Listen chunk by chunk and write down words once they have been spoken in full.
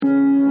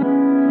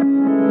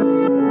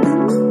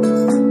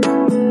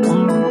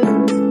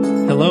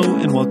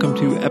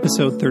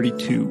episode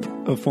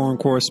 32 of Foreign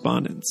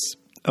Correspondents,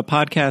 a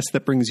podcast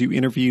that brings you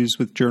interviews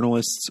with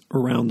journalists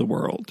around the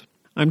world.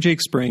 I'm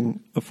Jake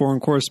Spring, a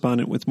foreign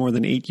correspondent with more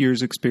than 8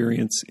 years'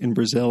 experience in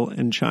Brazil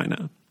and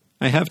China.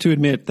 I have to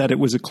admit that it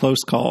was a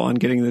close call on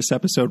getting this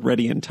episode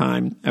ready in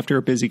time after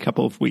a busy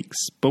couple of weeks,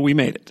 but we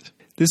made it.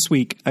 This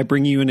week, I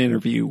bring you an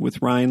interview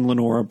with Ryan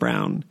Lenora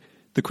Brown,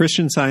 the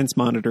Christian Science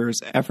Monitor's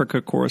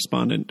Africa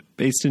correspondent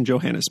based in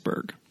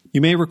Johannesburg. You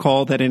may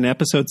recall that in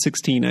episode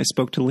 16, I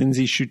spoke to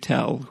Lindsay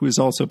Schutel, who is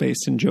also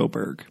based in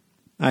Joburg.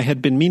 I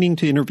had been meaning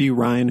to interview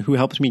Ryan, who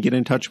helped me get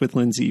in touch with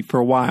Lindsay, for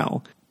a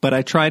while, but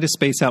I try to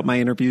space out my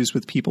interviews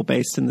with people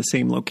based in the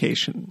same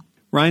location.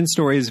 Ryan's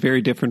story is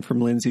very different from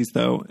Lindsay's,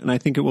 though, and I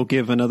think it will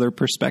give another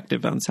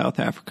perspective on South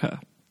Africa.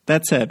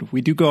 That said,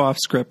 we do go off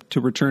script to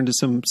return to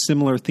some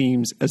similar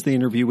themes as the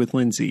interview with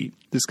Lindsay,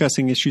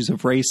 discussing issues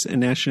of race and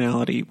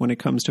nationality when it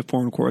comes to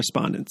foreign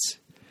correspondence.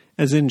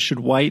 As in, should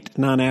white,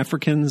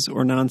 non-Africans,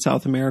 or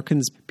non-South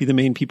Americans be the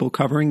main people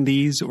covering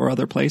these or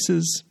other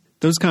places?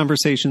 Those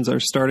conversations are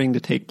starting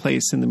to take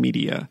place in the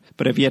media,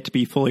 but have yet to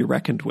be fully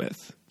reckoned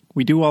with.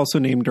 We do also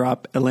name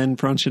drop Hélène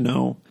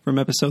Francheneau from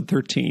episode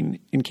 13,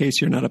 in case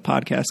you're not a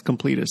podcast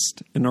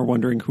completist and are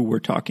wondering who we're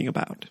talking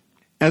about.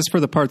 As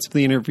for the parts of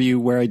the interview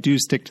where I do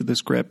stick to the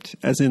script,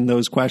 as in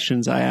those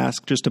questions I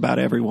ask just about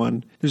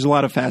everyone, there's a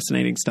lot of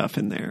fascinating stuff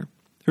in there.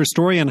 Her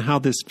story on how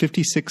this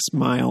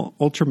 56-mile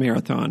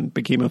ultramarathon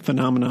became a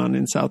phenomenon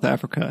in South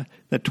Africa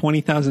that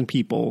 20,000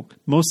 people,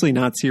 mostly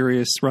not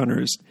serious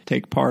runners,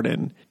 take part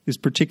in, is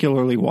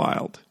particularly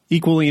wild.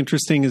 Equally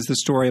interesting is the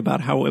story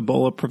about how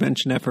Ebola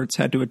prevention efforts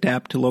had to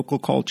adapt to local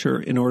culture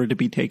in order to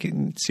be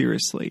taken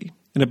seriously.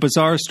 And a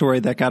bizarre story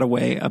that got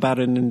away about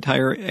an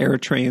entire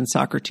Eritrean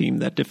soccer team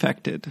that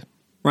defected.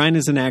 Ryan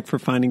is a knack for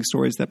finding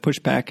stories that push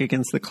back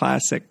against the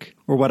classic,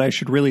 or what I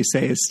should really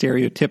say is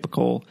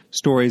stereotypical,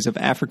 stories of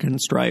African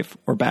strife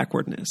or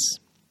backwardness.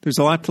 There's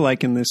a lot to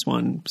like in this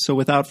one, so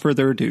without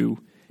further ado,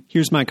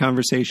 here's my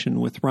conversation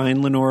with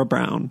Ryan Lenora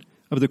Brown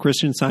of the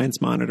Christian Science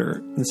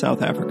Monitor in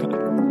South Africa.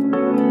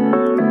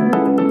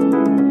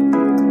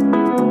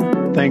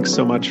 Thanks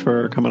so much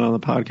for coming on the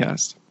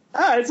podcast.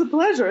 It's a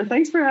pleasure.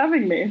 Thanks for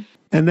having me.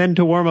 And then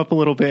to warm up a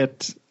little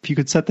bit, if you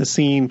could set the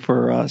scene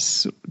for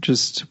us,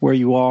 just where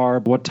you are,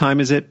 what time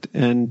is it,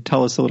 and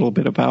tell us a little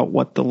bit about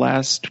what the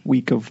last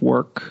week of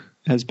work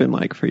has been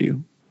like for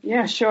you.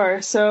 Yeah,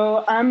 sure.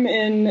 So I'm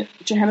in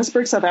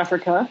Johannesburg, South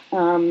Africa.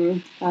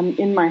 I'm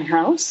in my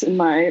house, in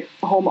my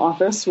home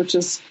office, which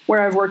is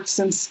where I've worked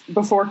since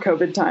before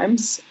COVID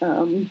times.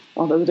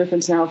 Although the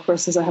difference now, of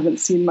course, is I haven't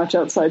seen much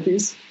outside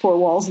these four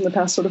walls in the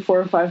past sort of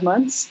 4 or 5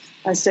 months.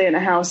 I stay in a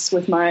house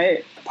with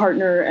my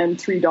partner and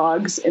 3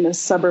 dogs in a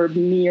suburb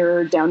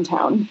near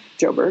downtown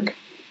Joburg.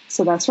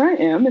 So that's where I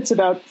am. It's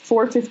about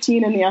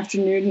 4:15 in the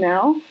afternoon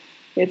now.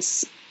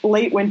 It's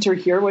late winter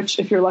here, which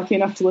if you're lucky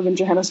enough to live in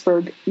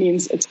Johannesburg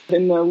means it's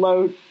in the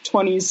low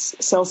 20s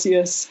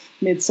Celsius,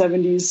 mid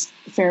 70s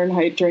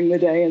Fahrenheit during the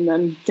day, and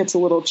then gets a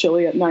little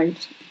chilly at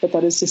night. But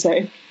that is to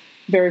say,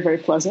 very, very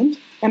pleasant.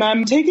 And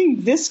I'm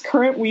taking this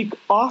current week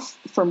off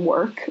from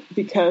work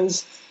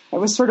because I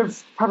was sort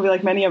of, probably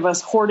like many of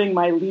us, hoarding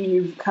my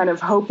leave, kind of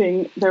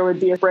hoping there would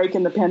be a break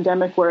in the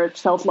pandemic where it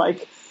felt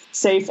like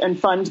safe and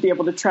fun to be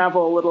able to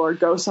travel a little or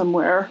go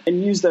somewhere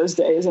and use those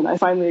days. And I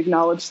finally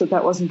acknowledged that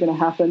that wasn't going to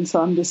happen. So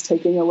I'm just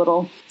taking a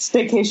little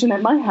staycation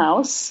at my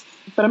house.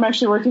 But I'm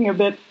actually working a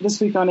bit this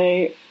week on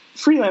a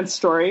freelance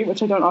story,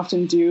 which I don't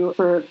often do,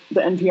 for the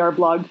NPR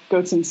blog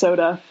Goats and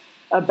Soda,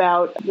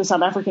 about the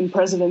South African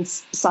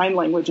president's sign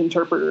language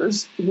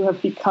interpreters who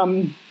have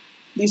become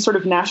these sort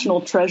of national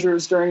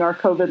treasures during our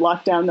COVID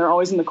lockdown. They're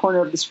always in the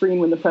corner of the screen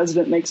when the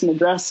president makes an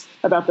address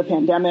about the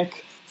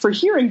pandemic. For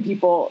hearing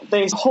people,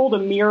 they hold a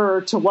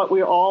mirror to what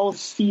we all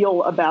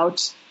feel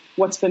about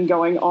what's been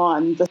going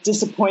on. The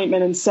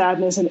disappointment and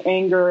sadness and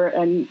anger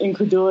and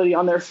incredulity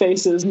on their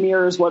faces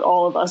mirrors what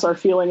all of us are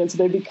feeling. And so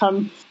they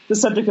become the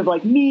subject of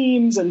like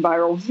memes and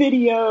viral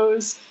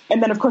videos.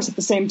 And then, of course, at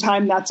the same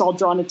time, that's all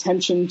drawn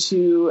attention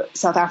to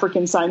South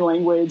African Sign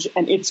Language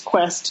and its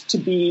quest to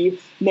be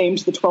named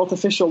the 12th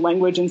official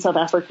language in South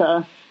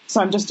Africa.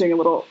 So I'm just doing a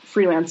little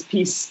freelance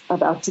piece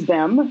about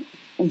them.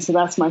 And so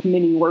that's my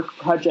mini work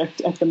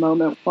project at the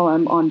moment while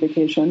I'm on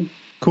vacation.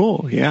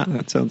 Cool. Yeah,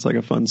 that sounds like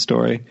a fun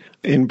story.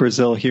 In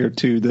Brazil here,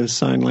 too, the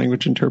sign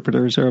language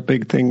interpreters are a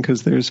big thing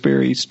because there's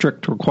very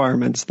strict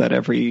requirements that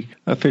every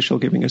official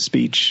giving a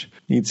speech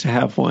needs to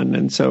have one.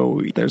 And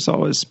so there's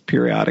always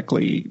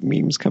periodically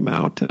memes come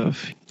out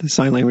of the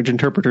sign language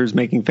interpreters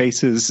making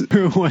faces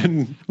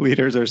when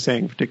leaders are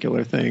saying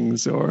particular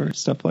things or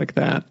stuff like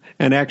that.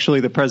 And actually,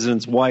 the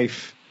president's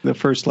wife, the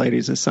first lady,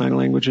 is a sign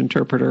language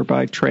interpreter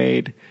by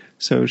trade.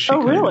 So she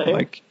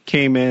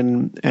came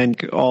in,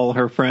 and all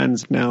her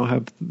friends now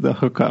have the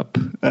hookup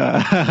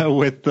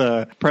with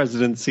the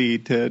presidency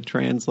to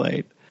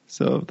translate.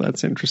 So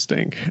that's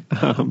interesting.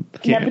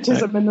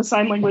 Nepotism in the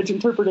sign language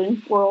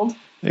interpreting world.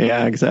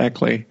 Yeah,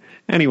 exactly.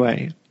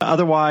 Anyway,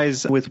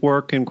 otherwise, with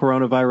work and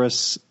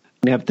coronavirus,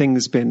 Have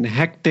things been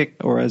hectic,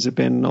 or has it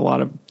been a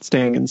lot of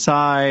staying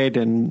inside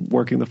and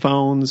working the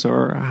phones,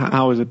 or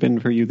how has it been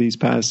for you these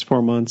past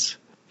 4 months?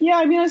 Yeah,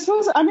 I mean, I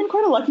suppose I'm in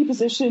quite a lucky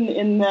position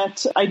in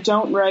that I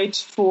don't write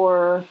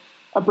for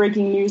a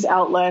breaking news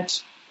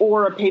outlet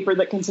or a paper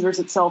that considers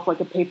itself like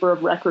a paper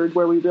of record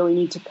where we really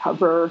need to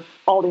cover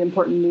all the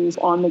important news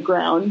on the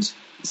ground.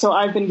 So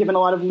I've been given a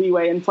lot of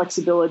leeway and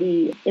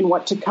flexibility in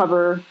what to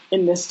cover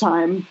in this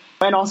time.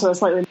 And also a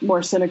slightly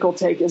more cynical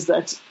take is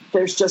that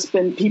there's just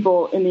been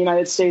people in the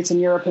United States and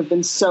Europe have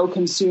been so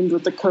consumed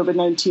with the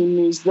COVID-19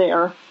 news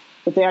there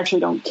that they actually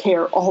don't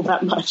care all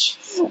that much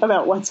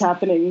about what's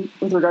happening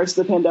with regards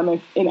to the pandemic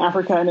in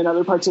Africa and in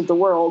other parts of the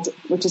world,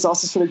 which has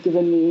also sort of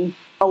given me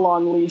a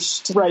long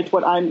leash to write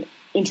what I'm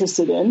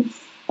interested in.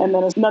 And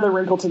then another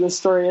wrinkle to this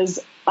story is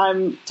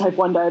I'm type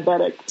 1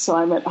 diabetic, so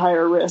I'm at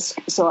higher risk.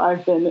 So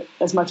I've been,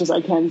 as much as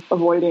I can,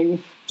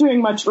 avoiding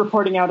doing much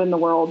reporting out in the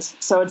world.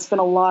 So it's been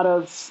a lot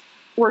of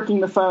working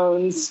the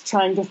phones,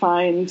 trying to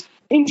find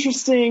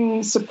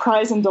interesting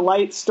surprise and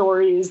delight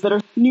stories that are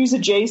news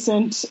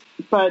adjacent,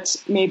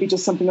 but maybe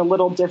just something a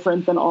little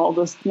different than all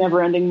this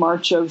never-ending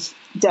march of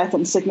death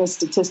and sickness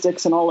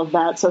statistics and all of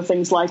that. So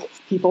things like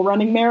people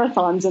running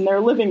marathons in their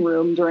living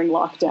room during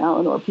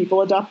lockdown, or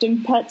people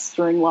adopting pets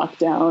during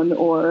lockdown,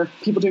 or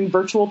people doing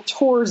virtual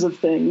tours of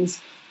things.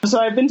 So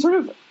I've been sort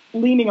of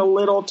leaning a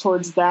little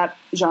towards that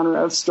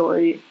genre of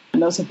story.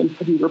 And those have been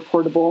pretty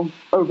reportable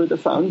over the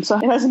phone. So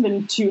it hasn't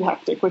been too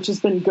hectic, which has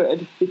been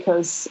good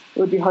because it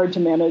would be hard to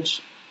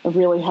manage a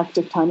really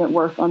hectic time at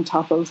work on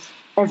top of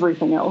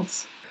everything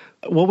else.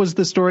 What was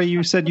the story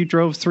you said you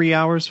drove 3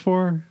 hours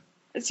for?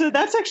 So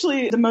that's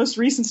actually the most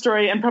recent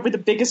story and probably the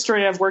biggest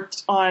story I've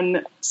worked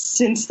on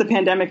since the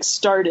pandemic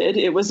started.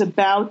 It was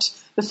about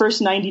the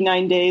first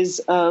 99 days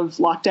of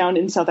lockdown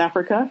in South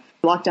Africa.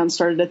 Lockdown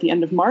started at the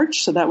end of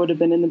March, so that would have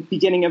been in the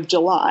beginning of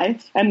July.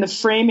 And the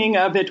framing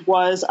of it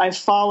was I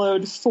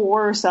followed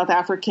 4 South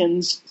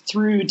Africans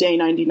through day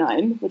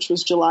 99, which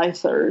was July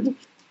 3rd.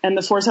 And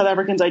the 4 South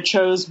Africans I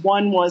chose,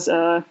 one was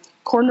a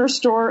corner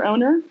store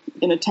owner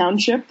in a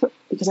township,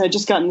 because I had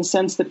just gotten the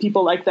sense that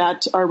people like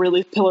that are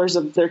really pillars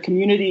of their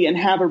community and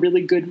have a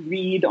really good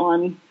read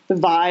on the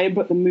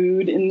vibe, the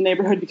mood in the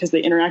neighborhood because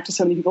they interact with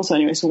so many people. So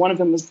anyway, so one of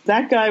them was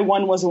that guy.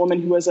 One was a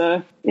woman who was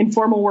a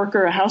informal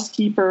worker, a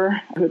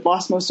housekeeper who had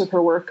lost most of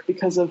her work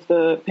because of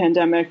the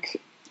pandemic.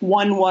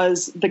 One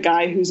was the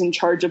guy who's in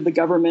charge of the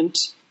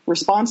government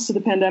response to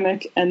the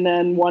pandemic. And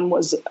then one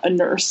was a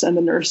nurse, and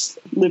the nurse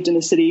lived in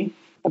a city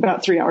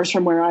about 3 hours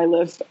from where I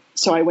live.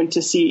 So I went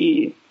to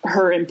see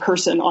her in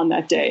person on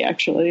that day,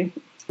 actually.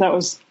 That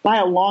was by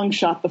a long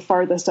shot the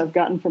farthest I've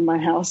gotten from my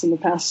house in the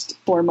past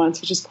 4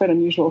 months, which is quite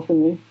unusual for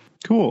me.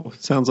 Cool.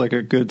 Sounds like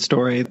a good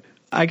story.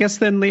 I guess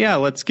then, yeah,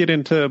 let's get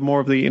into more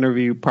of the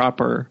interview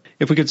proper.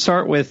 If we could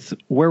start with,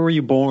 where were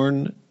you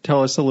born?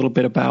 Tell us a little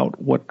bit about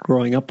what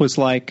growing up was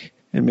like,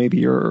 and maybe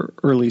your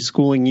early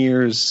schooling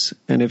years,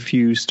 and if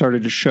you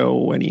started to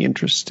show any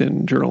interest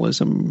in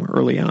journalism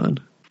early on.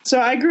 So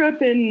I grew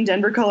up in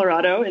Denver,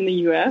 Colorado in the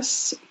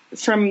U.S.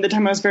 From the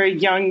time I was very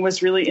young,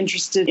 was really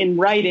interested in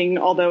writing,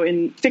 although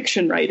in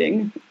fiction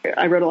writing.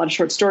 I wrote a lot of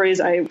short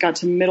stories. I got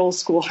to middle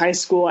school, high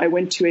school. I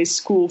went to a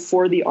school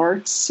for the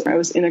arts. I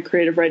was in a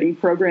creative writing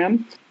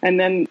program. And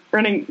then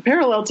running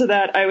parallel to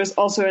that, I was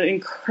also an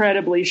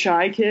incredibly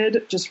shy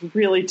kid, just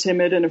really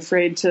timid and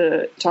afraid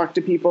to talk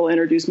to people,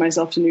 introduce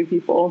myself to new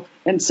people,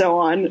 and so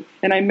on.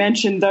 And I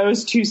mentioned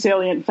those 2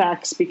 salient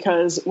facts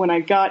because when I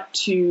got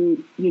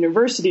to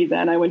university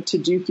then, I went to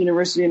Duke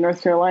University in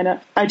North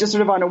Carolina, I just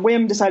sort of on a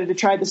whim decided to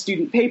try the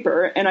student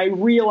paper. And I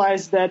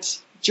realized that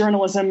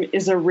journalism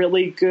is a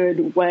really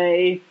good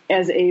way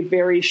as a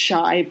very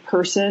shy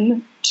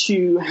person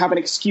to have an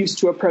excuse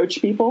to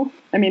approach people.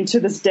 I mean, to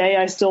this day,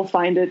 I still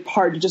find it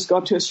hard to just go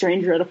up to a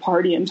stranger at a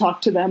party and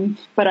talk to them.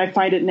 But I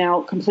find it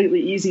now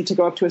completely easy to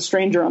go up to a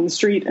stranger on the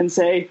street and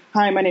say,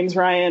 hi, my name's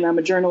Ryan. I'm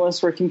a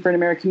journalist working for an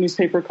American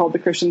newspaper called the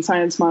Christian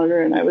Science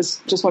Monitor. And I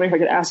was just wondering if I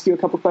could ask you a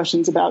couple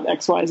questions about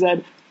X, Y,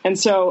 Z. And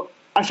so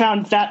I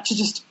found that to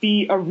just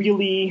be a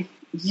really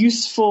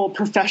useful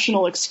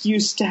professional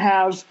excuse to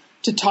have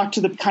to talk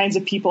to the kinds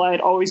of people I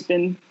had always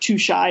been too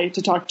shy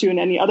to talk to in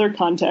any other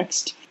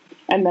context.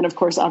 And then, of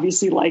course,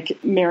 obviously,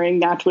 like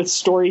marrying that with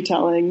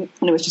storytelling.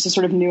 And it was just a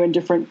sort of new and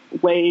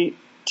different way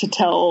to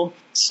tell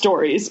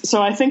stories.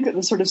 So I think that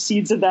the sort of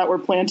seeds of that were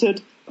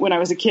planted when I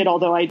was a kid,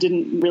 although I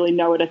didn't really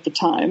know it at the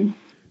time.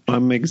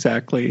 I'm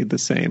exactly the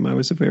same. I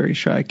was a very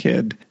shy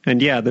kid.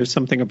 And yeah, there's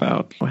something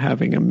about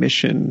having a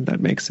mission that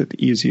makes it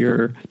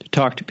easier to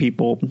talk to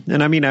people.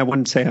 And I mean, I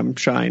wouldn't say I'm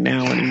shy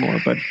now anymore,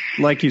 but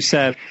like you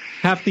said,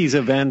 half these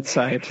events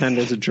I attend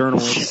as a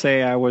journalist,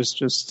 say I was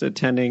just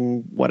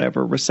attending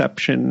whatever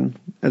reception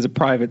as a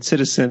private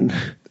citizen,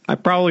 I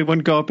probably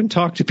wouldn't go up and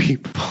talk to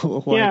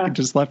people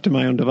just left to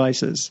my own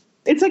devices.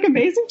 It's like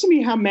amazing to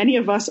me how many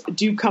of us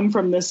do come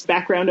from this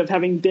background of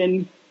having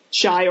been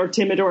shy or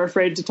timid or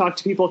afraid to talk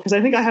to people, because I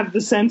think I have the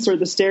sense or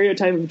the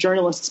stereotype of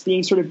journalists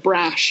being sort of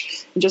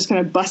brash and just kind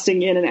of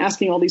busting in and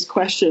asking all these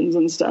questions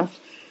and stuff.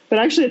 But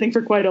actually, I think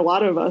for quite a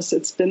lot of us,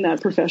 it's been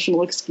that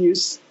professional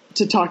excuse.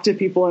 to talk to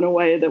people in a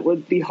way that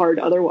would be hard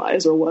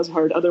otherwise or was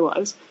hard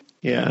otherwise.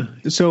 Yeah.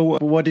 So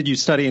what did you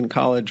study in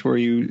college? Were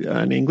you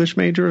an English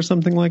major or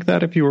something like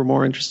that if you were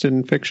more interested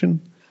in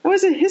fiction? I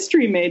was a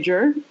history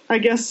major. I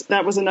guess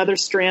that was another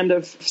strand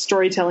of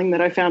storytelling that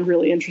I found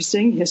really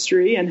interesting,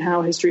 history and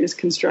how history is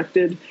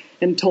constructed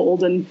and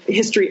told, and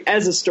history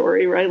as a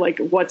story, right? Like,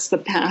 what's the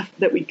path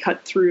that we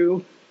cut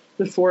through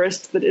the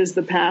forest that is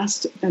the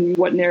past, and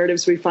what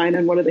narratives we find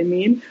and what do they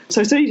mean?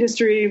 So I studied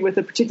history with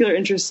a particular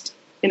interest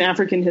in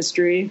African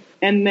history.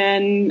 And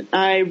then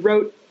I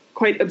wrote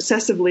quite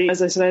obsessively.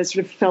 As I said, I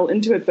sort of fell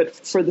into it, but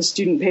for the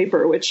student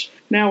paper, which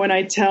now when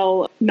I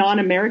tell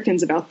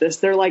non-Americans about this,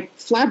 they're like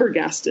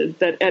flabbergasted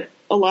that at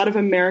a lot of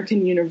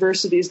American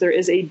universities, there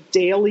is a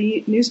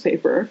daily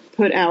newspaper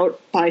put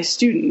out by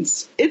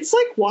students. It's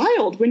like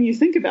wild when you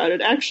think about it,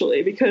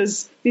 actually,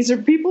 because these are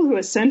people who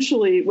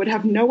essentially would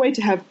have no way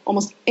to have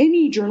almost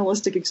any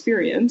journalistic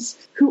experience,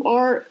 who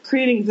are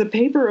creating the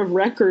paper of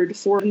record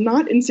for a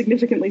not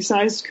insignificantly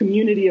sized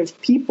community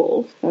of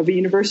people, of a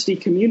university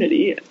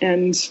community.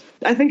 And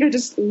I think I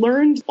just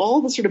learned all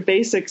the sort of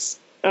basics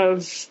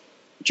of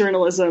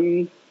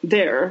journalism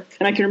there.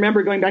 And I can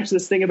remember going back to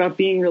this thing about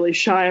being really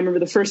shy. I remember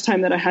the first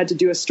time that I had to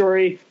do a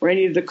story where I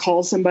needed to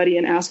call somebody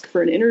and ask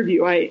for an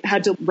interview, I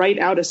had to write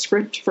out a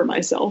script for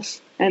myself.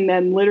 And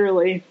then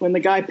literally, when the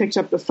guy picked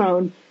up the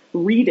phone,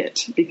 read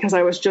it, because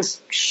I was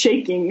just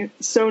shaking,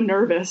 so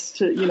nervous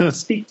to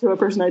speak to a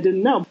person I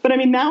didn't know. But I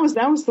mean, that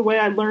was the way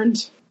I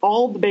learned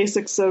all the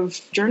basics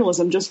of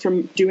journalism, just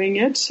from doing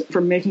it,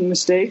 from making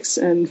mistakes,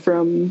 and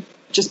from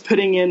just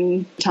putting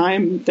in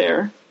time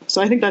there.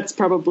 So I think that's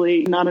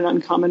probably not an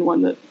uncommon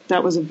one.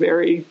 That was a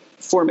very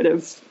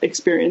formative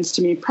experience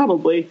to me,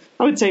 probably,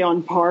 I would say,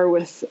 on par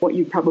with what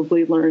you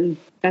probably learn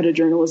at a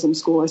journalism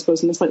school, I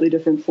suppose, in a slightly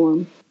different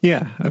form.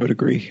 Yeah, I would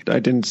agree. I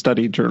didn't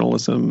study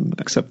journalism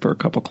except for a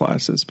couple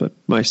classes, but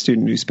my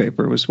student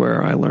newspaper was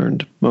where I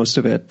learned most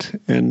of it.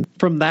 And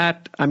from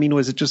that, I mean,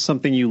 was it just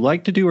something you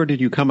liked to do, or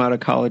did you come out of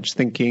college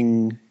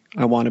thinking,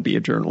 I want to be a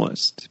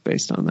journalist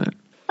based on that?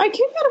 I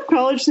came out of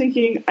college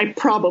thinking I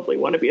probably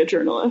want to be a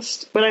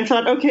journalist, but I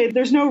thought, okay,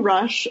 there's no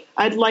rush.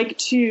 I'd like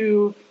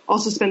to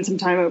also spend some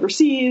time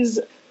overseas.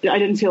 I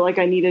didn't feel like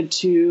I needed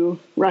to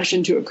rush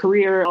into a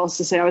career. I'll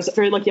also say I was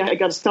very lucky. I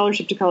got a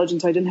scholarship to college,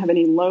 and so I didn't have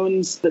any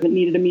loans that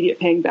needed immediate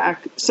paying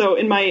back. So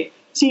in my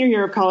senior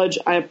year of college,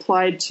 I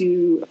applied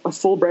to a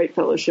Fulbright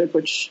fellowship,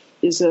 which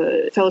is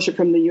a fellowship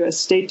from the U.S.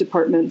 State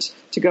Department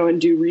to go and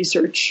do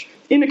research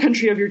in a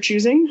country of your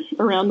choosing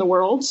around the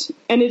world.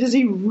 And it is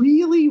a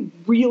really,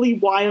 really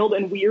wild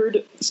and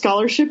weird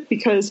scholarship,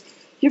 because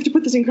you have to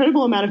put this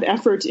incredible amount of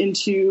effort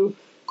into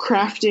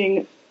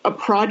crafting a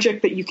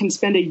project that you can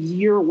spend a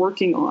year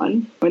working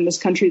on in this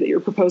country that you're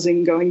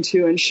proposing going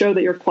to, and show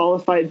that you're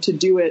qualified to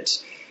do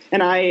it.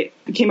 And I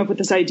came up with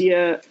this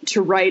idea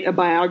to write a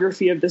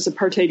biography of this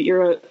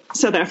apartheid-era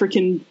South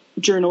African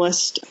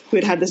journalist who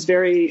had this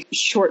very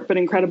short but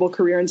incredible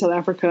career in South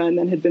Africa, and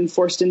then had been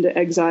forced into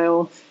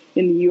exile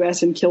in the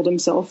U.S. and killed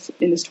himself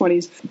in his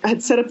 20s. I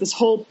had set up this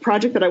whole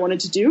project that I wanted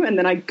to do, and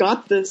then I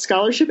got the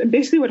scholarship. And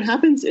basically what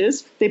happens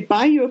is they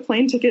buy you a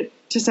plane ticket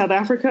to South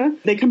Africa.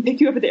 They come pick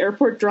you up at the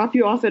airport, drop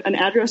you off at an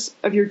address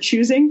of your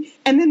choosing,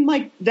 and then,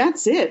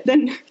 that's it.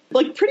 Then,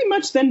 pretty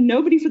much then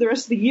nobody for the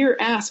rest of the year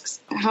asks,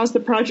 how's the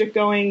project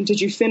going?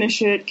 Did you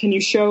finish it? Can you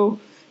show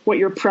what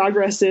your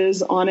progress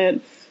is on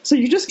it? So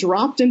you just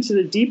dropped into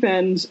the deep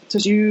end to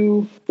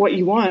do what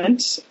you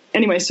want.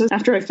 Anyway, so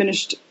after I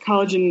finished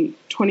college in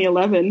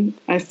 2011,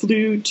 I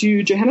flew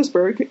to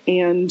Johannesburg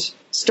and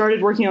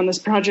started working on this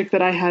project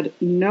that I had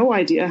no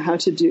idea how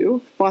to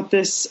do. Bought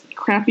this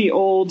crappy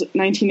old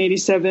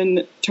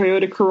 1987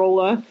 Toyota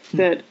Corolla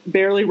that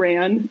barely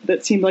ran,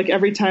 that seemed like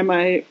every time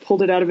I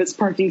pulled it out of its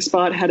parking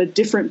spot had a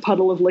different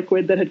puddle of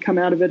liquid that had come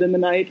out of it in the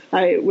night.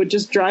 I would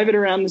just drive it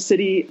around the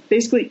city,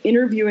 basically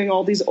interviewing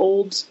all these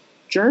old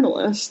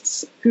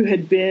journalists who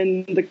had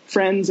been the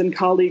friends and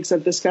colleagues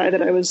of this guy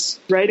that I was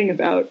writing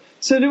about.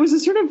 So there was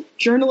a sort of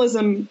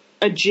journalism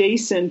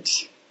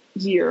adjacent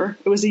year.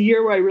 It was a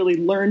year where I really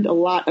learned a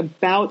lot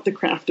about the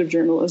craft of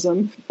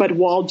journalism, but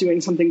while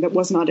doing something that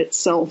was not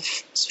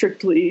itself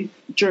strictly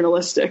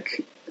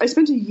journalistic. I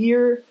spent a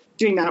year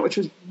doing that, which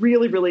was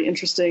really, really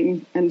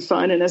interesting and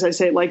fun. And as I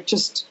say,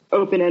 just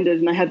open-ended.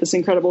 And I had this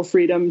incredible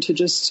freedom to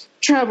just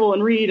travel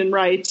and read and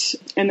write.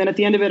 And then at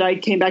the end of it, I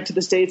came back to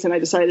the States and I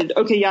decided,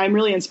 okay, yeah, I'm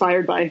really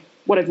inspired by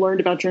what I've learned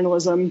about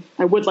journalism.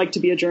 I would like to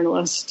be a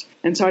journalist.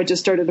 And so I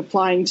just started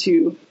applying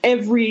to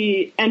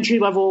every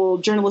entry-level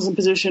journalism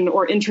position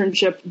or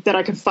internship that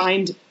I could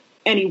find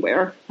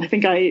anywhere. I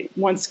think I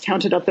once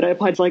counted up that I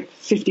applied to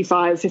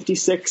 55,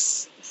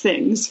 56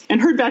 things and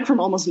heard back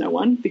from almost no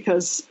one,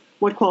 because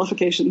what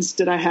qualifications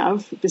did I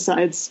have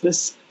besides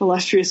this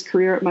illustrious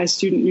career at my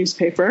student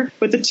newspaper?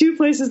 But the two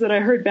places that I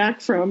heard back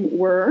from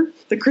were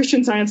the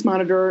Christian Science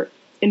Monitor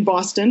in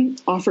Boston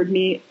offered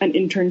me an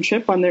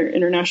internship on their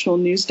international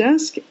news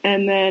desk.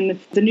 And then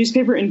the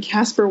newspaper in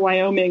Casper,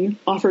 Wyoming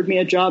offered me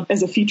a job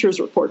as a features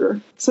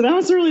reporter. So that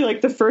was really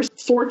like the first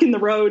fork in the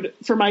road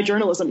for my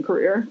journalism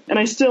career. And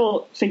I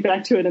still think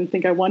back to it and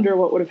think I wonder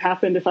what would have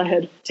happened if I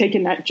had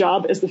taken that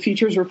job as the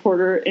features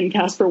reporter in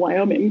Casper,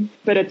 Wyoming.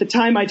 But at the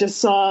time, I just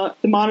saw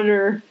the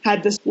Monitor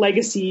had this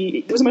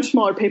legacy. It was a much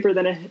smaller paper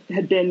than it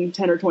had been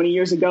 10 or 20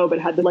 years ago, but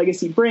had the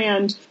legacy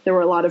brand. There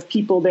were a lot of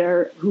people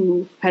there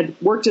who had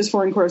worked as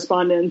foreign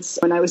correspondents.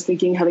 And I was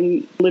thinking,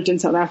 having lived in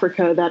South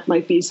Africa, that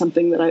might be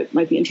something that I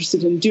might be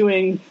interested in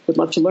doing. Would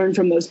love to learn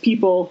from those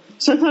people.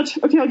 So I thought,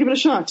 okay, I'll give it a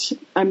shot.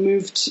 I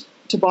moved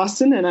to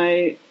Boston and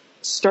I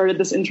started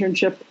this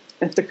internship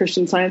at the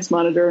Christian Science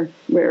Monitor,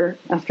 where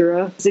after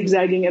a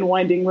zigzagging and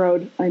winding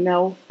road, I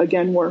now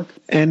again work.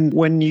 And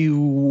when you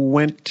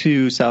went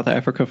to South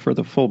Africa for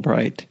the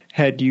Fulbright,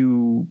 had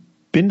you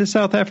been to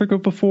South Africa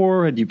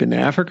before? Had you been to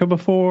Africa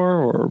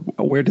before? Or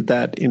where did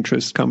that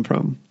interest come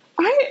from?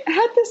 I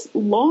had this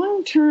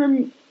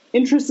long-term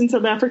interest in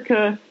South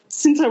Africa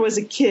since I was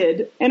a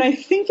kid. And I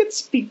think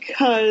it's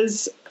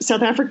because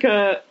South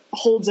Africa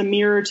holds a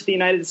mirror to the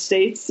United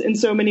States in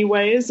so many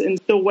ways, and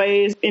the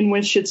ways in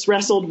which it's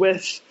wrestled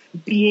with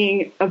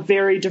being a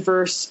very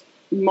diverse,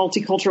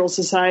 multicultural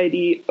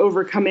society,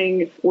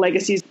 overcoming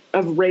legacies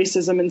of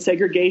racism and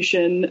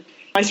segregation.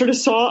 I sort of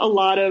saw a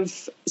lot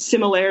of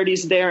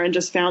similarities there and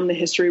just found the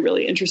history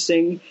really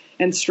interesting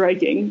and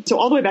striking. So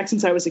all the way back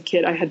since I was a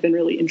kid, I had been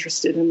really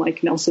interested in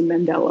like Nelson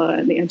Mandela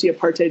and the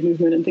anti-apartheid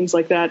movement and things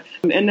like that.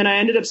 And then I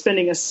ended up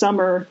spending a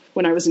summer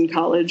when I was in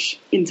college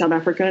in South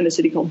Africa in a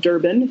city called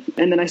Durban.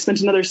 And then I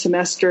spent another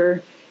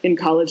semester in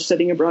college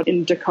studying abroad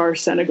in Dakar,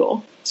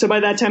 Senegal. So by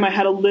that time, I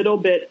had a little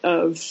bit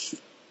of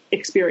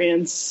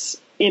experience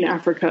in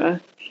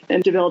Africa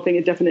and developing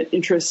a definite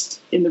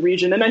interest in the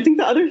region. And I think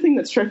the other thing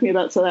that struck me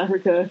about South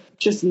Africa,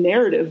 just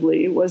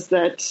narratively, was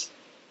that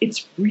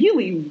it's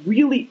really,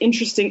 really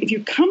interesting. If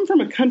you come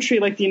from a country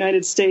like the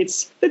United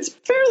States that's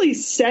fairly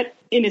set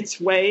in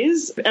its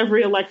ways,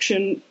 every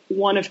election,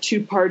 one of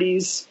two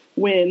parties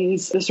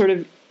wins. The sort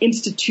of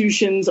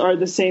institutions are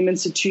the same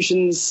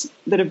institutions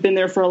that have been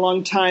there for a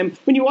long time.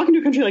 When you walk into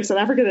a country like South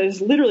Africa, that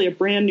is literally a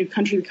brand new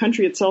country. The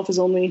country itself is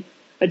only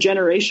a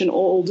generation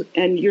old,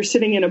 and you're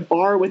sitting in a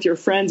bar with your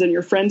friends, and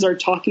your friends are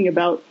talking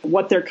about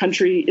what their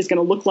country is going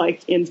to look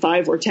like in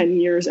 5 or 10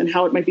 years and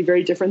how it might be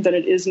very different than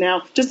it is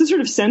now. Just the sort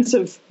of sense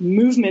of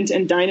movement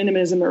and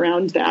dynamism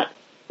around that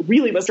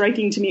really was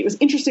striking to me. It was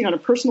interesting on a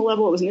personal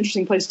level. It was an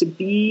interesting place to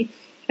be.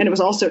 And it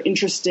was also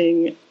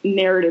interesting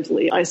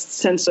narratively. I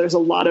sense there's a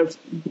lot of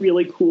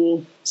really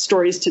cool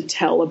stories to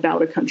tell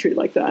about a country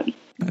like that.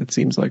 It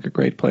seems like a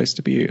great place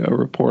to be a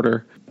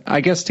reporter.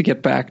 I guess to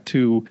get back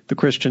to the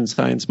Christian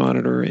Science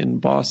Monitor in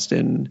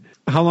Boston,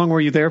 how long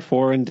were you there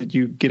for? And did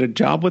you get a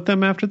job with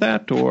them after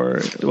that? Or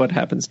what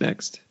happens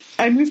next?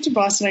 I moved to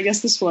Boston, I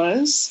guess this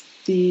was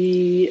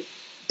the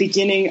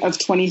beginning of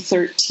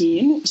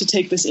 2013, to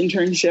take this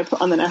internship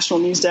on the National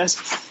News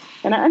Desk.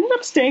 And I ended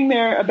up staying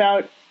there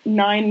about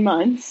 9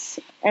 months.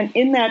 And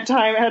in that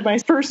time, I had my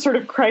first sort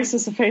of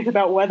crisis of faith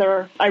about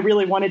whether I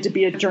really wanted to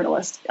be a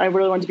journalist. I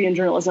really wanted to be in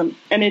journalism.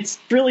 And it's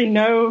really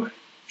no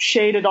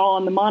shade at all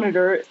on the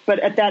Monitor. But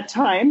at that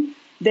time,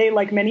 they,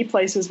 like many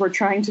places, were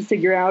trying to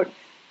figure out,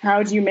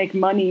 how do you make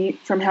money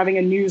from having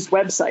a news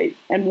website?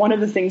 And one of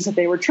the things that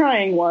they were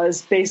trying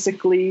was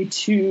basically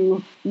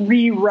to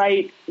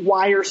rewrite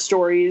wire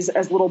stories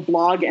as little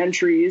blog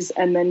entries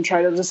and then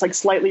try to just like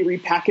slightly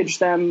repackage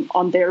them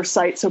on their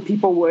site so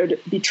people would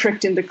be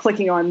tricked into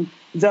clicking on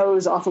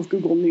those off of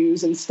Google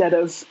News instead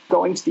of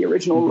going to the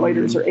original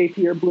Reuters or AP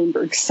or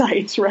Bloomberg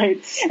site,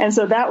 right? And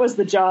so that was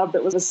the job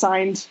that was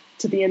assigned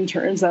to the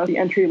interns, the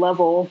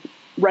entry-level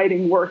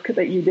writing work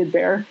that you did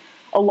there,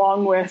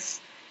 along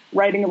with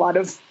writing a lot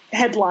of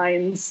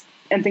headlines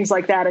and things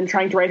like that, and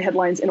trying to write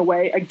headlines in a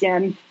way,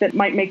 again, that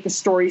might make the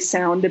story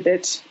sound a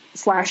bit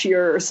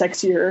flashier or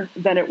sexier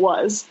than it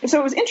was. So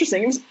it was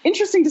interesting. It was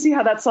interesting to see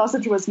how that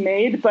sausage was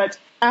made. But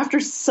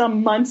after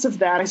some months of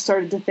that, I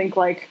started to think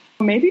like,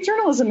 maybe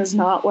journalism is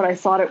not what I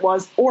thought it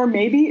was, or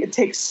maybe it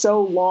takes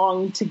so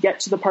long to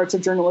get to the parts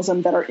of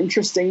journalism that are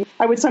interesting.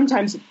 I would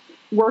sometimes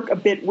work a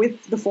bit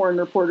with the foreign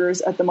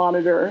reporters at the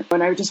Monitor,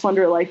 and I would just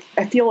wonder, like,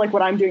 I feel like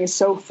what I'm doing is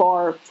so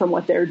far from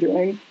what they're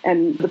doing,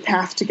 and the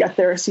path to get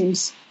there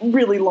seems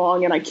really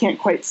long, and I can't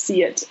quite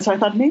see it. So I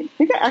thought, maybe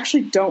I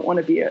actually don't want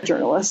to be a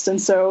journalist. And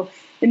so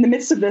in the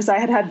midst of this, I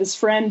had this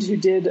friend who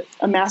did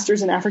a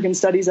master's in African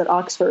studies at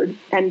Oxford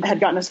and had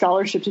gotten a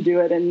scholarship to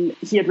do it, and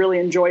he had really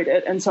enjoyed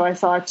it. And so I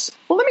thought,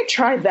 well, let me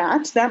try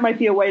that. That might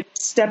be a way to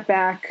step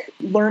back,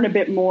 learn a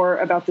bit more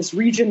about this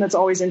region that's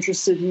always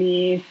interested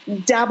me,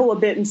 dabble a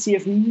bit and see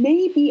if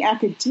maybe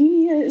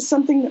academia is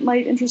something that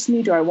might interest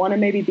me. Do I want to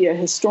maybe be a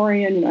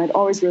historian? You know, I'd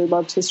always really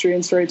loved history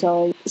and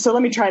storytelling. So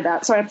let me try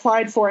that. So I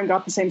applied for and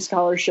got the same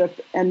scholarship.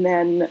 And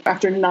then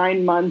after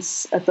 9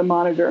 months at the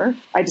Monitor,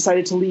 I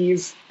decided to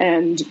leave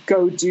and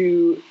go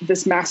do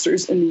this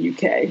master's in the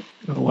UK.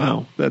 Oh,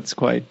 wow. That's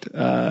quite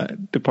a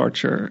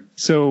departure.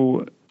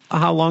 So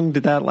How long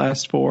did that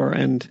last for?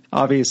 And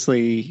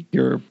obviously,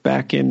 you're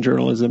back in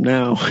journalism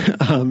now.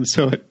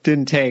 So it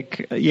didn't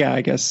take,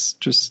 I guess,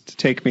 just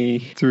take me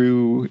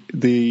through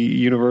the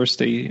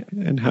university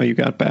and how you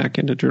got back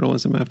into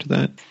journalism after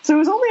that. So it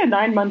was only a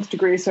 9-month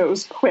degree, so it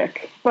was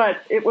quick. But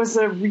it was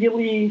a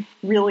really,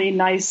 really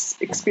nice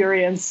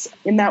experience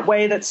in that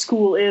way that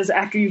school is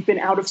after you've been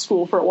out of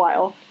school for a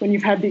while. When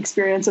you've had the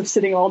experience of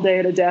sitting all day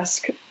at a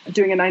desk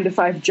doing a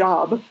 9-to-5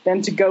 job,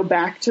 then to go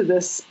back to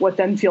this, what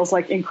then feels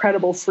like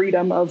incredible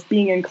freedom of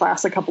being in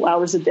class a couple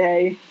hours a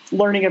day,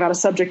 learning about a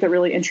subject that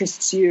really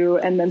interests you,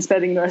 and then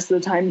spending the rest of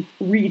the time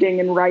reading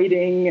and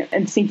writing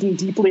and thinking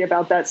deeply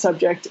about that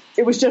subject.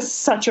 It was just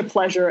such a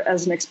pleasure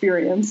as an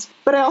experience.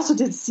 But I also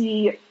did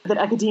see that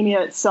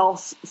academia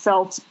itself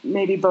felt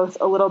maybe both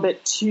a little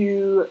bit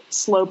too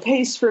slow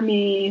paced for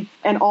me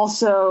and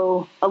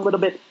also a little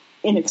bit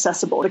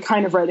inaccessible. The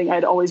kind of writing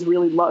I'd always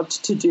really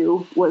loved to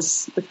do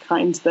was the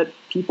kind that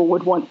people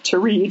would want to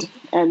read.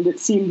 And it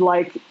seemed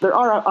like there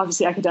are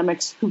obviously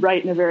academics who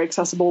write in a very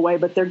accessible way,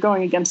 but they're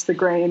going against the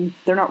grain.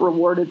 They're not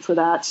rewarded for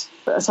that.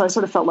 So I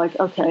sort of felt like,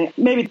 okay,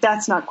 maybe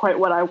that's not quite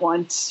what I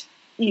want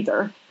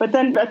either. But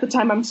then at the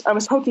time I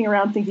was poking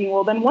around thinking,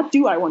 well, then what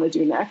do I want to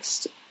do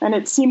next? And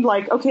it seemed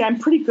like, okay, I'm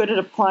pretty good at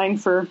applying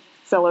for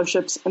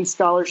fellowships and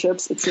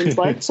scholarships, it seems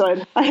like.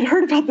 So I had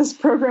heard about this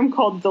program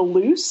called The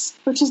Luce,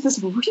 which is this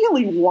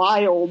really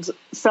wild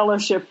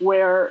fellowship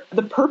where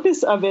the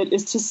purpose of it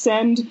is to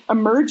send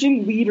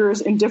emerging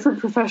leaders in different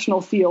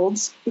professional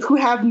fields who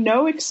have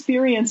no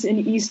experience in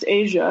East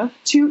Asia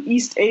to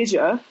East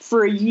Asia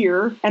for a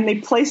year, and they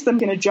place them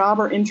in a job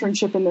or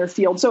internship in their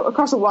field. So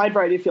across a wide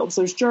variety of fields.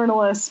 There's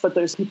journalists, but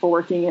there's people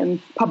working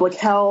in public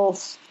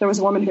health. There was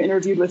a woman who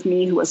interviewed with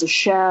me who was a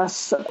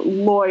chef,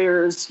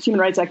 lawyers, human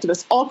rights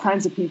activists, all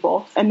kinds of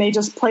people, and they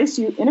just place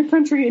you in a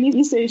country in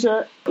East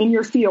Asia in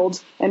your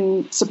field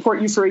and support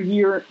you for a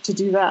year to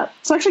do that.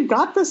 So I actually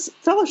got this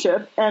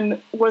fellowship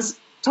and was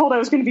told I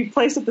was going to be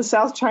placed at the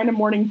South China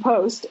Morning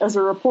Post as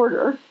a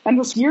reporter and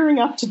was gearing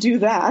up to do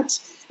that.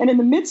 And in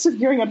the midst of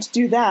gearing up to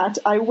do that,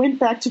 I went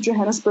back to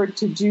Johannesburg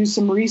to do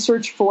some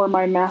research for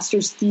my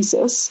master's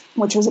thesis,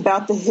 which was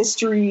about the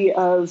history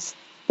of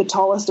the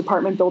tallest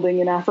apartment building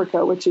in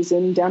Africa, which is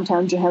in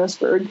downtown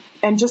Johannesburg.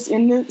 And just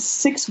in the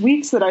 6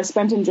 weeks that I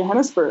spent in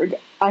Johannesburg,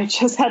 I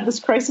just had this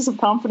crisis of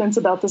confidence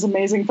about this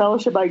amazing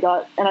fellowship I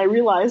got. And I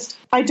realized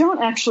I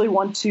don't actually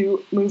want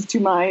to move to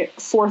my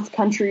 4th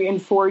country in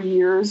 4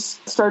 years,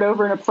 start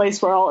over in a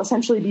place where I'll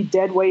essentially be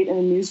dead weight in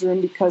a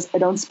newsroom because I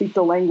don't speak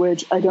the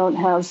language. I don't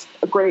have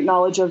a great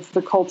knowledge of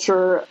the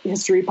culture,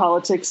 history,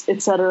 politics,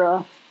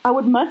 etc. I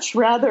would much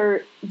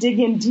rather dig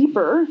in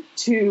deeper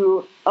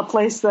to a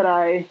place that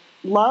I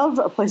love,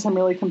 a place I'm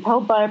really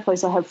compelled by, a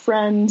place I have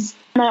friends.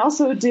 And I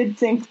also did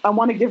think I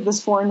want to give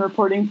this foreign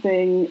reporting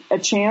thing a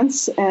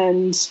chance.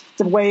 And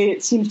the way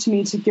it seemed to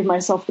me to give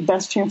myself the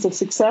best chance of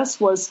success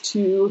was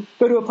to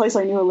go to a place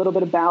I knew a little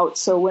bit about.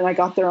 So when I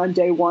got there on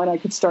day one, I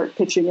could start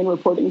pitching and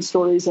reporting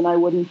stories and I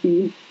wouldn't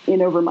be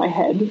in over my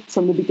head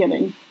from the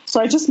beginning. So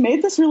I just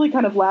made this really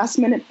kind of last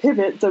minute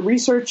pivot. The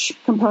research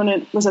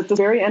component was at the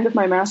very end of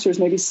my master's,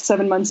 maybe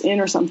 7 months in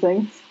or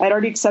something. I'd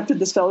already accepted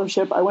this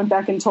fellowship. I went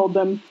back and told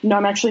them, no,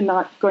 I'm actually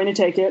not going to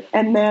take it.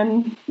 And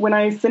then when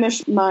I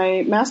finished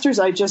my master's,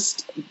 I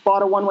just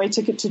bought a one-way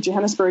ticket to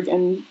Johannesburg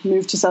and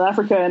moved to South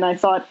Africa. And I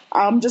thought,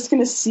 I'm just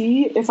going to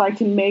see if I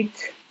can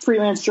make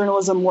freelance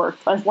journalism work.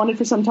 I've wanted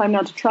for some time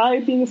now to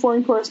try being a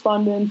foreign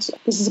correspondent.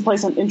 This is a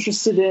place I'm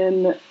interested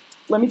in.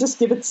 Let me just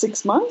give it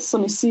 6 months.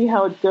 Let me see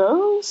how it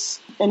goes.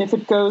 And if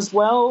it goes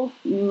well,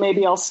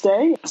 maybe I'll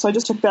stay. So I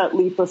just took that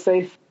leap of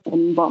faith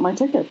and bought my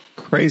ticket.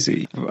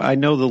 Crazy. I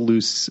know the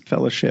Luce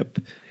Fellowship.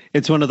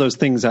 It's one of those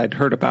things I'd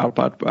heard about,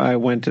 but I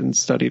went and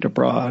studied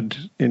abroad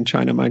in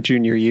China my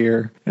junior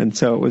year. And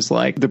so it was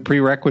like the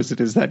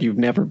prerequisite is that you've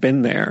never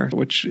been there,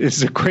 which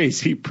is a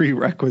crazy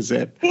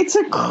prerequisite. It's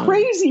a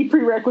crazy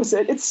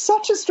prerequisite. It's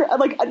such a,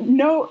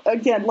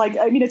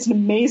 it's an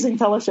amazing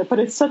fellowship, but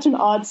it's such an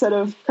odd set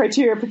of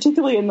criteria,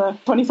 particularly in the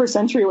 21st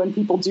century when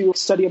people do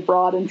study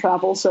abroad and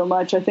travel so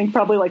much. I think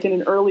probably like in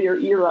an earlier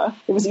era,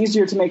 it was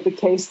easier to make the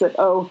case that,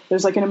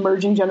 there's like an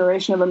emerging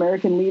generation of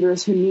American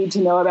leaders who need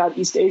to know about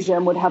East Asia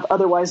and would have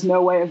otherwise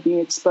no way of being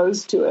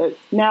exposed to it.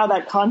 Now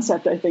that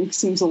concept, I think,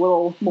 seems a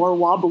little more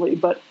wobbly,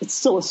 but it's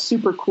still a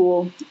super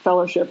cool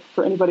fellowship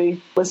for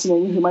anybody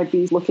listening who might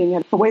be looking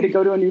at a way to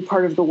go to a new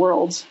part of the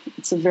world.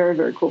 It's a very,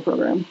 very cool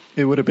program.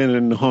 It would have been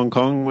in Hong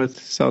Kong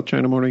with South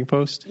China Morning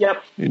Post?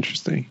 Yep.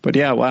 Interesting. But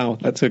yeah, wow,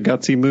 that's a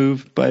gutsy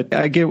move. But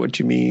I get what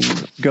you mean.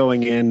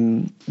 Going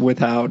in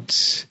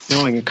without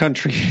knowing a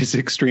country is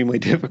extremely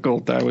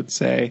difficult, I would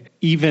say.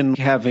 Even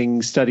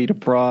having studied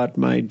abroad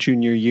my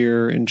junior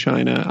year in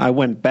China, I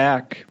went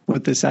back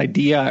with this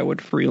idea I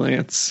would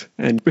freelance,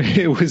 and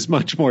it was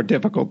much more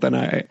difficult than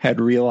I had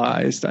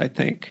realized, I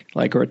think.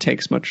 Or it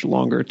takes much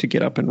longer to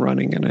get up and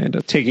running, and I ended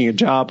up taking a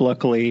job,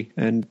 luckily,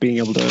 and being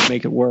able to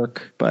make it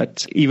work.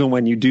 But even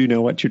when you do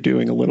know what you're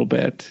doing a little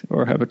bit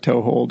or have a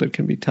toehold, it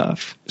can be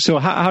tough. So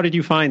how did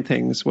you find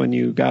things when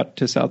you got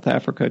to South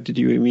Africa? Did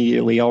you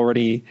immediately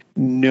already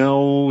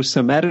know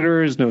some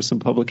editors, know some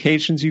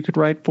publications you could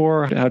write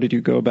for? How did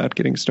you go about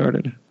getting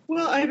started?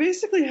 Well, I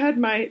basically had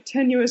my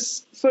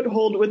tenuous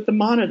foothold with the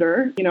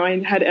Monitor.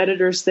 I had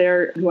editors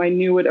there who I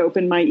knew would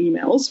open my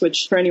emails,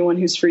 which for anyone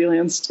who's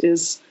freelanced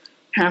is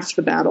half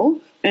the battle.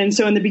 And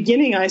so in the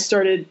beginning, I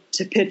started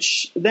to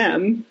pitch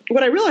them.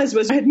 What I realized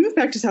was I had moved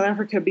back to South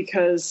Africa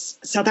because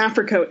South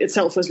Africa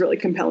itself was really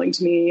compelling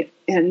to me,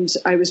 and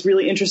I was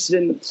really interested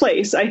in the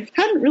place. I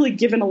hadn't really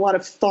given a lot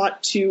of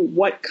thought to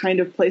what kind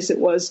of place it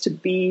was to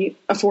be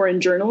a foreign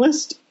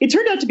journalist. It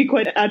turned out to be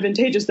quite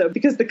advantageous, though,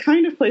 because the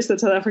kind of place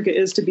that South Africa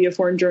is to be a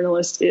foreign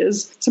journalist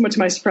is, somewhat to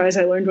my surprise,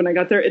 I learned when I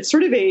got there, it's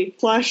sort of a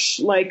plush,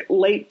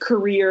 late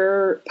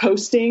career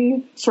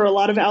posting for a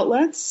lot of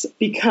outlets,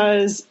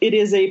 because it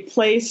is a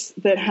place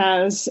that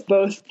has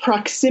both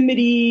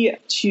proximity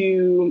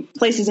to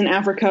places in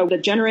Africa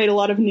that generate a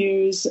lot of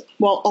news,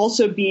 while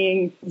also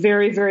being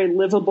very, very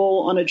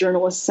livable on a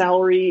journalist's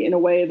salary in a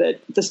way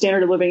that the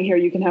standard of living here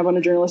you can have on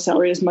a journalist's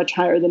salary is much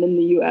higher than in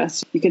the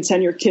U.S. You can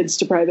send your kids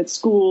to private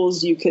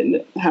schools, you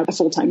can have a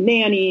full-time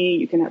nanny,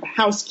 you can have a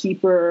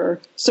housekeeper.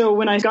 So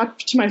when I got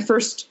to my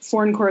first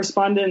Foreign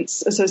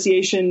Correspondents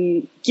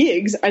Association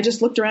gigs, I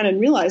just looked around and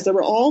realized there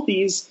were all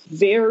these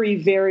very,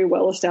 very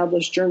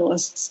well-established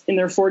journalists in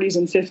their 40s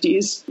and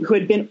 50s who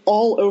had been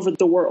all over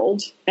the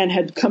world and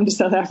had come to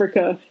South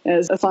Africa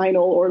as a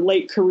final or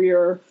late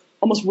career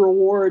almost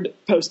reward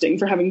posting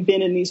for having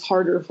been in these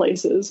harder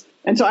places.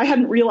 And so I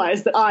hadn't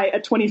realized that I,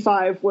 at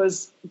 25,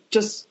 was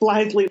just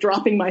blithely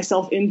dropping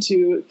myself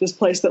into this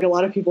place that a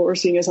lot of people were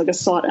seeing as a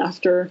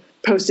sought-after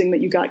posting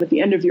that you got at the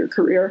end of your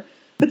career.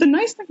 But the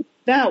nice thing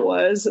that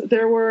was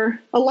there were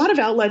a lot of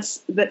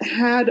outlets that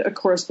had a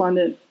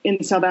correspondent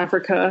in South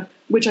Africa,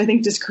 which I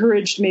think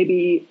discouraged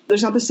maybe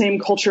there's not the same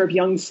culture of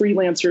young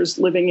freelancers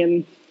living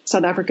in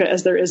South Africa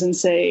as there is in,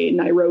 say,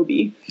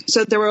 Nairobi.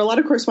 So there were a lot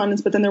of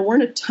correspondents, but then there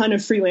weren't a ton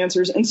of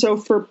freelancers. And so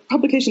for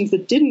publications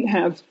that didn't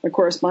have a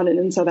correspondent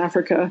in South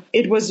Africa,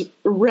 it was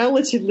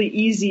relatively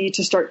easy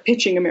to start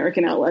pitching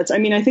American outlets. I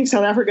mean, I think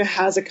South Africa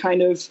has a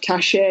kind of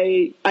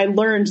cachet. I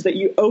learned that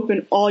you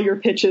open all your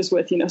pitches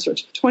with, sort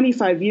of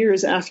 25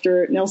 years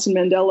after Nelson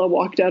Mandela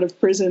walked out of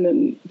prison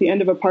and the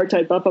end of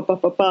apartheid,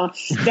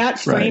 that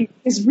frame right.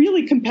 is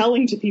really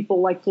compelling to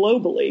people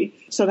globally.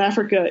 South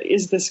Africa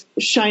is this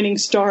shining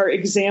star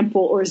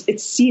example, or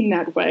it's seen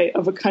that way,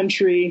 of a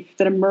country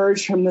that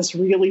emerged from this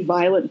really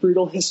violent,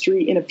 brutal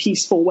history in a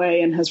peaceful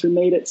way and has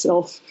remade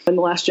itself in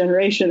the last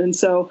generation. And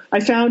so I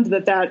found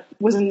that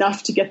was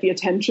enough to get the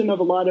attention of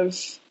a lot of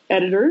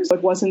editors.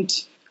 It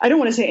wasn't, I don't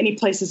want to say any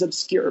place is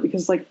obscure,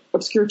 because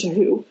obscure to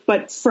who?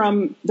 But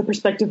from the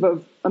perspective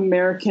of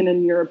American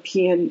and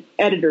European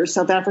editors,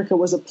 South Africa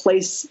was a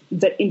place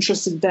that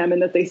interested them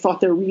and that they thought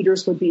their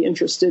readers would be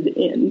interested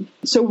in.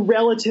 So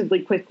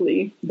relatively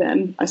quickly,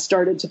 then, I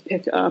started to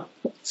pick up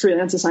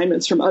freelance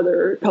assignments from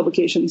other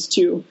publications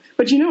too.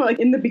 But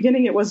in the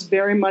beginning, it was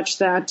very much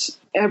that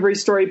every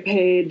story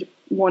paid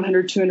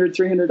 $100, $200,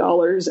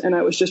 $300, and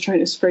I was just trying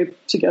to scrape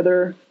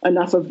together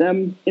enough of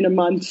them in a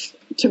month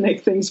to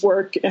make things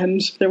work, and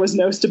there was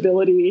no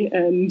stability,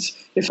 and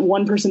if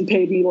one person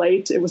paid me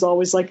late, it was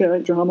always a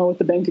drama with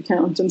the bank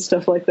account and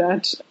stuff like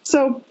that.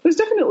 So it was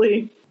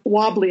definitely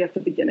wobbly at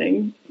the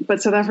beginning,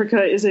 but South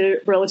Africa is a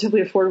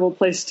relatively affordable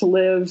place to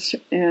live,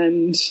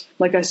 and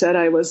like I said,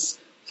 I was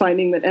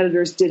finding that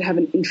editors did have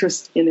an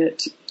interest in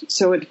it,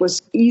 so it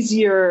was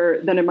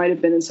easier than it might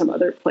have been in some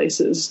other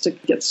places to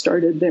get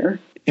started there.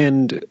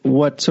 And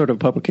what sort of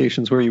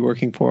publications were you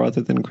working for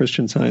other than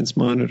Christian Science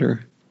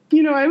Monitor?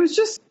 I was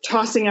just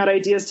tossing out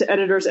ideas to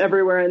editors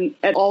everywhere and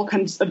at all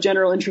kinds of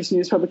general interest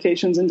news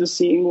publications and just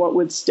seeing what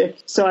would stick.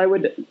 So I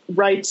would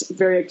write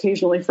very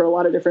occasionally for a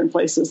lot of different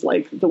places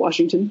like The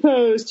Washington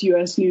Post,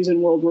 U.S. News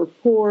and World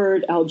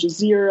Report, Al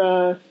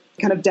Jazeera,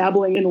 kind of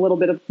dabbling in a little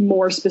bit of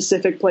more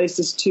specific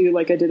places too.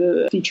 I did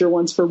a feature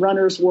once for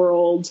Runner's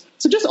World.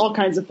 So just all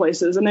kinds of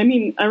places. And I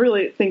mean, I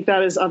really think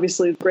that is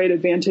obviously a great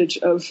advantage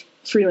of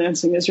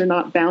freelancing, is you're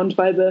not bound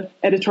by the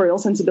editorial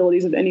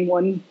sensibilities of any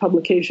one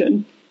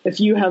publication. If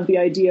you have the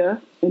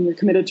idea and you're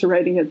committed to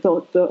writing it,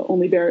 the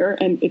only barrier,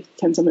 and it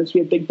can sometimes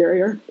be a big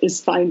barrier, is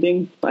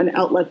finding an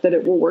outlet that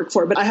it will work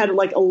for. But I had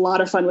a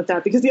lot of fun with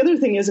that, because the other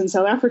thing is, in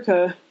South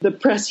Africa, the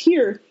press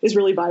here is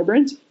really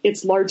vibrant.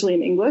 It's largely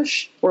in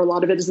English, or a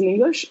lot of it is in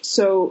English.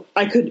 So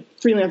I could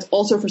freelance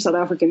also for South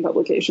African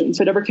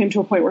publications. It never came to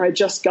a point where I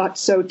just got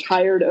so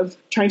tired of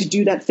trying to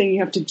do that thing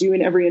you have to do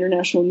in every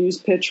international news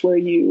pitch where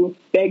you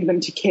beg them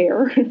to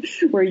care,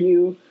 where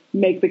you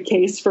make the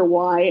case for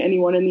why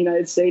anyone in the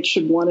United States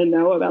should want to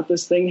know about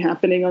this thing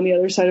happening on the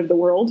other side of the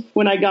world.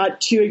 When I got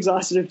too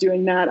exhausted of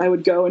doing that, I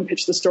would go and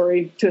pitch the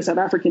story to a South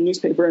African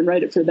newspaper and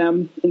write it for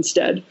them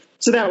instead.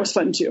 So that was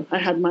fun too. I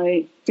had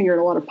my finger in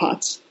a lot of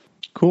pots.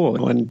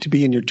 cool. And to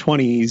be in your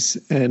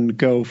 20s and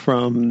go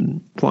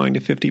from applying to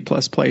 50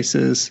 plus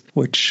places,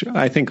 which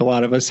I think a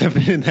lot of us have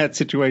been in that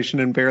situation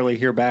and barely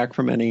hear back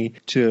from any,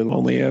 to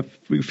only a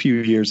few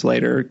years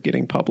later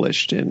getting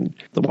published in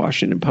the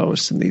Washington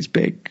Post and these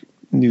big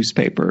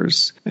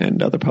newspapers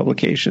and other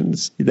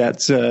publications.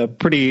 That's a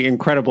pretty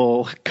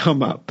incredible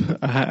come up,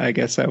 I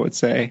guess I would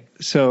say.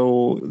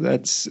 So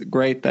that's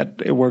great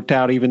that it worked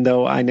out, even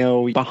though I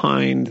know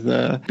behind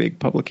the big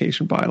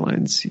publication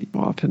bylines,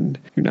 often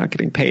you're not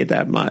getting paid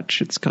that much.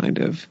 It's kind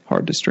of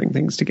hard to string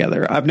things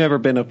together. I've never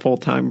been a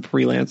full-time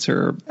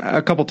freelancer.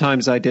 A couple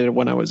times I did it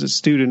when I was a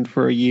student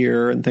for a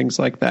year and things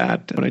like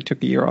that, when I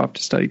took a year off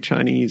to study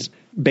Chinese.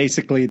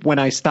 Basically, when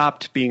I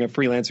stopped being a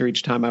freelancer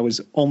each time, I was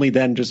only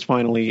then just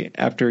finally,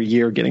 after a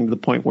year, getting to the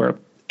point where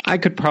I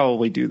could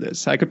probably do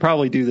this. I could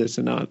probably do this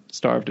and not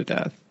starve to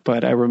death.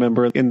 But I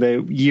remember in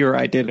the year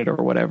I did it or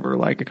whatever,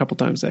 like a couple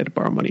times I had to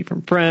borrow money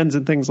from friends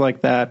and things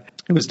like that.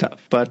 It was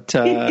tough. But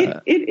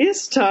it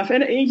is tough.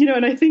 And,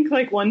 and I think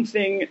like one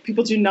thing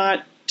people do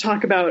not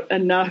talk about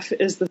enough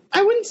is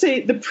I wouldn't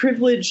say the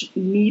privilege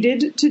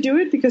needed to do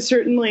it, because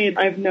certainly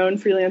I've known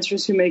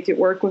freelancers who make it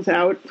work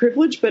without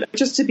privilege. But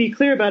just to be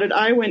clear about it,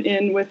 I went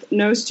in with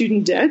no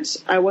student debt.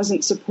 I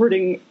wasn't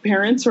supporting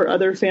parents or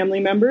other family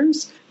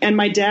members. And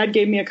my dad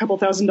gave me a couple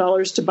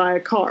 $1,000s to buy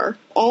a car.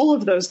 All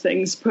of those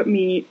things put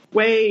me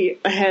way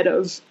ahead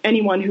of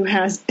anyone who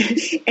has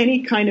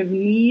any kind of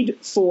need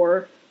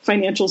for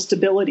financial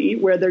stability,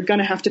 where they're going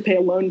to have to pay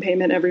a loan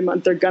payment every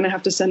month. They're going to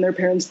have to send their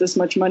parents this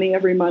much money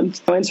every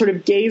month, and sort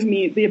of gave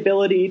me the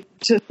ability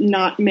to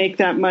not make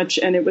that much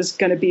and it was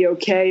going to be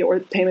okay,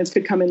 or payments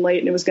could come in late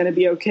and it was going to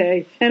be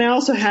okay. And I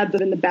also had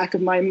in the back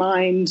of my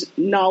mind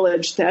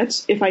knowledge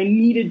that if I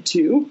needed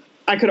to,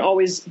 I could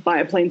always buy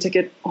a plane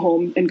ticket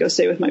home and go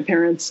stay with my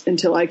parents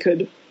until I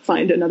could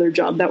find another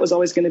job. That was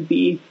always going to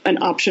be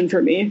an option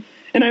for me.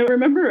 And I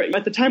remember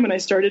at the time when I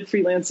started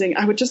freelancing,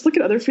 I would just look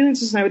at other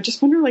freelancers and I would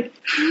just wonder, like,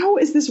 how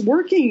is this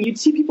working? You'd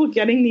see people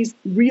getting these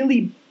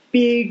really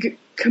big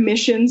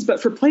commissions,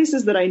 but for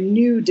places that I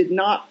knew did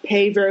not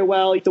pay very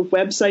well, like the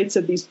websites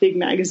of these big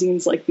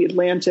magazines like The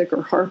Atlantic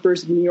or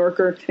Harper's, The New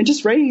Yorker, and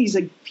just writing these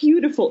like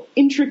beautiful,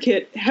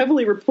 intricate,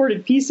 heavily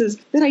reported pieces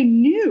that I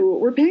knew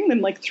were paying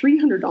them like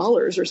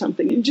 $300 or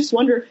something. You just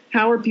wonder,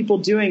 how are people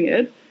doing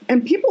it?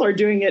 And people are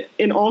doing it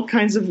in all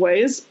kinds of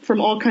ways, from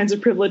all kinds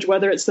of privilege,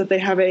 whether it's that they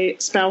have a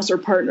spouse or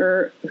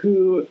partner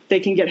who they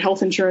can get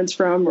health insurance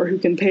from or who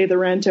can pay the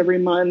rent every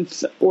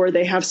month, or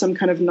they have some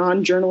kind of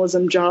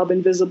non-journalism job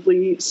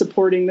invisibly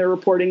supporting their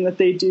reporting that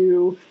they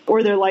do,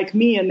 or they're like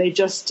me and they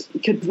just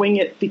could wing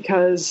it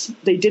because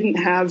they didn't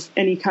have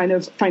any kind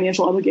of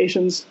financial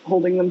obligations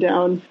holding them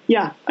down.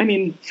 Yeah, I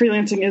mean,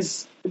 freelancing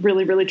is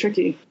really, really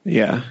tricky.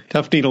 Yeah,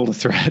 tough needle to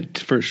thread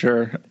for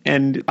sure.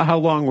 And how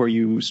long were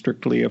you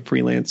strictly a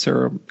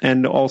freelancer?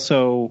 And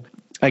also,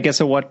 I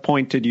guess at what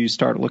point did you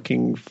start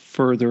looking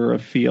further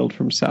afield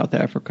from South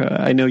Africa?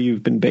 I know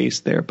you've been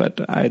based there, but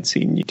I had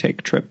seen you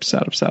take trips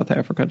out of South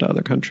Africa to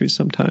other countries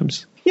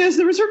sometimes. Yes,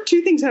 there were sort of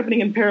two things happening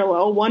in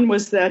parallel. One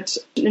was that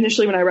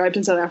initially when I arrived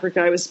in South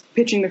Africa, I was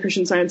pitching the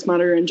Christian Science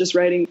Monitor and just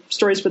writing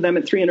stories for them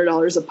at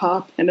 $300 a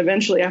pop. And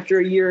eventually, after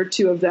a year or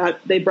two of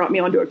that, they brought me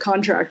onto a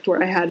contract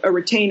where I had a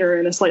retainer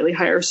and a slightly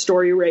higher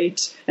story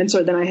rate. And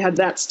so then I had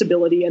that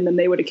stability, and then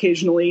they would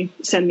occasionally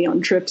send me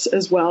on trips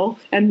as well.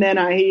 And then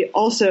I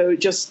also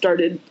just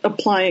started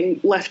applying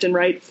left and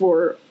right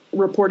for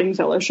reporting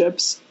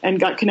fellowships and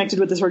got connected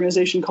with this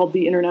organization called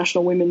the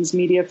International Women's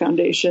Media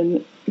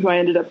Foundation, who I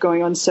ended up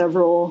going on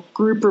several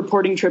group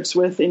reporting trips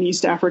with in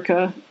East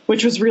Africa,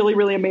 which was really,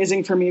 really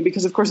amazing for me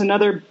because, of course,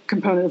 another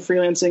component of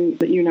freelancing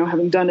that,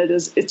 having done it,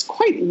 is it's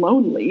quite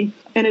lonely.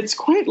 And it's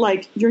quite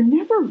like you're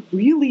never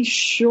really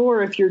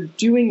sure if you're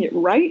doing it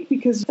right,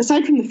 because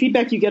aside from the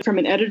feedback you get from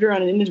an editor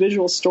on an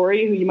individual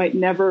story who you might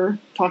never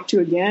talk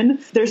to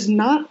again, there's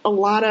not a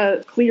lot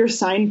of clear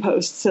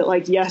signposts that,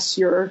 like, yes,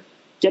 you're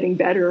getting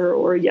better,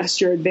 or yes,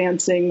 you're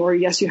advancing, or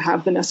yes, you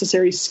have the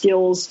necessary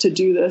skills to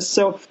do this.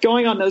 So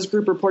going on those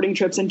group reporting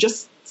trips and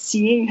just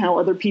seeing how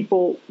other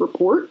people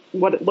report,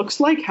 what it looks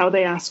like, how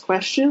they ask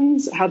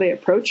questions, how they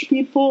approach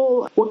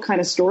people, what kind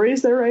of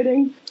stories they're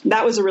writing,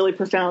 that was a really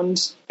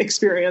profound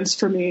experience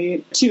for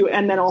me too.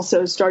 And then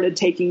also started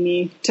taking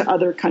me to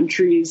other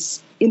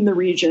countries in the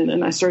region.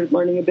 And I started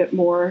learning a bit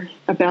more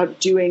about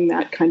doing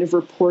that kind of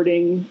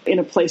reporting in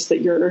a place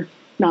that you're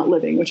not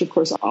living, which of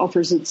course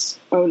offers its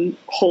own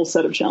whole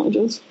set of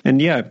challenges. And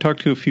yeah, I've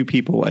talked to a few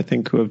people, I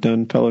think, who have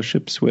done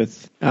fellowships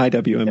with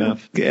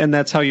IWMF. Yeah. And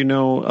that's how you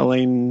know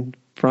Elaine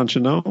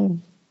Franchino?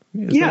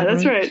 Yeah,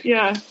 that's right?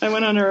 Yeah. I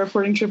went on a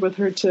reporting trip with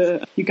her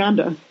to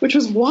Uganda, which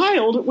was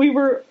wild. We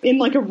were in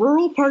like a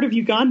rural part of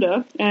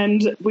Uganda,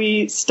 and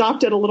we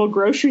stopped at a little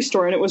grocery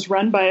store, and it was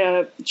run by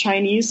a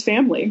Chinese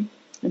family.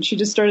 And she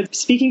just started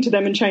speaking to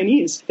them in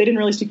Chinese. They didn't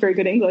really speak very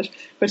good English,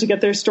 but to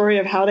get their story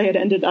of how they had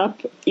ended up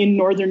in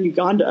northern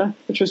Uganda,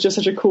 which was just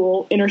such a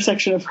cool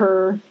intersection of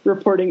her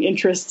reporting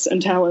interests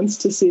and talents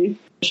to see.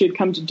 She had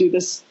come to do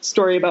this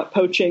story about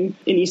poaching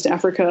in East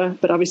Africa,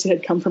 but obviously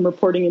had come from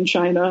reporting in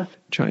China.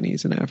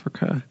 Chinese in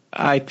Africa.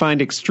 I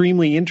find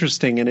extremely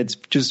interesting, and it's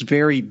just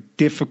very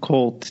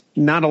difficult.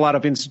 Not a lot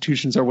of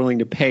institutions are willing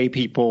to pay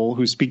people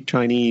who speak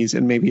Chinese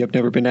and maybe have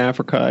never been to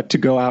Africa to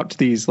go out to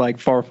these like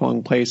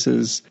far-flung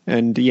places.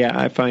 And yeah,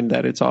 I find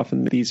that it's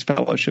often these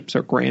fellowships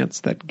or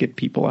grants that get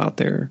people out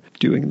there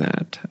doing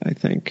that, I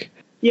think.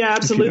 Yeah,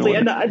 absolutely.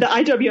 And the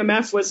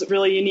IWMF was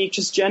really unique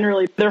just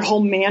generally. Their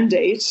whole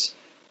mandate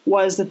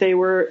was that they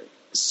were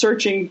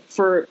searching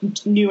for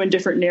new and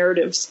different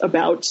narratives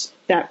about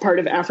that part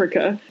of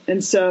Africa.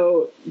 And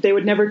so they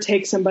would never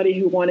take somebody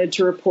who wanted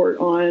to report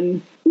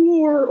on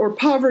war or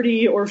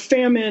poverty or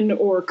famine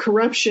or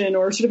corruption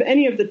or sort of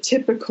any of the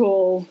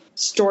typical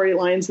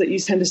storylines that you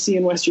tend to see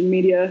in Western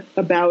media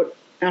about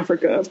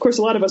Africa. Of course,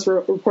 a lot of us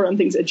report on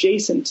things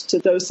adjacent to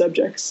those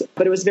subjects,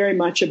 but it was very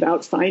much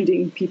about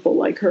finding people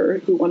like her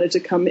who wanted to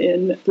come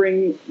in,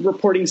 bring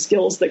reporting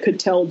skills that could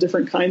tell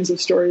different kinds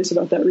of stories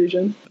about that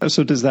region.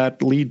 So does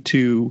that lead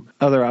to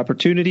other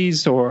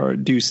opportunities, or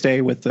do you stay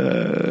with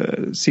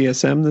the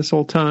CSM this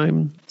whole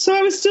time? So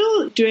I was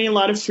still doing a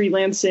lot of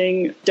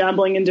freelancing,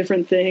 dabbling in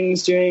different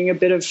things, doing a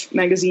bit of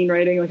magazine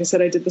writing. Like I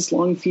said, I did this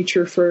long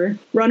feature for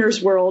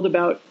Runner's World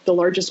about the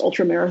largest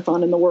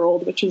ultramarathon in the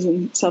world, which is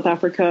in South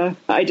Africa.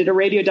 I did a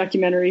radio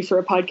documentary for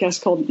a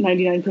podcast called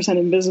 99%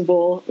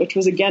 Invisible, which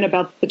was again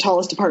about the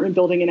tallest apartment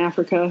building in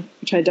Africa,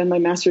 which I had done my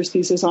master's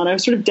thesis on. I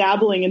was sort of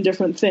dabbling in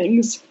different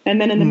things.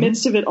 And then in the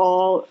midst of it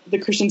all, the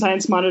Christian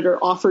Science Monitor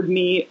offered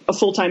me a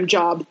full-time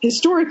job.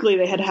 Historically,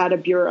 they had had a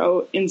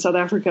bureau in South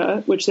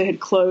Africa, which they had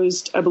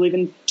closed, I believe,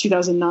 in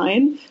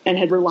 2009, and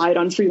had relied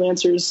on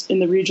freelancers in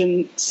the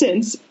region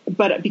since.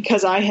 But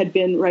because I had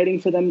been writing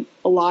for them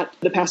a lot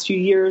the past few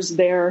years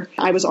there,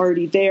 I was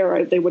already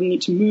there. They wouldn't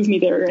need to move me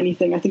there or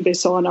anything. I think they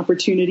saw an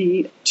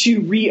opportunity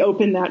to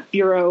reopen that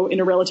bureau in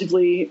a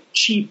relatively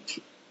cheap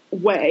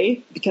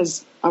way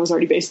because I was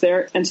already based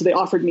there. And so they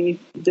offered me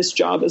this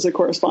job as a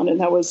correspondent.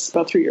 That was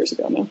about 3 years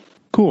ago now.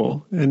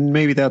 Cool. And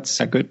maybe that's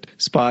a good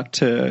spot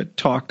to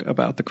talk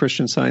about the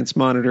Christian Science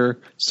Monitor.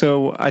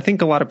 So I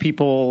think a lot of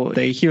people,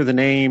 they hear the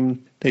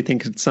name, they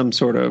think it's some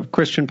sort of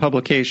Christian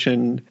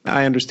publication.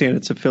 I understand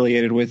it's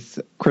affiliated with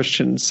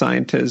Christian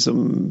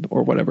Scientism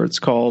or whatever it's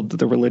called,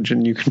 the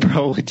religion. You can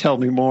probably tell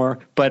me more.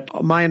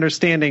 But my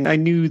understanding, I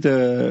knew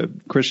the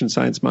Christian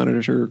Science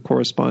Monitor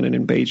correspondent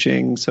in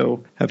Beijing,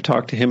 so I've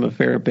talked to him a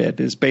fair bit,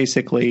 is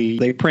basically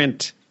they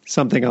print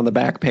something on the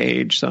back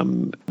page,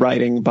 some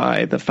writing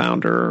by the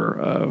founder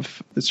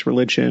of this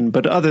religion.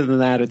 But other than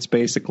that, it's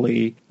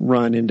basically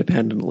run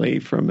independently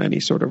from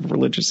any sort of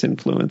religious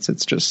influence.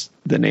 It's just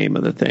the name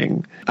of the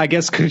thing. I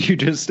guess could you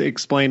just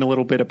explain a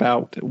little bit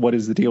about what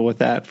is the deal with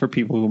that for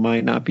people who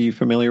might not be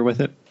familiar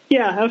with it?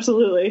 Yeah,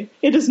 absolutely.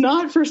 It is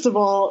not, first of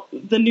all,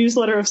 the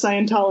newsletter of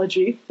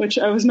Scientology, which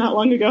I was not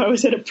long ago. I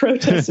was at a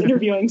protest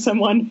interviewing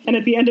someone, and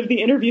at the end of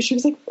the interview, she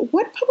was like,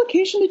 "What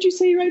publication did you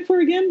say you write for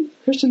again?"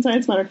 Christian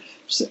Science Monitor.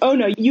 She said, "Oh,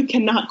 no, you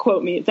cannot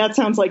quote me. That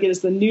sounds like it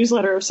is the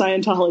newsletter of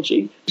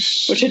Scientology,"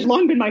 which had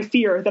long been my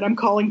fear, that I'm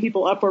calling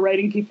people up or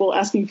writing people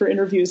asking for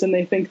interviews, and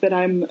they think that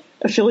I'm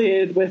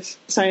affiliated with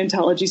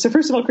Scientology. So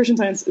first of all, Christian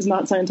Science is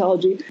not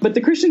Scientology, but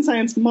the Christian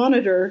Science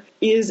Monitor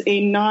is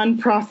a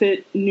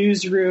nonprofit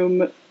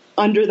newsroom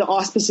under the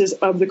auspices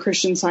of the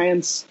Christian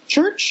Science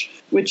Church,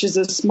 which is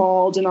a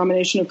small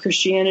denomination of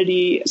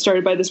Christianity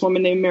started by this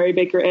woman named Mary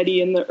Baker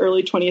Eddy in the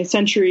early 20th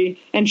century.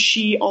 And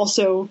she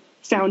also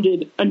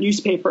founded a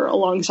newspaper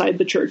alongside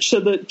the church.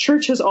 So the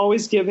church has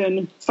always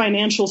given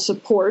financial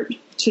support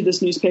to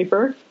this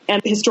newspaper.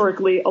 And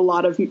historically, a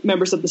lot of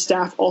members of the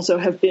staff also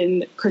have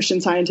been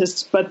Christian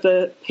Scientists, but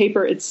the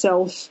paper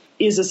itself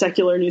is a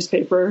secular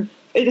newspaper.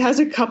 It has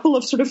a couple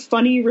of sort of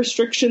funny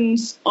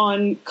restrictions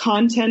on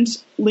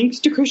content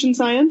linked to Christian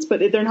Science, but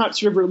they're not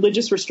sort of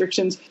religious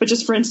restrictions. But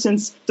just for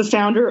instance, the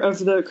founder of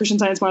the Christian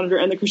Science Monitor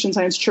and the Christian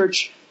Science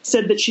Church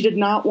said that she did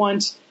not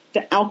want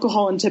the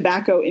alcohol and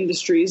tobacco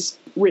industries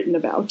written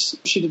about.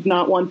 She did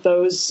not want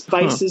those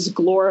vices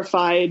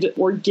glorified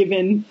or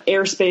given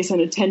airspace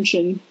and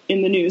attention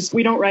in the news.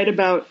 We don't write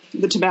about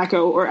the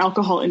tobacco or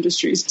alcohol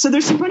industries. So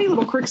there's some funny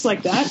little quirks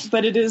like that,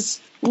 but it is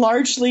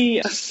largely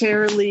a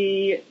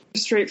fairly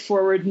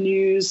straightforward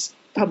news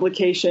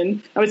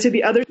publication. I would say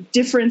the other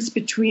difference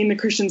between the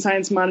Christian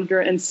Science Monitor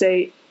and,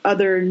 say,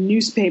 other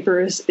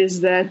newspapers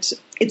is that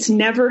it's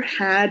never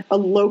had a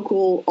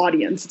local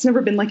audience. It's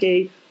never been like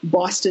a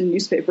Boston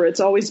newspaper. It's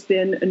always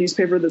been a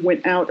newspaper that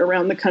went out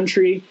around the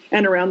country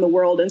and around the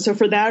world. And so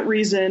for that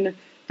reason,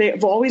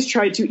 they've always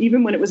tried to,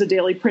 even when it was a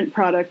daily print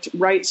product,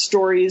 write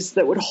stories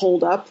that would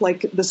hold up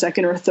like the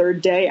second or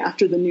third day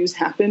after the news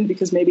happened,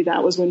 because maybe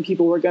that was when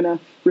people were going to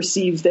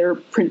receive their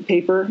print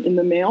paper in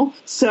the mail.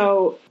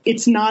 So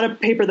it's not a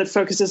paper that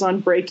focuses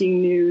on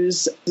breaking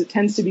news. It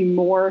tends to be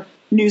more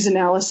news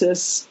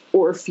analysis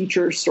or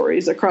feature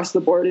stories across the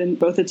board in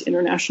both its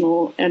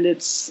international and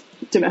its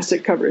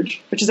domestic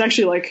coverage, which is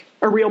actually like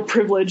a real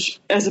privilege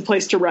as a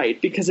place to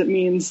write, because it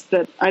means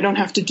that I don't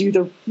have to do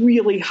the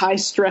really high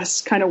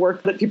stress kind of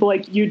work that people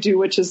like you do,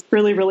 which is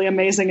really, really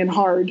amazing and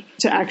hard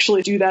to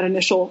actually do that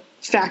initial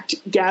fact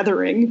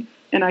gathering.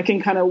 And I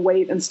can kind of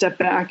wait and step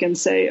back and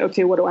say,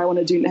 okay, what do I want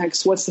to do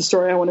next? What's the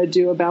story I want to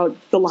do about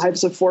the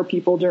lives of 4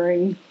 people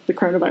during the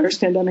coronavirus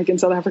pandemic in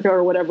South Africa,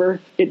 or whatever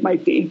it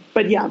might be?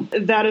 But yeah,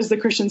 that is the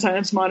Christian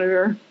Science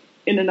Monitor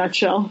in a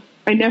nutshell.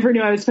 I never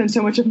knew I would spend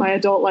so much of my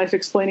adult life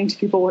explaining to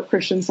people what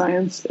Christian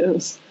Science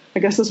is. I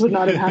guess this would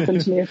not have happened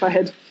to me if I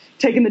had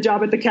taken the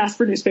job at the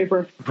Casper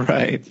newspaper.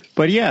 Right.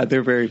 But yeah,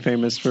 they're very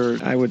famous for,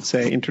 I would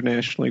say,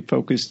 internationally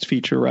focused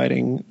feature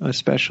writing,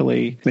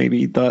 especially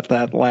maybe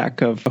that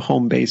lack of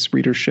home-based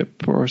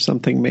readership or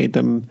something made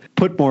them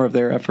put more of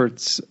their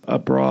efforts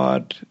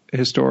abroad,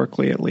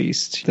 historically at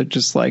least. That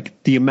just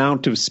like the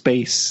amount of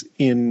space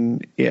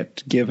in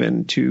it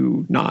given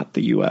to not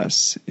the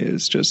U.S.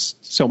 is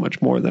just so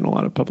much more than a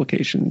lot of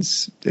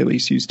publications at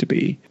least used to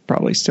be.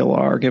 Probably still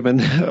are, given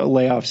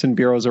layoffs in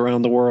bureaus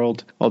around the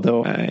world,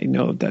 although I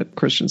know that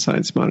Christian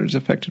Science Monitor is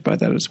affected by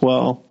that as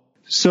well.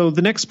 So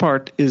the next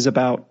part is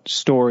about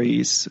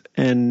stories,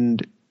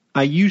 and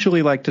I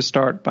usually like to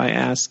start by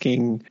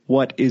asking,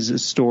 what is a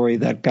story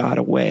that got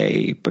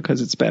away?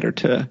 Because it's better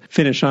to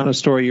finish on a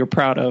story you're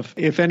proud of.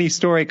 If any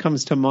story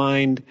comes to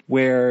mind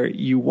where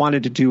you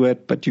wanted to do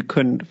it, but you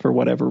couldn't for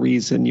whatever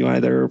reason, you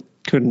either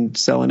couldn't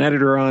sell an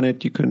editor on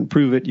it, you couldn't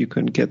prove it, you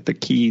couldn't get the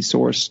key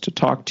source to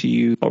talk to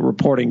you, a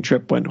reporting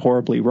trip went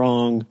horribly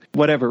wrong,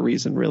 whatever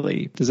reason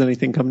really. Does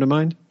anything come to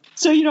mind?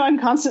 So,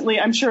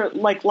 I'm sure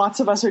like lots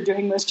of us are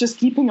doing this, just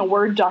keeping a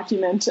Word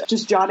document,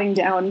 just jotting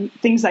down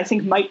things I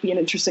think might be an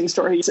interesting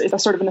story. It's a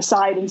sort of an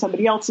aside in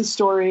somebody else's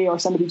story, or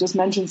somebody just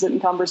mentions it in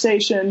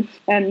conversation.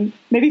 And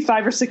maybe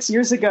 5 or 6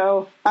 years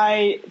ago,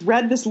 I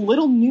read this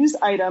little news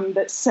item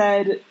that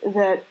said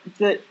that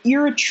the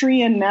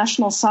Eritrean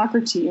national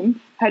soccer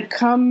team had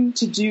come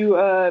to do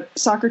a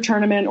soccer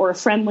tournament or a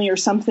friendly or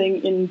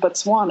something in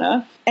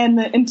Botswana, and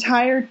the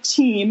entire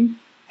team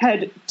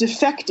had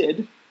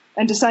defected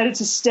and decided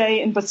to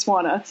stay in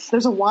Botswana.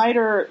 There's a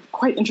wider,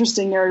 quite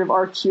interesting narrative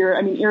arc here.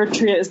 I mean,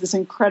 Eritrea is this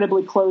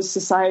incredibly closed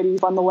society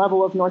on the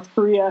level of North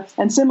Korea,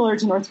 and similar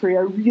to North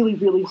Korea, really,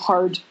 really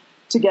hard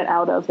to get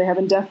out of. They have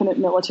indefinite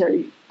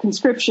military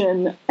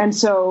conscription, and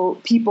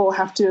so people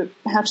have to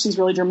hatch these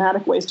really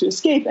dramatic ways to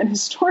escape. And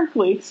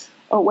historically,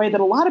 a way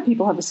that a lot of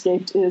people have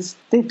escaped is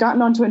they've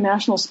gotten onto a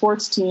national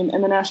sports team,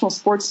 and the national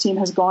sports team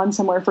has gone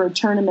somewhere for a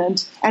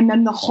tournament, and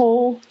then the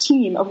whole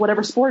team of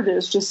whatever sport it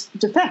is just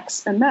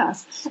defects en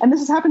masse. And this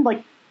has happened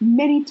like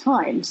many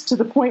times, to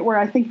the point where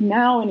I think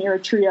now in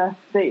Eritrea,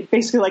 they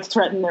basically like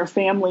threaten their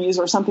families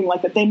or something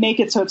like that. They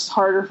make it so it's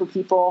harder for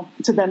people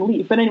to then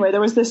leave. But anyway,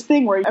 there was this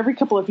thing where every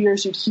couple of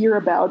years you'd hear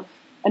about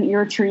an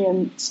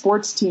Eritrean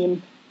sports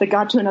team that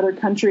got to another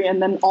country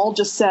and then all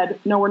just said,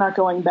 no, we're not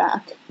going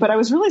back. But I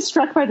was really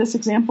struck by this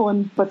example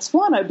in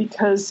Botswana,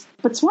 because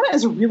Botswana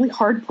is a really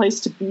hard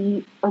place to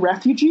be a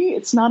refugee.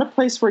 It's not a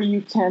place where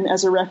you can,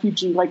 as a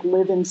refugee, like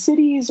live in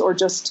cities or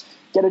just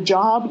get a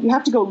job. You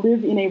have to go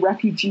live in a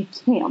refugee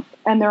camp.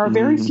 And there are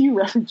very few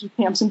refugee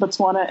camps in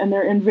Botswana, and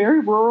they're in very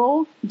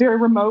rural, very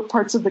remote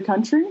parts of the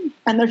country,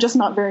 and they're just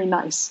not very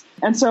nice.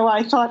 And so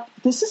I thought,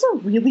 this is a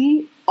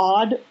really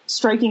odd,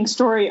 striking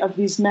story of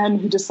these men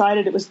who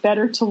decided it was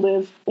better to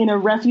live in a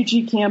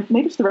refugee camp,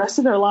 maybe for the rest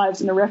of their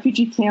lives, in a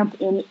refugee camp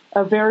in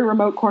a very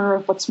remote corner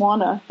of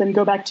Botswana than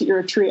go back to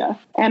Eritrea.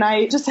 And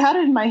I just had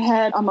it in my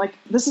head. I'm like,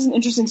 this is an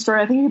interesting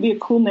story. I think it would be a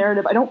cool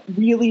narrative. I don't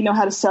really know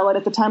how to sell it.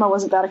 At the time, I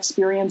wasn't that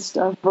experienced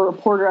of a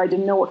reporter. I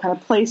didn't know what kind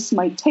of place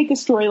might take a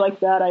story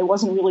like that. I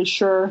wasn't really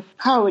sure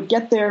how I would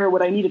get there.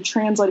 Would I need a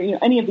translator?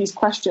 Any of these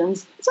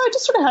questions. So I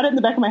just sort of had it in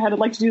the back of my head. I'd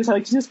like to do this. I'd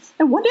like to do this.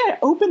 And one day I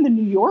opened the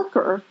New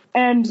Yorker,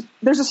 and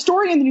there's a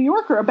story in the New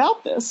Yorker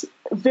about this.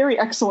 A very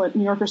excellent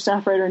New Yorker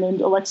staff writer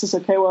named Alexis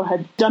Okewo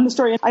had done the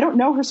story. I don't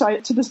know her, so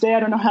to this day I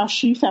don't know how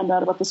she found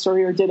out about the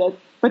story or did it.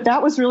 But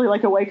that was really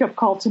like a wake-up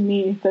call to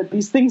me, that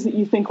these things that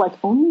you think like,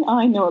 only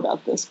I know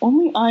about this,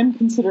 only I'm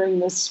considering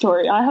this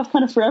story. I have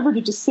kind of forever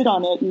to just sit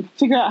on it and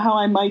figure out how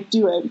I might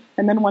do it.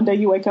 And then one day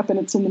you wake up and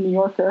it's in the New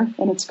Yorker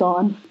and it's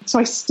gone. So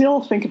I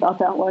still think about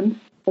that one.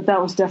 But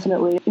that was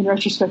definitely, in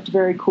retrospect, a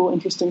very cool,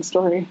 interesting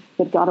story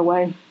that got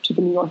away to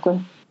the New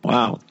Yorker.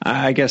 Wow.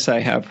 I guess I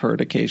have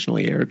heard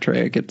occasionally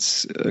Eritrea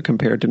gets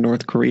compared to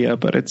North Korea,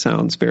 but it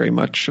sounds very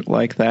much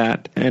like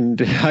that.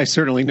 And I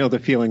certainly know the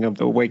feeling of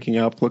waking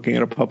up, looking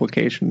at a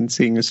publication and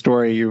seeing a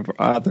story you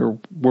either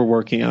were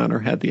working on or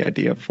had the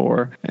idea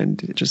for,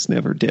 and just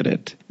never did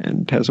it,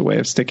 and has a way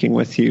of sticking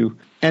with you.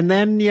 And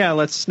then,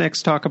 let's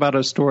next talk about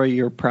a story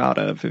you're proud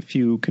of. If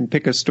you can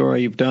pick a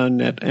story you've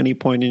done at any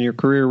point in your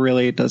career,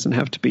 really, it doesn't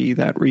have to be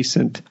that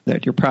recent,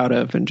 that you're proud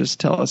of, and just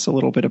tell us a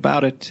little bit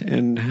about it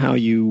and how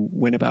you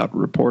went about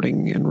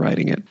reporting and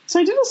writing it. So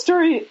I did a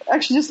story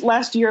actually just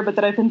last year, but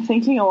that I've been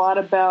thinking a lot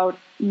about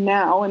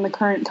now in the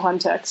current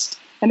context.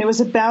 And it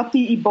was about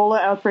the Ebola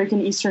outbreak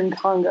in Eastern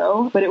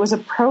Congo, but it was a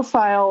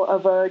profile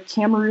of a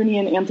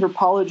Cameroonian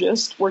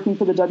anthropologist working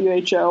for the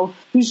WHO,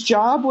 whose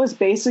job was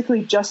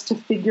basically just to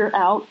figure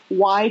out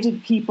why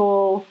did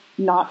people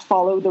not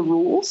follow the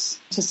rules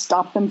to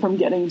stop them from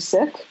getting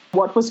sick?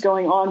 What was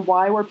going on?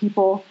 Why were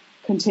people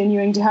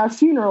continuing to have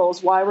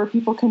funerals? Why were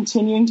people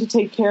continuing to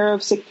take care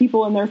of sick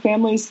people and their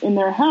families in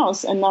their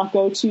house and not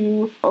go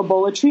to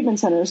Ebola treatment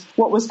centers?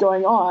 What was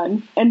going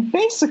on? And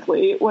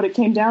basically what it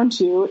came down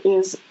to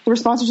is the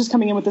response was just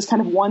coming in with this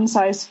kind of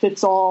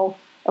one-size-fits-all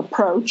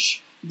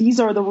approach. These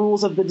are the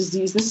rules of the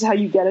disease. This is how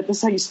you get it. This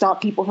is how you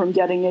stop people from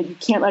getting it. You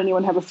can't let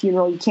anyone have a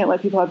funeral. You can't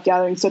let people have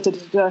gatherings.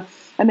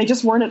 And they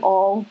just weren't at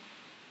all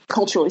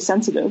culturally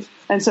sensitive.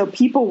 And so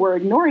people were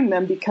ignoring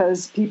them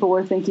because people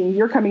were thinking,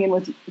 you're coming in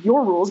with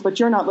your rules, but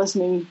you're not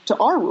listening to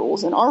our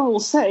rules. And our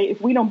rules say if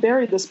we don't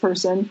bury this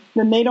person,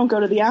 then they don't go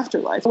to the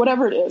afterlife,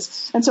 whatever it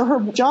is. And so her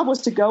job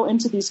was to go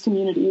into these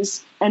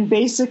communities and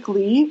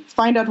basically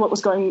find out what was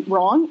going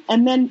wrong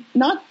and then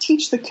not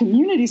teach the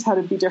communities how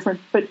to be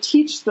different, but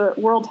teach the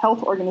World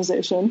Health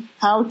Organization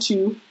how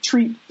to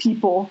treat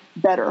people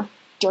better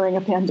during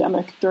a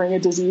pandemic, during a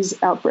disease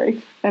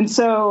outbreak. And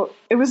so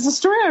it was a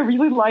story I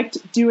really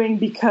liked doing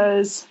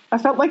because I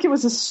felt like it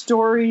was a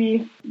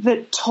story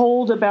that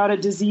told about a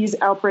disease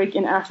outbreak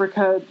in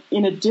Africa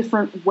in a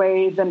different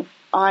way than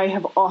I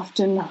have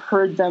often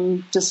heard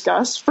them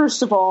discussed.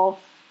 First of all,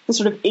 the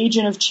sort of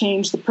agent of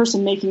change, the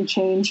person making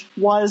change,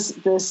 was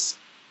this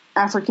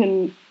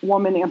African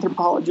woman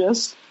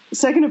anthropologist.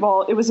 Second of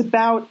all, it was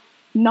about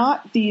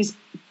not these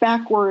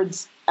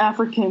backwards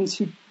Africans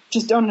who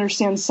just don't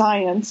understand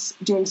science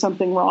doing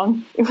something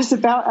wrong. It was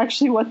about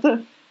actually what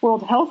the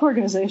World Health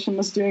Organization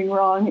was doing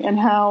wrong and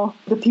how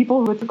the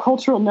people with the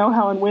cultural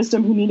know-how and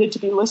wisdom who needed to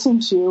be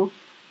listened to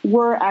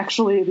were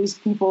actually these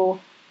people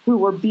who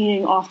were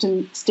being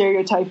often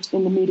stereotyped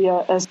in the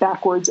media as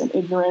backwards and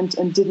ignorant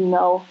and didn't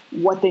know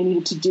what they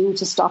needed to do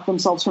to stop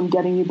themselves from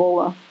getting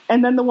Ebola.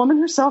 And then the woman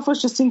herself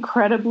was just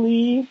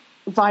incredibly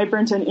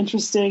vibrant and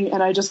interesting,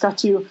 and I just got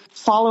to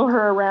follow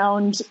her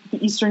around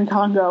the Eastern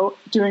Congo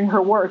doing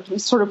her work. It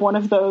was sort of one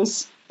of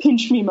those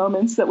pinch me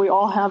moments that we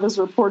all have as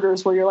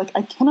reporters where you're like,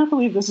 I cannot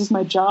believe this is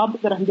my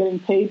job that I'm getting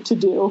paid to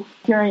do.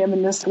 Here I am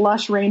in this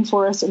lush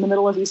rainforest in the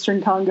middle of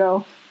Eastern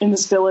Congo in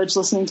this village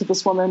listening to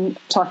this woman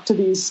talk to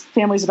these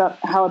families about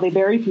how they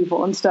bury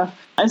people and stuff.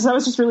 And so that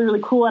was just really,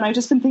 really cool. And I've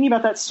just been thinking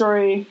about that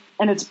story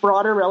and its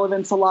broader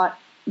relevance a lot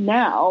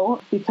now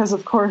because,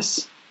 of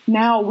course,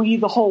 now we,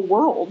 the whole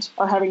world,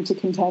 are having to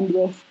contend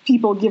with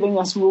people giving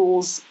us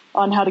rules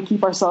on how to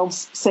keep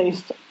ourselves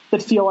safe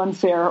that feel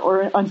unfair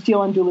or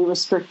feel unduly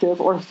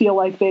restrictive or feel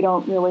like they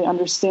don't really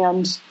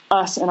understand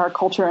us and our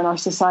culture and our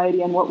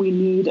society and what we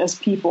need as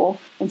people.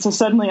 And so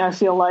suddenly I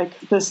feel like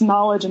this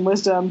knowledge and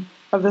wisdom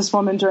of this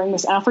woman during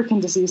this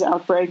African disease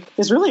outbreak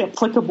is really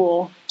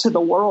applicable to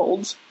the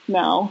world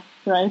now,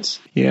 right?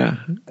 Yeah.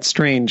 It's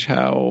strange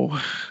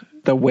how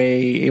the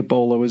way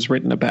Ebola was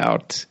written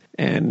about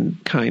and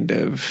kind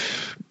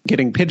of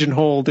getting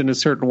pigeonholed in a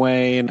certain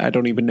way. And I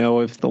don't even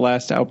know if the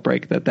last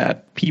outbreak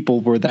that people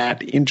were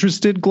that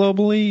interested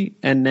globally.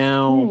 And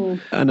now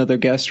another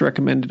guest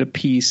recommended a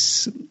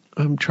piece.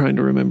 I'm trying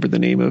to remember the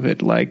name of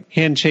it, like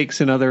Handshakes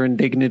and Other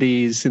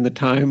Indignities in the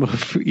Time of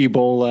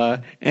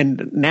Ebola.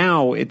 And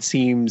now it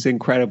seems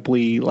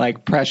incredibly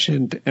like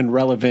prescient and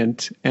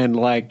relevant. And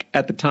like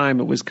at the time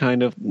it was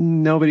kind of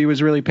nobody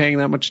was really paying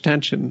that much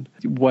attention.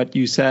 What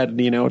you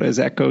said, it has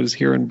echoes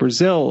here in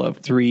Brazil of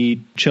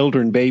 3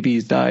 children,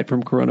 babies died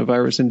from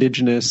coronavirus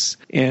indigenous.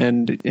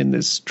 And in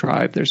this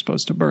tribe, they're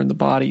supposed to burn the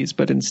bodies.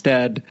 But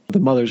instead,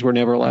 the mothers were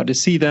never allowed to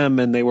see them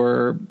and they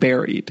were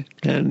buried.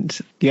 And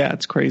yeah,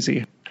 it's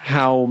crazy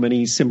how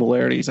many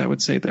similarities I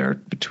would say there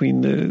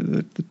between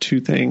the two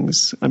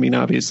things. I mean,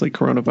 obviously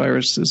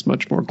coronavirus is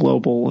much more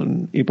global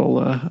and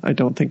Ebola, I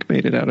don't think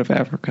made it out of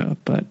Africa.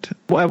 But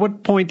at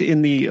what point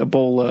in the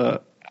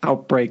Ebola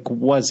outbreak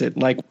was it?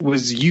 Like,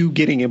 was you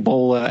getting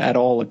Ebola at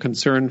all a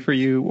concern for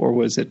you, or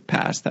was it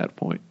past that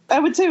point? I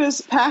would say it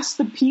was past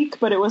the peak,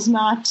 but it was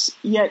not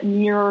yet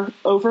near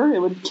over. It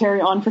would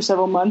carry on for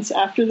several months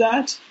after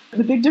that.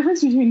 The big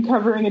difference between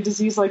covering a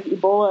disease like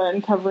Ebola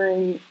and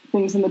covering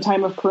things in the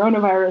time of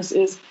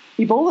coronavirus is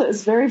Ebola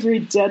is very, very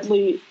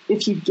deadly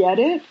if you get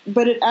it,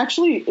 but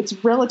it's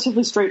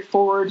relatively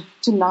straightforward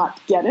to not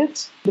get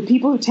it. The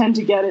people who tend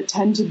to get it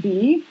tend to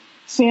be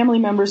family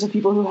members of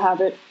people who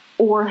have it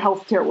or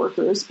healthcare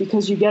workers,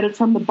 because you get it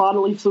from the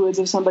bodily fluids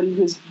of somebody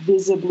who's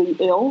visibly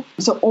ill.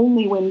 So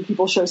only when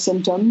people show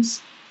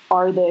symptoms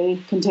are they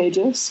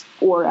contagious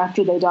or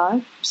after they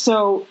die.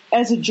 So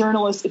as a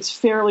journalist, it's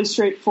fairly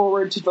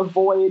straightforward to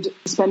avoid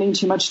spending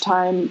too much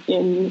time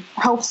in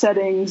health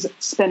settings,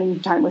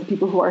 spending time with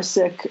people who are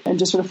sick, and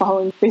just sort of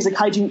following basic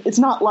hygiene. It's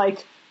not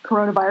like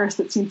coronavirus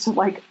that seems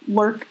to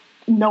lurk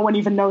no one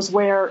even knows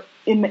where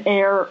in the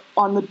air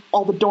on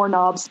all the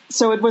doorknobs.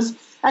 So it was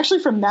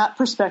actually from that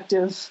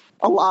perspective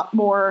a lot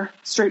more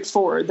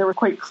straightforward. There were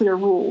quite clear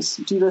rules.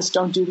 Do this,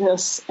 don't do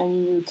this,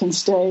 and you can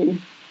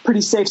stay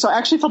pretty safe. So I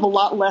actually felt a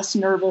lot less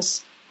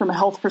nervous from a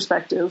health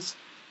perspective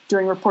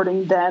doing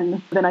reporting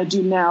then than I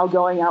do now,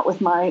 going out with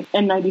my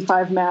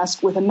N95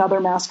 mask with another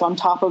mask on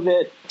top of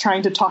it,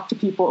 trying to talk to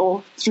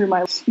people through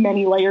my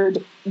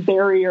many-layered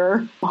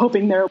barrier,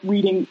 hoping they're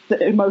reading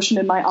the emotion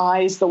in my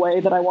eyes the way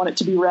that I want it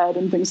to be read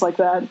and things like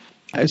that.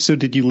 So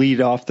did you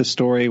lead off the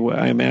story,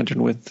 I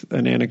imagine, with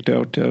an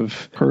anecdote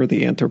of her,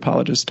 the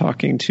anthropologist,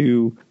 talking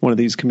to one of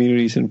these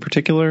communities in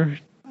particular?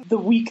 The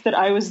week that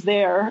I was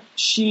there,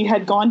 she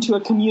had gone to a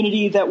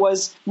community that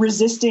was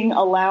resisting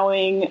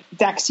allowing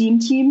vaccine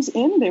teams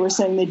in. They were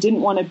saying they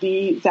didn't want to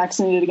be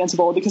vaccinated against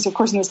Ebola because, of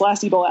course, in this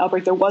last Ebola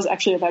outbreak, there was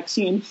actually a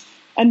vaccine.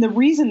 And the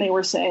reason they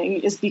were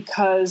saying is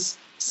because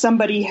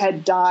somebody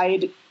had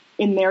died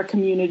in their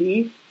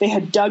community. They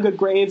had dug a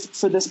grave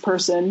for this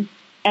person,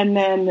 and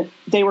then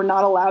they were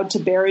not allowed to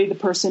bury the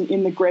person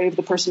in the grave.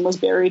 The person was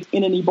buried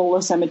in an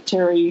Ebola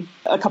cemetery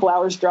a couple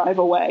hours drive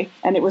away.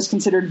 And it was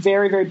considered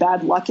very, very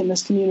bad luck in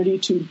this community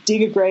to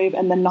dig a grave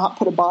and then not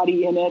put a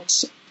body in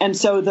it. And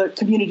so the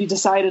community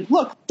decided,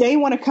 look, they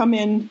want to come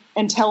in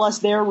and tell us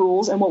their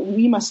rules and what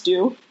we must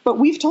do, but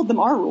we've told them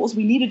our rules.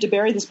 We needed to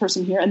bury this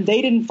person here, and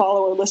they didn't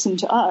follow or listen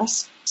to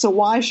us. So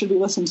why should we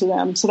listen to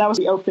them? So that was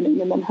the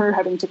opening, and then her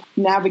having to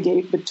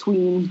navigate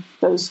between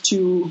those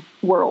two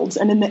worlds.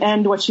 And in the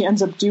end, what she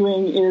ends up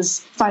doing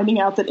is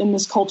finding out that in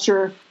this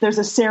culture, there's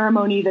a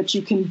ceremony that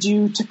you can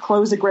do to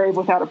close a grave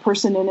without a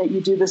person in it. You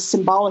do this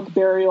symbolic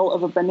burial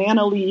of a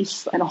banana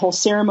leaf and a whole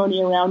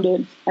ceremony around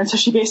it. And so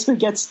she basically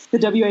gets the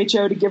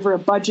WHO to give her a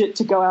budget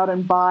to go out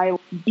and buy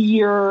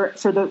beer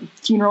for the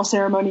funeral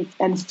ceremony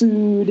and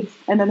food.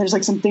 And then there's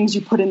like some things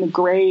you put in the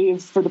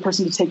grave for the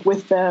person to take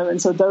with them.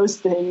 And so those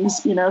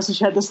things, you know, so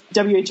she had this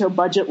WHO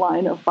budget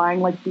line of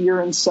buying like beer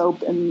and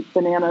soap and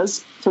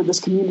bananas for this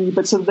community,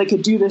 but so that they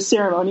could do this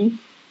ceremony,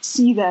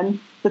 see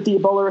then that the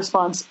Ebola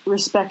response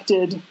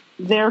respected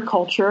their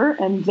culture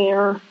and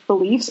their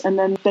beliefs, and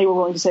then they were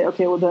willing to say,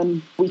 okay, well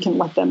then we can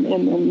let them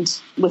in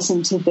and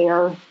listen to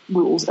their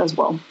rules as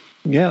well.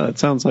 Yeah, that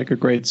sounds like a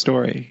great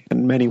story.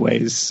 In many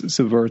ways,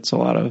 subverts a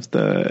lot of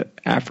the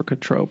Africa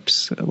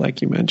tropes,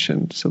 like you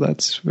mentioned. So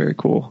that's very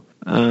cool.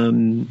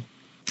 And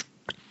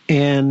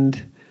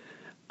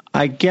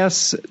I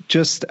guess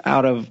just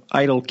out of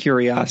idle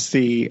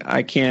curiosity,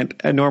 I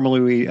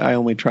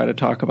only try to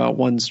talk about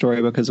one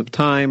story because of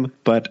time,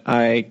 but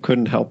I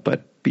couldn't help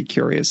but be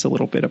curious a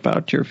little bit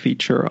about your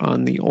feature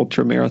on the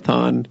ultra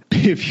marathon.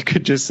 If you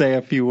could just say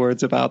a few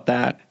words about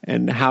that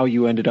and how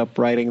you ended up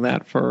writing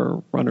that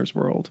for Runner's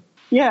World.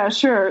 Yeah,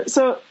 sure.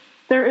 So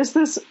there is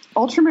this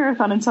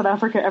ultramarathon in South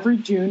Africa every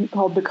June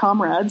called the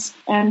Comrades,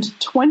 and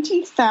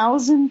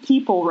 20,000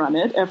 people run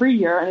it every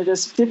year, and it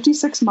is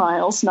 56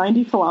 miles,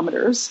 90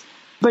 kilometers.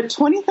 But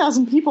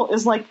 20,000 people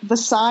is like the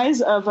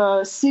size of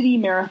a city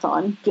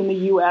marathon in the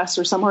U.S.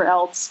 or somewhere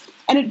else,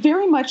 and it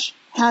very much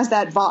has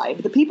that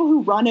vibe. The people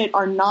who run it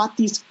are not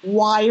these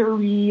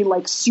wiry,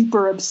 like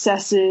super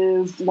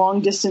obsessive,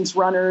 long-distance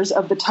runners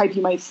of the type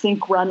you might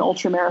think run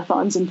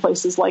ultramarathons in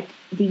places like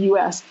the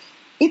U.S.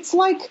 It's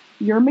like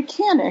your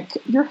mechanic,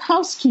 your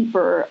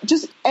housekeeper,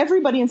 just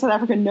everybody in South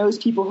Africa knows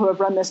people who have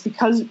run this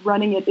because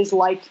running it is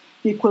like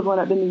the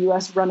equivalent of in the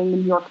U.S. running the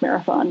New York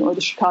Marathon or the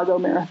Chicago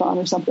Marathon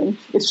or something.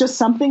 It's just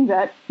something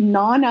that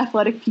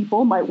non-athletic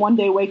people might one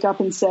day wake up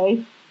and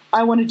say,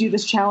 I want to do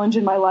this challenge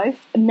in my life.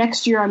 And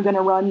next year I'm going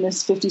to run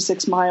this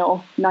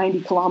 56-mile,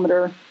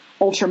 90-kilometer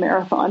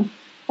ultramarathon.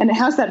 And it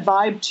has that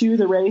vibe to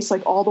the race,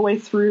 like all the way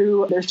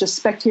through. There's just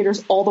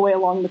spectators all the way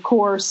along the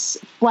course.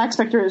 Black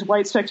spectators,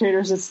 white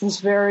spectators. It's this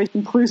very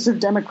inclusive,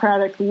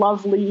 democratic,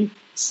 lovely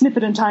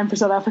snippet in time for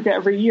South Africa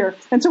every year.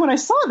 And so when I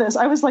saw this,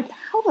 I was like,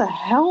 how the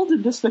hell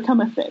did this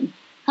become a thing?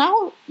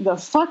 How the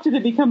fuck did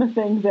it become a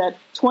thing that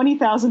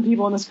 20,000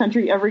 people in this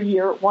country every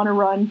year want to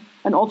run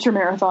an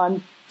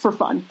ultramarathon for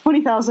fun?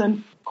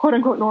 20,000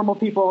 quote-unquote normal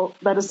people,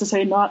 that is to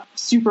say, not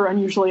super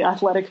unusually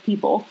athletic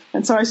people.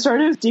 And so I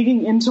started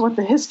digging into what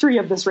the history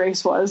of this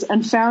race was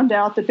and found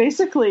out that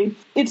basically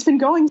it's been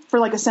going for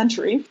like a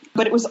century,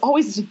 but it was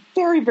always a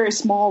very, very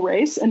small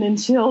race. And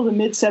until the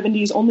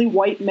mid-70s, only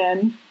white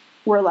men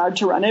were allowed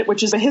to run it,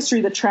 which is a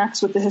history that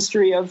tracks with the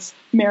history of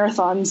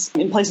marathons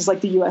in places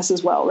like the U.S.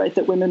 as well, right?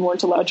 That women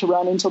weren't allowed to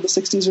run until the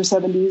 60s or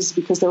 70s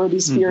because there were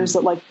these fears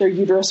that like their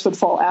uterus would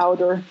fall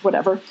out or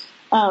whatever.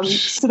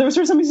 So there was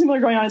sort of something similar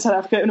going on in South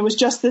Africa, and it was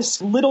just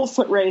this little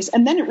foot race.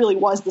 And then it really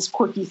was this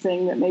quirky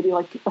thing that maybe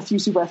like a few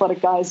super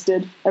athletic guys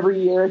did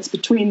every year. It's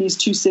between these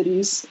two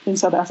cities in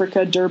South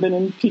Africa, Durban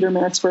and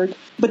Pietermaritzburg.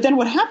 But then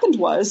what happened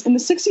was in the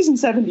 60s and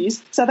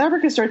 70s, South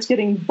Africa starts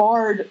getting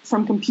barred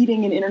from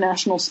competing in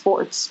international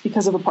sports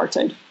because of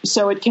apartheid.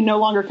 So it can no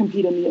longer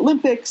compete in the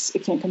Olympics.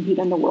 It can't compete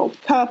in the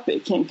World Cup.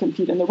 It can't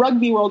compete in the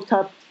Rugby World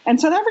Cup. And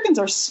South Africans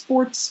are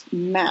sports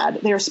mad.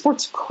 They are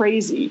sports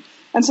crazy.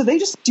 And so they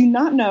just do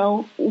not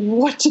know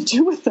what to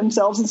do with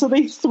themselves. And so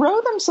they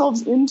throw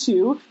themselves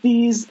into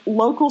these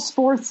local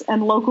sports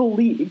and local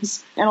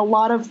leagues. And a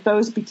lot of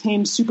those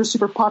became super,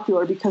 super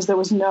popular because there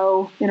was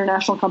no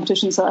international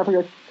competition South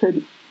Africa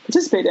could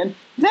participate in.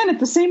 Then at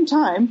the same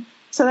time,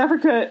 South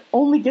Africa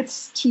only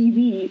gets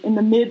TV in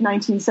the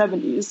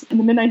mid-1970s. In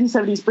the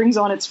mid-1970s, brings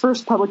on its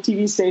first public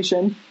TV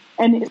station.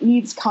 and it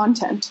needs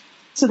content.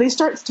 So they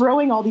start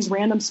throwing all these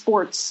random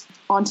sports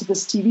onto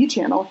this TV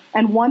channel.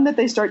 And one that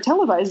they start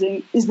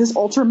televising is this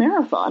ultra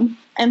marathon.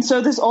 And so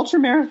this ultra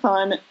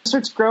marathon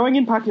starts growing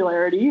in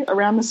popularity.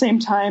 Around the same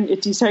time,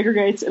 it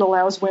desegregates, it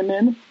allows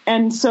women.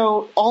 And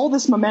so all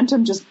this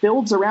momentum just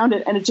builds around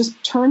it, and it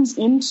just turns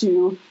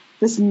into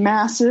this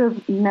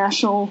massive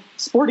national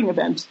sporting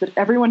event that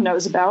everyone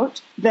knows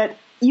about, that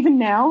even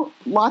now,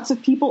 lots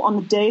of people on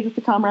the day that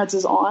the Comrades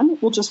is on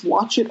will just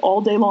watch it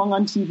all day long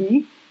on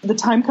TV. The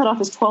time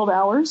cutoff is 12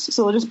 hours,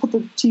 so they'll just put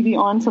the TV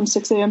on from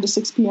 6 a.m. to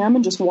 6 p.m.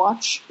 and just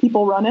watch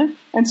people run it.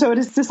 And so it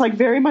is this like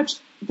very much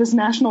this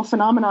national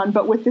phenomenon,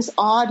 but with this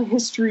odd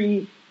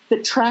history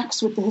that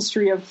tracks with the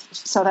history of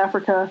South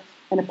Africa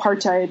and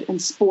apartheid and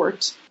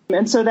sport.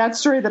 And so that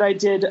story that I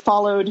did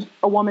followed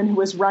a woman who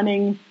was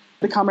running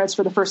the Comrades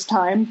for the first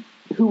time,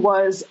 who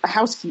was a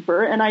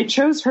housekeeper. And I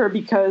chose her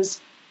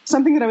because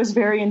something that I was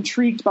very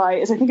intrigued by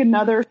is I think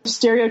another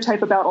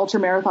stereotype about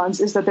ultramarathons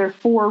is that they're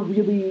for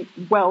really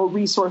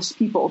well-resourced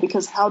people,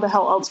 because how the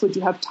hell else would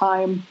you have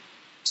time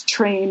to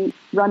train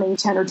running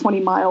 10 or 20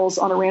 miles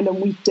on a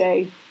random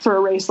weekday for a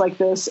race like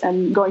this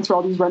and going through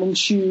all these running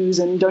shoes,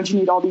 and don't you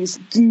need all these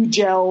goo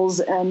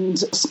gels and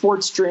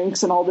sports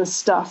drinks and all this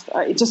stuff?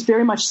 It just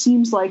very much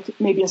seems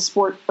like maybe a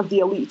sport of the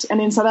elite. And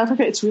in South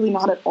Africa, it's really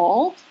not at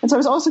all. And so I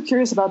was also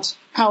curious about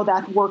how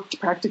that worked,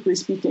 practically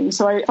speaking.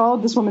 So I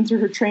followed this woman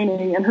through her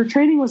training, and her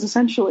training was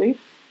essentially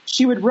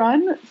she would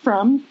run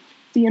from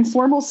the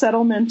informal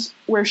settlement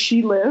where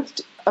she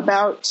lived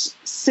about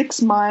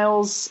 6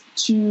 miles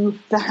to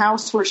the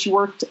house where she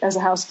worked as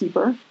a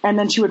housekeeper, and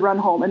then she would run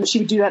home, and she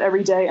would do that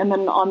every day, and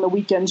then on the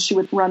weekends she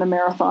would run a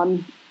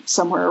marathon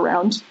somewhere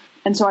around.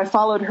 And so I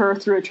followed her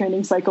through a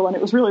training cycle, and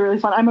it was really, really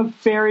fun. I'm a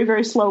very,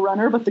 very slow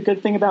runner, but the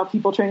good thing about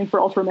people training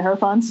for ultra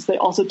marathons is they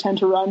also tend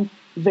to run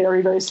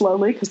very, very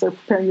slowly because they're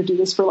preparing to do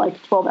this for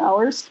like 12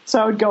 hours. So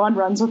I would go on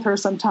runs with her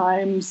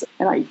sometimes,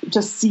 and I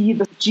just see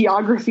the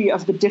geography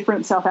of the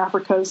different South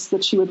Africas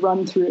that she would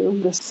run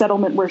through, the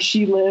settlement where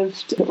she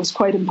lived that was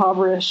quite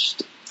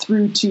impoverished,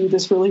 through to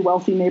this really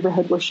wealthy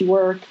neighborhood where she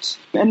worked.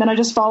 And then I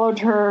just followed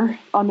her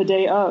on the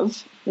day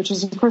of, which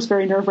was, of course,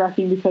 very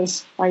nerve-wracking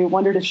because I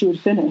wondered if she would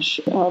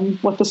finish,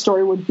 what the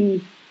story would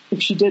be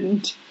if she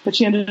didn't. But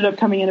she ended up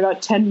coming in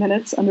about 10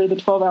 minutes under the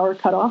 12-hour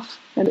cutoff.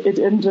 And it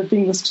ended up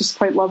being this just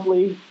quite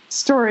lovely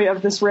story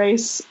of this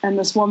race and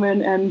this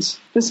woman and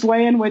this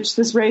way in which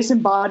this race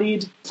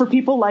embodied, for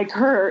people like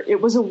her,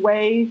 it was a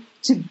way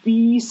to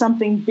be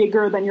something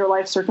bigger than your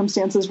life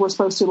circumstances were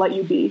supposed to let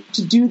you be,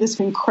 to do this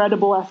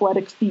incredible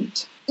athletic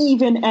feat,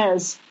 even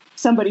as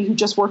somebody who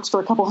just works for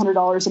a couple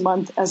 $100s a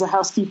month as a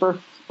housekeeper,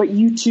 but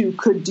you too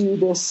could do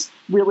this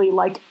really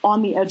like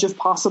on the edge of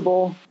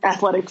possible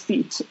athletic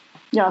feat.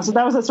 Yeah, so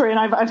that was that story, and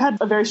I've had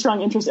a very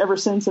strong interest ever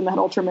since in that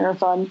ultra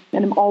marathon,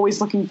 and I'm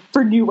always looking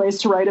for new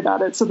ways to write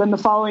about it. So then the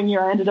following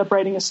year, I ended up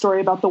writing a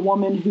story about the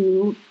woman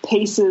who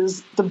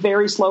paces the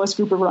very slowest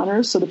group of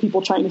runners, so the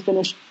people trying to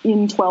finish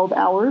in 12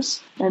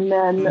 hours. And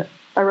then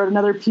I wrote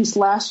another piece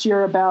last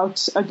year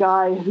about a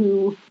guy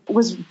who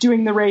was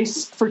doing the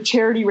race for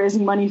charity,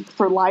 raising money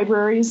for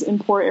libraries in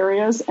poor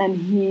areas, and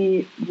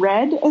he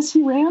read as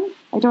he ran.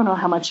 I don't know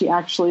how much he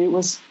actually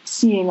was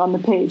seeing on the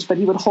page, but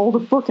he would hold a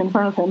book in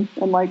front of him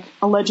and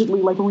allegedly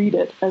read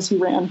it as he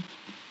ran.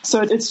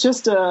 So it's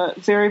just a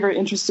very, very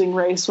interesting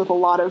race with a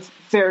lot of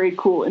very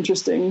cool,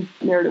 interesting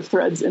narrative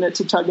threads in it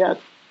to tug at.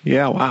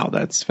 Yeah, wow,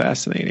 that's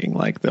fascinating.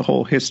 The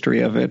whole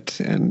history of it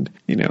and,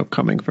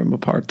 coming from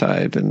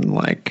apartheid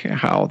and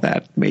how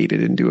that made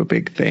it into a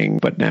big thing,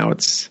 but now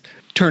it's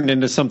turned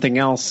into something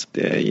else,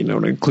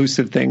 an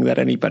inclusive thing that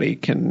anybody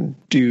can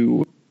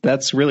do.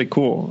 That's really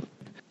cool.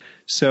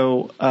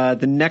 So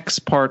the next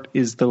part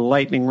is the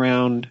lightning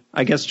round.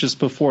 I guess just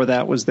before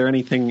that, was there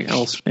anything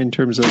else in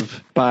terms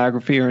of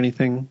biography or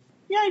anything?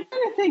 Yeah, I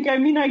kind of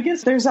think, I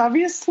guess there's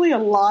obviously a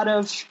lot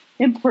of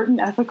important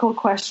ethical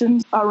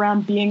questions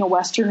around being a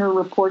Westerner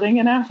reporting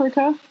in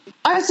Africa.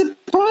 I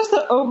suppose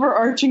the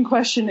overarching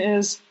question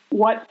is,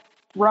 what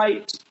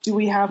right do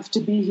we have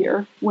to be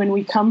here when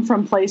we come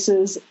from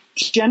places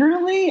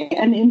generally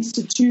and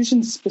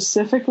institutions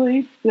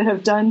specifically that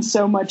have done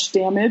so much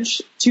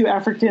damage to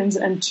Africans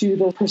and to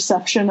the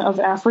perception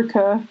of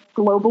Africa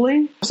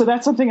globally? So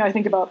that's something I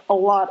think about a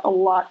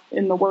lot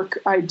in the work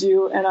I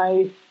do, and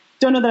I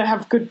don't know that I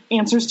have good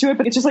answers to it,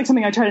 but it's just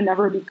something I try to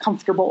never be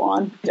comfortable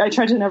on. I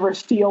try to never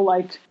feel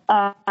like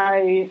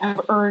I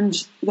have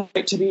earned the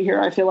right to be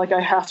here. I feel like I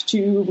have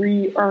to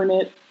re-earn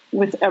it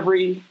with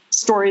every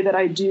story that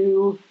I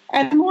do.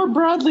 And more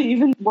broadly,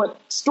 even what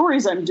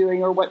stories I'm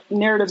doing or what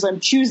narratives I'm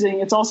choosing,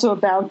 it's also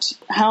about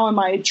how am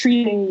I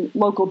treating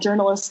local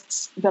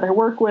journalists that I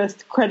work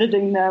with,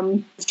 crediting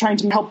them, trying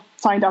to help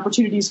find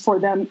opportunities for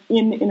them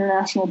in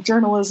international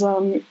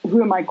journalism.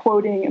 Who am I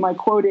quoting? Am I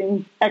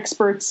quoting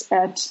experts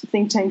at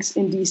think tanks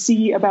in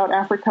DC about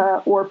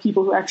Africa or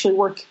people who actually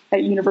work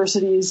at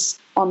universities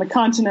on the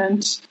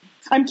continent?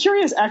 I'm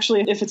curious,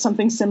 actually, if it's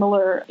something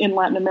similar in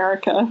Latin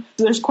America.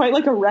 There's quite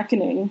a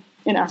reckoning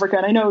in Africa.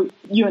 And I know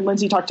you and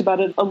Lindsay talked about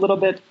it a little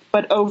bit,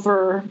 but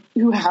over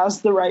who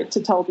has the right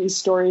to tell these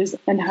stories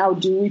and how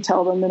do we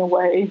tell them in a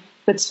way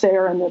that's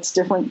fair and that's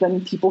different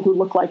than people who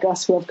look like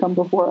us who have come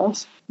before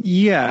us.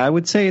 Yeah, I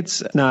would say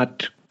it's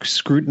not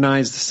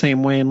scrutinized the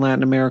same way in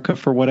Latin America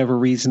for whatever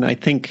reason. I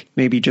think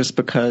maybe just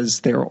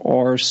because there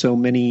are so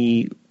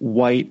many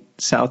white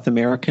South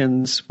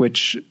Americans,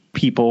 which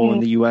people in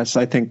the U.S.,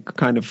 I think,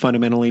 kind of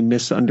fundamentally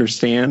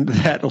misunderstand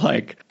that,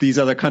 like, these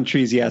other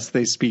countries, yes,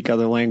 they speak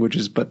other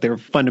languages, but they're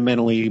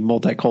fundamentally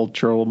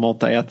multicultural,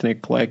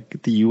 multi-ethnic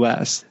like the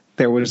U.S.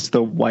 There was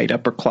the white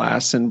upper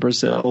class in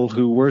Brazil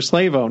who were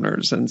slave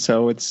owners. And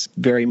so it's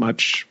very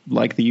much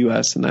like the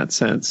U.S. in that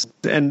sense.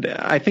 And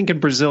I think in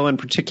Brazil in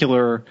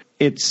particular,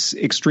 it's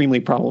extremely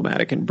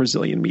problematic in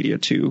Brazilian media,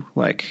 too.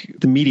 Like,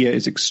 the media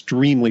is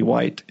extremely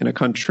white in a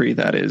country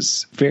that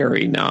is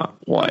very not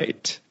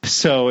white.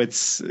 So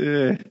it's...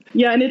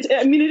 Yeah, and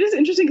it is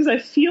interesting because I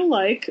feel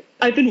like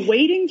I've been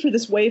waiting for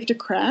this wave to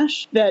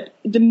crash, that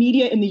the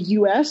media in the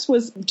U.S.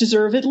 was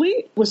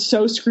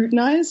so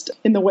scrutinized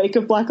in the wake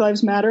of Black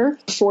Lives Matter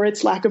for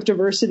its lack of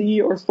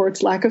diversity or for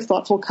its lack of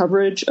thoughtful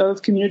coverage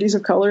of communities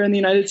of color in the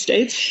United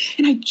States.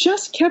 And I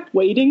just kept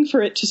waiting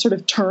for it to sort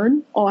of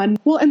turn on,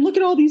 well, and look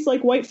at all these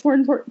like white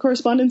foreign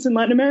correspondents in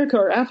Latin America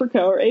or Africa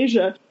or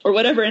Asia or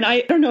whatever. And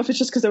I don't know if it's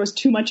just because there was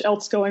too much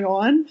else going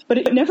on, but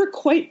it never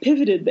quite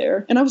pivoted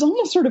there. And I was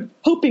almost sort of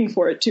hoping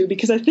for it to,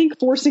 because I think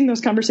forcing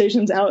those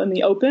conversations out in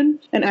the open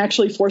and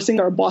actually forcing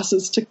our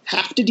bosses to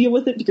have to deal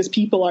with it because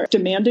people are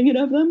demanding it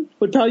of them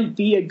would probably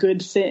be a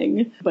good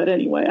thing. But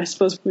anyway, I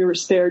suppose we were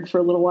spared for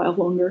a little while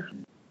longer.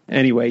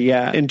 Anyway,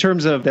 yeah, in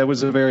terms of, that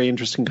was a very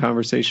interesting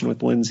conversation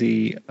with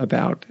Lindsay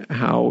about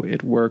how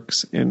it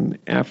works in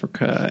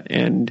Africa.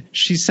 And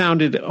she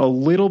sounded a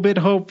little bit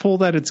hopeful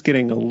that it's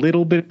getting a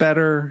little bit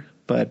better,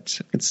 but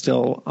it's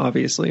still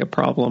obviously a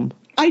problem.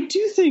 I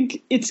do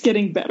think it's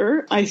getting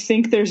better. I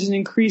think there's an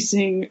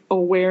increasing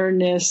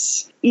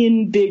awareness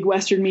in big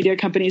Western media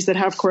companies that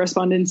have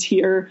correspondents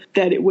here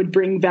that it would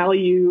bring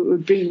value, it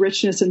would bring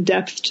richness and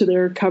depth to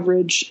their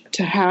coverage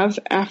to have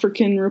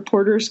African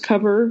reporters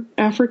cover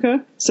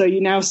Africa. So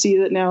you now see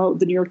that now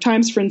the New York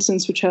Times, for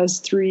instance, which has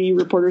 3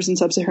 reporters in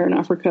sub-Saharan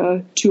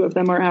Africa, 2 of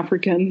them are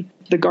African.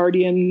 The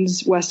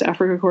Guardian's West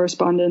Africa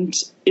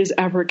correspondent is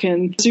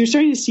African. So you're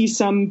starting to see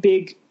some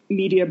big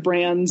media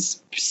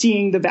brands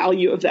seeing the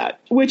value of that,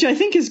 which I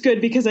think is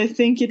good because I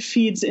think it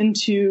feeds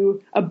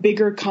into a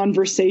bigger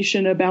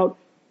conversation about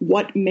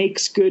what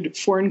makes good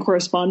foreign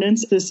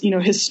correspondence. This,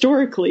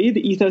 historically,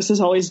 the ethos has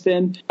always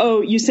been,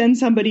 oh, you send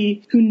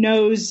somebody who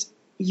knows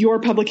your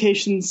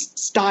publication's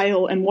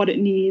style and what it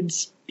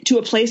needs to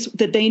a place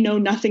that they know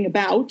nothing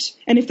about.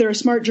 And if they're a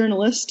smart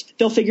journalist,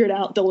 they'll figure it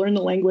out, they'll learn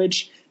the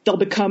language, they'll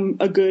become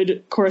a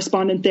good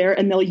correspondent there,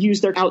 and they'll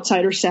use their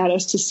outsider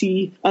status to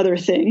see other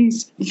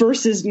things.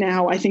 Versus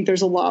now, I think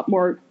there's a lot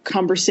more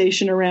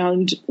conversation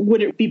around,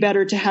 would it be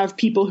better to have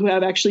people who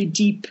have actually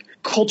deep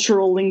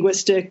cultural,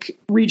 linguistic,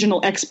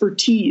 regional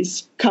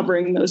expertise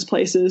covering those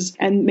places?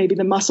 And maybe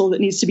the muscle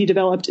that needs to be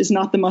developed is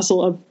not the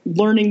muscle of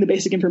learning the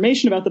basic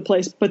information about the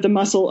place, but the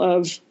muscle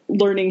of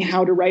learning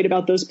how to write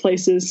about those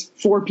places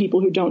for people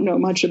who don't know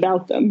much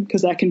about them,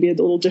 because that can be a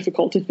little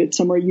difficult if it's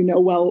somewhere you know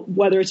well,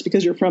 whether it's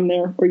because you're from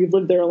there or you've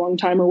lived there a long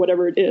time or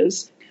whatever it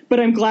is. But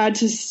I'm glad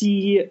to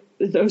see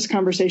those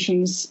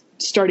conversations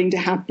starting to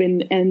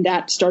happen and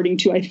that starting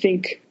to, I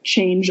think,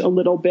 change a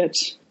little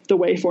bit the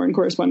way foreign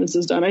correspondence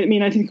is done. I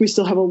mean, I think we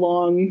still have a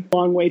long,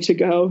 long way to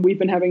go. We've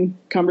been having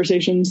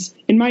conversations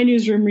in my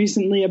newsroom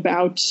recently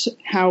about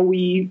how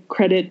we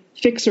credit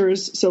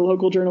fixers, so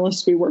local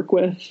journalists we work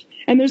with.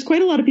 And there's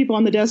quite a lot of people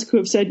on the desk who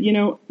have said,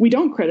 we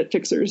don't credit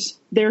fixers.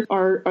 There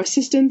are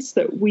assistants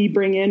that we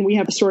bring in. We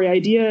have a story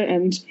idea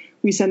and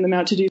we send them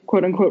out to do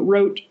quote unquote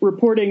rote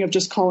reporting of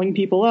just calling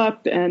people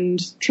up and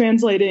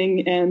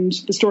translating. And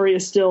the story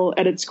is still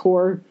at its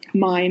core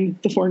mine,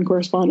 the foreign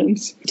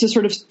correspondence, to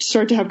sort of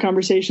start to have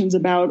conversations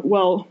about,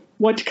 well,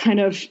 what kind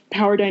of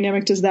power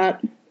dynamic does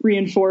that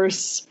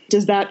reinforce?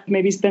 Does that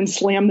maybe then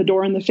slam the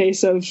door in the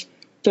face of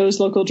those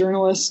local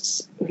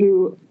journalists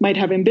who might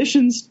have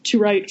ambitions to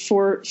write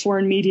for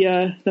foreign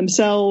media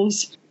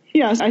themselves?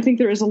 Yes, I think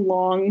there is a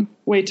long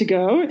way to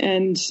go,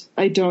 and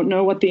I don't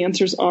know what the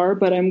answers are,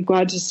 but I'm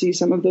glad to see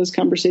some of those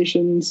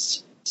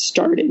conversations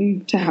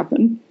starting to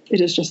happen.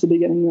 It is just the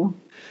beginning, though.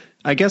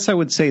 I guess I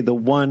would say the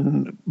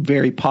one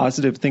very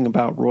positive thing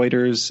about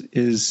Reuters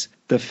is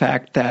the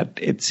fact that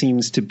it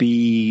seems to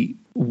be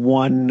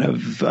one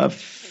of a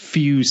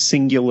few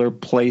singular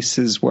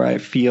places where I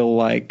feel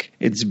like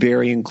it's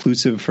very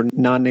inclusive for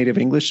non-native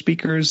English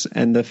speakers,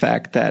 and the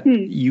fact that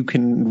you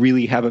can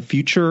really have a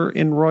future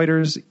in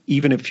Reuters,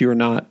 even if you're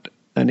not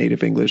a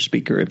native English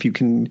speaker. If you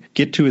can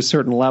get to a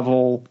certain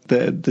level,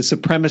 the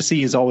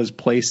supremacy is always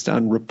placed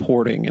on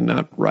reporting and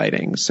not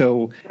writing.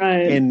 So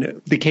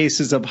in the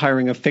cases of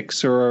hiring a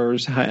fixer or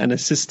an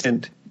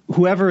assistant,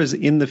 whoever is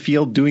in the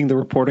field doing the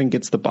reporting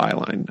gets the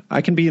byline.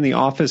 I can be in the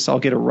office, I'll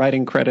get a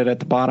writing credit at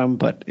the bottom,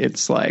 but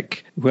it's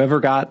like whoever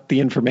got the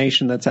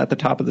information that's at the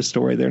top of the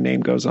story, their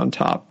name goes on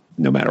top.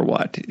 no matter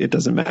what. It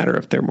doesn't matter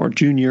if they're more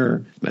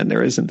junior and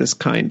there isn't this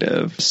kind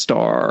of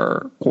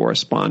star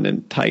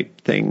correspondent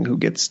type thing who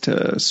gets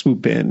to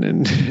swoop in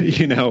and,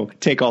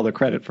 take all the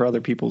credit for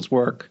other people's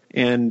work.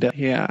 And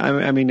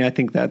I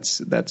think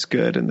that's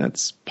good and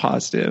that's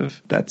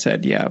positive. That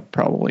said,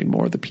 probably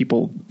more of the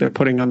people they're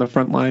putting on the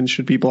front lines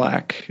should be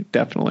Black,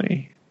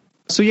 definitely.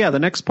 So the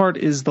next part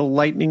is the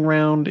lightning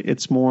round.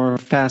 It's more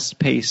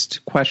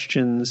fast-paced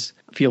questions.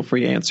 Feel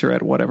free to answer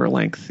at whatever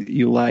length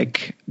you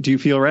like. Do you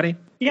feel ready?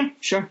 Yeah,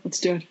 sure. Let's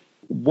do it.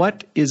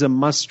 What is a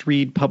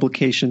must-read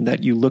publication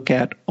that you look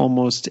at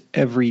almost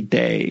every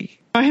day?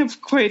 I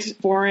have quite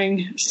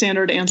boring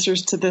standard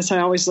answers to this. I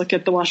always look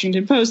at the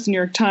Washington Post, the New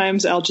York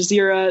Times, Al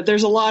Jazeera.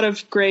 There's a lot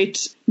of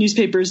great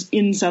newspapers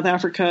in South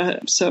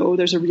Africa. So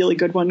there's a really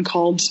good one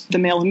called The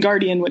Mail and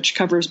Guardian, which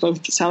covers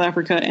both South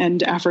Africa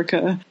and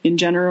Africa in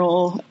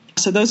general.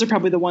 So those are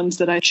probably the ones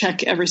that I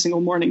check every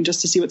single morning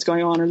just to see what's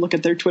going on or look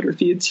at their Twitter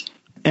feeds.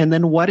 And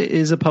then what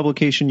is a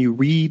publication you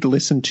read,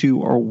 listen to,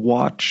 or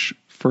watch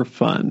for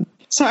fun?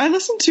 So I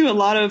listen to a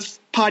lot of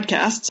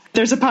podcasts.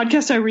 There's a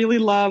podcast I really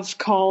love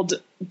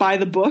called By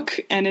the Book,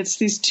 and it's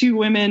these two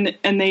women,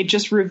 and they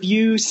just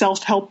review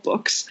self-help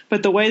books.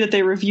 But the way that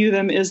they review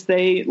them is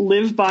they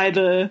live by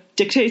the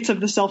dictates of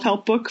the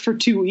self-help book for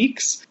 2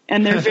 weeks,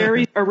 and they're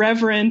very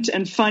irreverent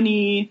and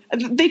funny.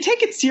 They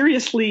take it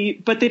seriously,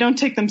 but they don't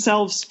take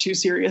themselves too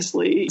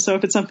seriously. So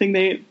if it's something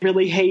they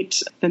really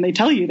hate, then they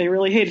tell you they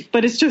really hate it.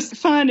 But it's just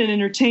fun and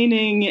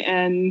entertaining,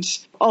 and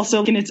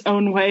also in its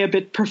own way a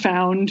bit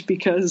profound,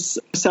 because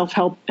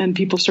self-help and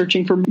people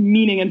searching for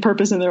meaning and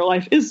purpose in their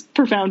life is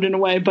profound in a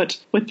way, but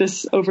with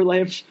this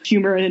overlay of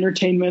humor and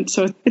entertainment.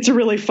 So it's a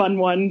really fun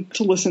one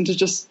to listen to,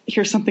 just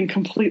hear something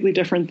completely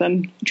different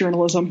than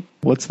journalism.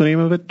 What's the name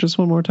of it? Just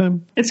one more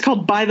time. It's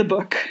called By the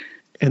Book.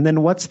 And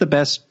then what's the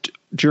best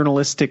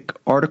journalistic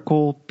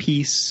article,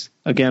 piece,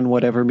 again,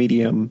 whatever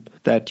medium,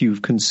 that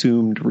you've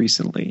consumed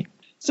recently?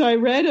 So I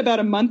read about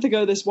a month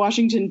ago this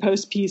Washington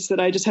Post piece that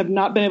I just have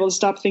not been able to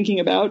stop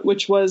thinking about,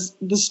 which was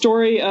the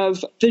story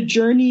of the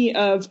journey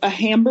of a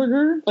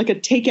hamburger, like a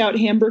takeout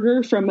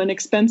hamburger from an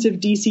expensive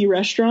DC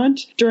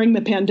restaurant during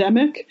the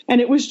pandemic. And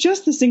it was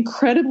just this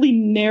incredibly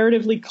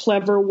narratively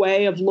clever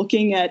way of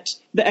looking at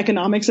the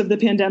economics of the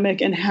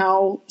pandemic and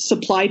how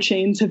supply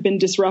chains have been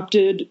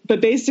disrupted.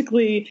 But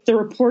basically, the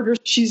reporter,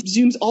 she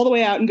zooms all the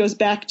way out and goes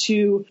back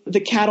to the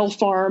cattle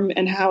farm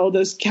and how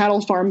those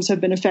cattle farms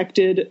have been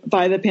affected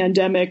by the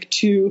pandemic,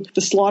 to the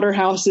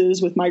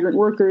slaughterhouses with migrant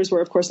workers,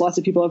 where, of course, lots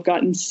of people have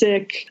gotten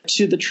sick,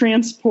 to the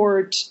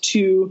transport,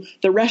 to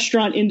the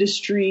restaurant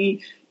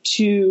industry,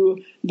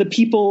 to the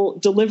people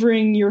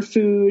delivering your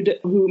food,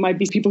 who might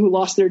be people who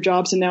lost their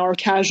jobs and now are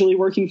casually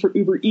working for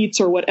Uber Eats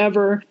or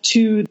whatever,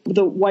 to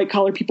the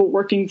white-collar people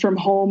working from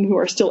home who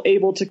are still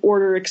able to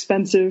order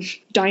expensive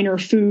diner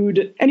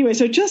food. Anyway,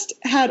 so it just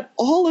had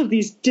all of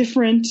these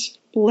different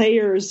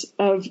layers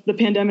of the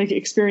pandemic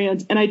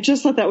experience. And I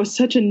just thought that was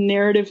such a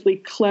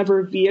narratively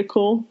clever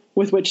vehicle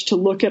with which to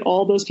look at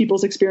all those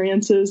people's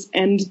experiences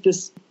and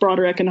this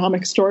broader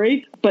economic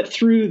story, but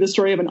through the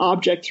story of an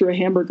object, through a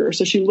hamburger.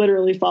 So she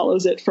literally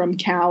follows it from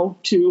cow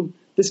to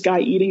this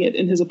guy eating it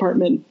in his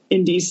apartment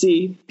in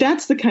DC.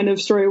 That's the kind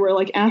of story where,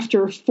 like,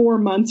 after 4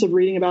 months of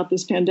reading about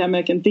this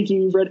pandemic and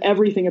thinking you've read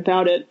everything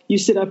about it, you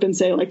sit up and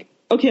say, like,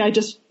 okay, I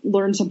just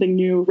learned something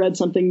new, read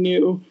something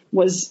new,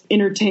 was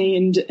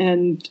entertained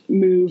and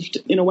moved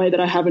in a way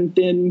that I haven't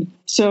been.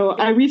 So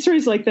I read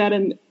stories like that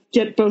and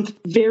get both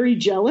very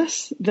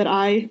jealous that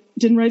I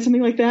didn't write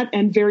something like that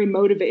and very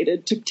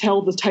motivated to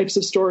tell the types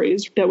of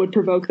stories that would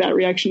provoke that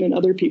reaction in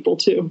other people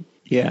too.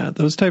 Yeah,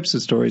 those types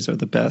of stories are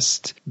the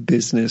best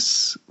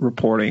business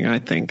reporting, I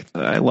think.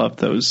 I love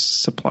those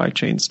supply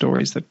chain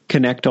stories that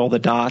connect all the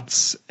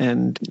dots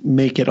and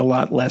make it a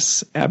lot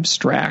less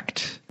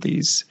abstract.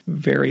 These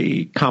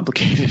very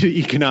complicated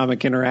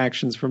economic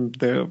interactions from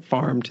the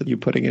farm to you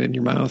putting it in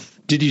your mouth.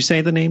 Did you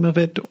say the name of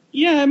it?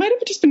 Yeah, it might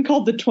have just been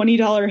called the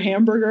 $20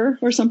 hamburger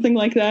or something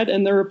like that.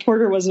 And the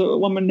reporter was a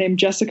woman named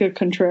Jessica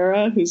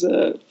Contrera, who's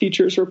a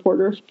features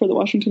reporter for the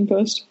Washington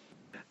Post.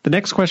 The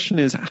next question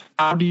is,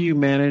 how do you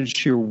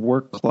manage your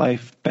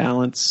work-life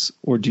balance,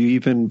 or do you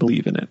even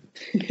believe in it?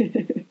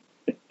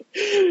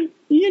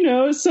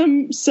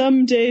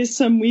 Some days,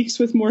 some weeks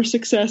with more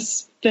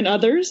success than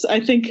others. I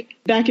think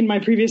back in my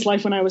previous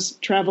life when I was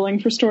traveling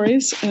for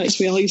stories, as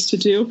we all used to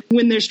do,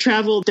 when there's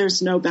travel,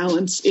 there's no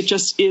balance. It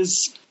just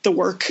is the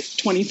work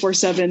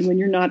 24/7. When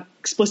you're not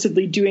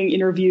explicitly doing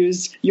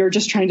interviews, you're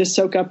just trying to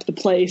soak up the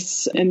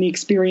place and the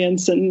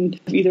experience and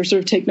either sort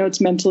of take notes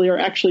mentally or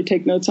actually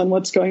take notes on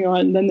what's going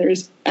on. Then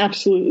there's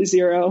absolutely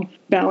zero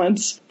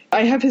balance.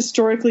 I have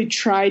historically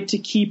tried to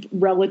keep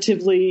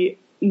relatively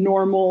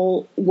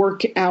normal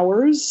work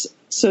hours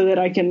so that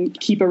I can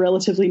keep a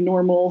relatively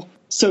normal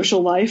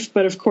social life.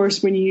 But of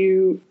course, when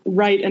you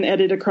write and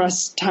edit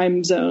across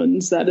time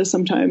zones, that is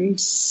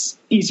sometimes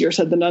easier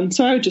said than done.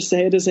 So I would just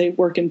say it is a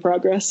work in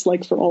progress,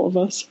 like for all of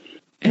us.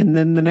 And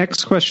then the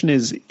next question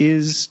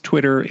is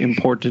Twitter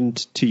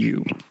important to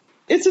you?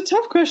 It's a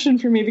tough question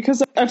for me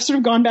because I've sort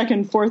of gone back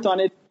and forth on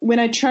it. When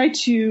I try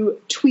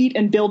to tweet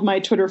and build my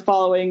Twitter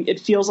following, it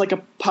feels like a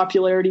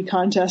popularity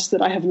contest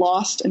that I have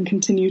lost and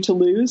continue to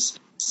lose.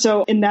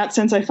 So in that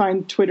sense, I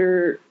find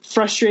Twitter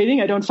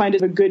frustrating. I don't find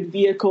it a good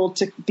vehicle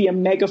to be a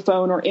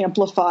megaphone or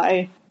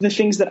amplify the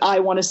things that I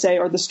want to say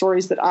or the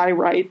stories that I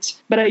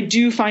write. But I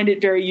do find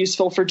it very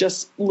useful for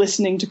just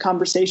listening to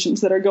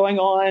conversations that are going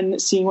on,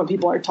 seeing what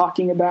people are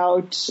talking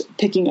about,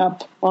 picking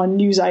up on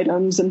news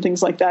items and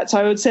things like that. So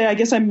I would say, I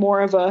guess I'm more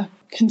of a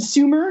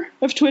consumer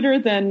of Twitter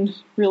than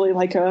really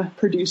like a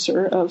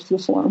producer of the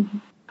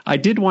forum. I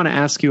did want to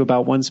ask you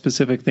about one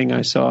specific thing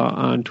I saw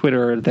on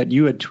Twitter that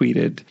you had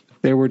tweeted.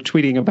 They were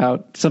tweeting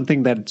about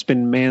something that's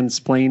been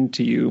mansplained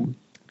to you.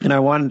 And I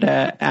wanted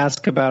to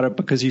ask about it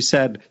because you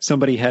said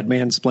somebody had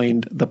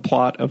mansplained the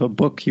plot of a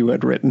book you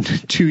had written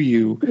to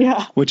you,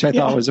 which I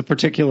thought was a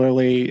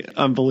particularly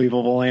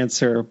unbelievable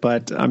answer,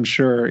 but I'm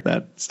sure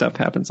that stuff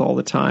happens all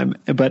the time.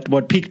 But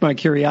what piqued my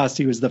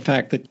curiosity was the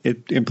fact that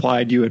it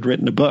implied you had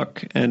written a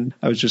book, and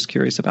I was just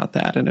curious about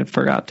that, and I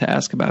forgot to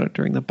ask about it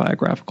during the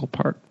biographical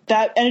part.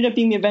 That ended up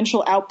being the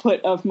eventual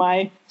output of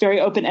my very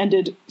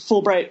open-ended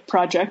Fulbright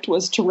project,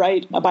 was to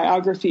write a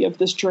biography of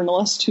this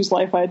journalist whose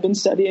life I had been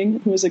studying,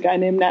 who was a guy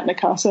named Nat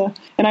Nakasa.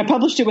 And I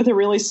published it with a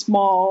really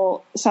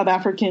small South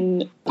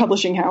African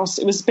publishing house.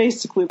 It was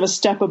basically a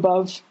step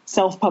above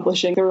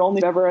self-publishing. There were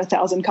only ever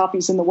 1,000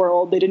 copies in the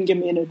world. They didn't give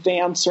me an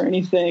advance or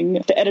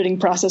anything. The editing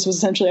process was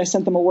essentially I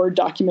sent them a Word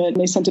document and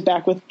they sent it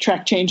back with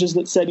track changes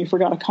that said you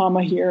forgot a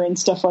comma here and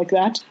stuff like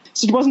that.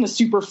 So it wasn't a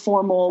super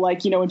formal,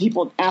 like, when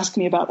people ask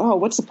me about,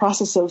 what's the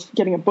process of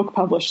getting a book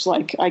published?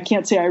 Like, I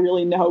can't say I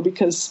really know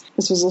because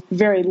this was a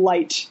very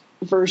light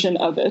version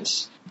of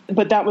it.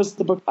 But that was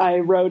the book I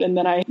wrote, and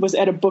then I was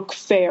at a book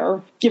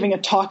fair giving a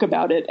talk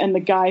about it, and the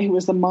guy who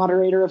was the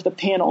moderator of the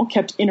panel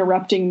kept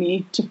interrupting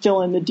me to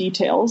fill in the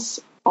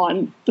details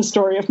on the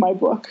story of my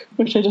book,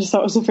 which I just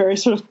thought was a very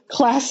sort of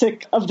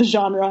classic of the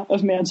genre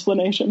of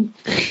mansplanation.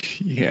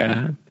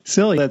 Yeah.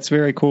 Silly. That's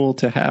very cool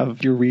to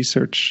have your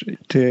research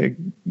to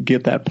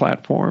get that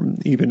platform,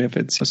 even if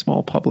it's a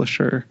small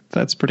publisher.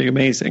 That's pretty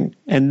amazing.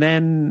 And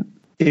then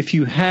if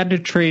you had to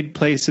trade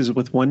places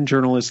with one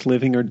journalist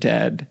living or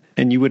dead,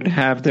 and you would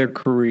have their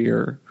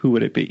career, who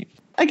would it be?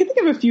 I can think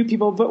of a few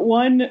people, but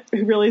one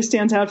who really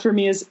stands out for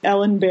me is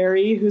Ellen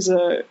Barry, who's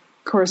a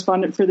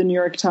correspondent for the New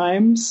York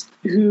Times,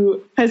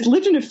 who has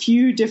lived in a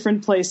few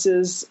different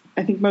places,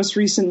 I think most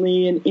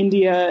recently in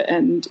India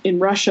and in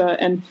Russia.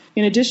 And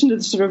in addition to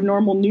the sort of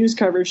normal news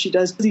coverage she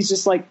does, these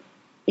just like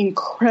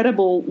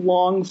incredible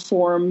long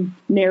form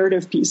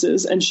narrative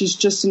pieces. And she's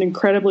just an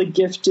incredibly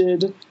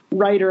gifted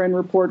writer and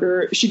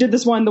reporter. She did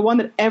this one, the one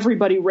that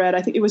everybody read,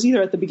 I think it was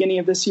either at the beginning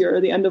of this year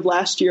or the end of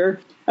last year,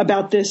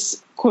 about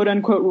this quote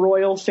unquote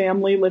royal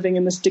family living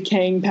in this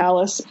decaying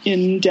palace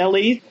in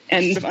Delhi,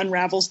 and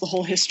unravels the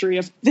whole history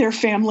of their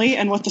family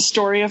and what the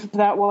story of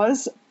that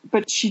was.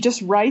 But she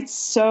just writes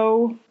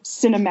so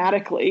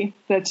cinematically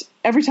that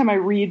every time I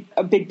read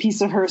a big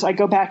piece of hers, I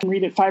go back and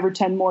read it 5 or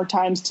 10 more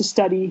times to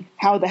study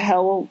how the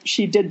hell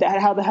she did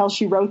that, how the hell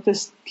she wrote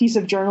this piece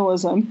of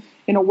journalism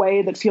in a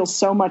way that feels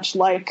so much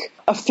like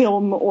a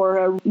film or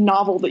a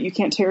novel that you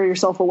can't tear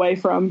yourself away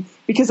from.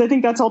 Because I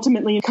think that's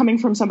ultimately coming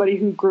from somebody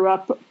who grew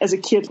up as a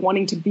kid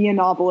wanting to be a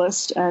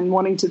novelist and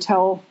wanting to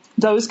tell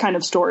those kind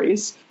of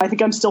stories. I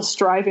think I'm still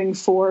striving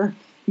for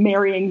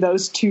marrying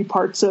those two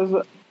parts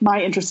of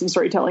my interest in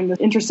storytelling, the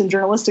interest in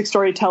journalistic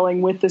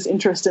storytelling with this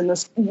interest in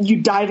this. You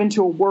dive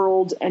into a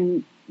world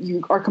and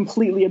you are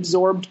completely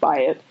absorbed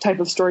by it type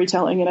of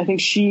storytelling. And I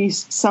think she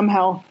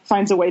somehow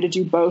finds a way to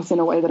do both in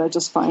a way that I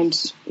just find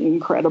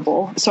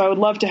incredible. So I would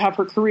love to have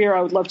her career.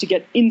 I would love to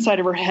get inside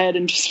of her head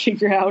and just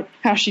figure out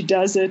how she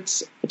does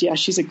it. But yeah,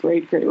 she's a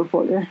great, great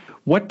reporter.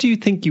 What do you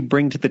think you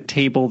bring to the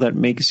table that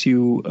makes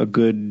you a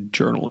good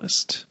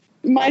journalist?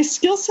 My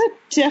skill set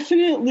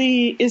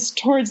definitely is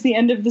towards the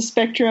end of the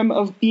spectrum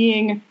of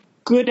being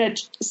good at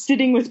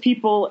sitting with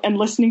people and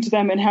listening to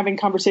them and having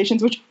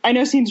conversations, which I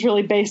know seems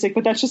really basic,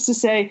 but that's just to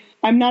say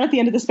I'm not at the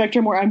end of the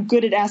spectrum where I'm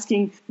good at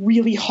asking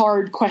really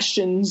hard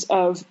questions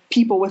of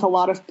people with a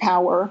lot of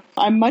power.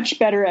 I'm much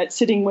better at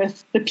sitting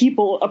with the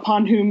people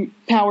upon whom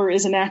power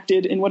is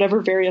enacted in whatever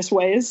various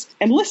ways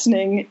and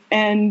listening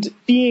and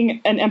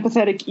being an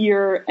empathetic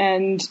ear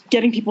and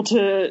getting people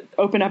to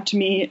open up to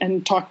me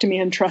and talk to me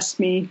and trust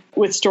me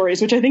with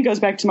stories, which I think goes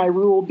back to my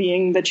rule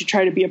being that you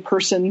try to be a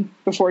person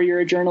before you're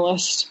a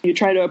journalist. You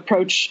try to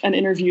approach an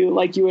interview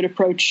like you would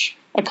approach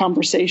a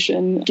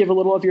conversation, give a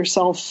little of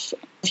yourself.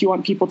 If you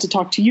want people to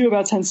talk to you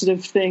about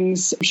sensitive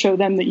things, show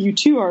them that you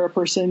too are a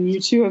person. You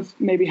too have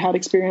maybe had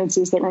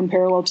experiences that run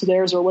parallel to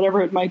theirs or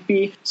whatever it might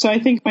be. So I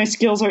think my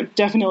skills are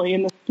definitely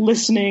in the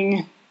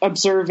listening,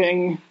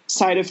 observing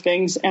side of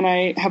things. And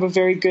I have a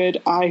very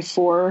good eye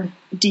for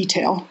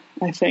detail,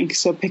 I think.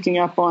 So picking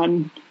up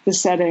on the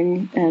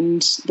setting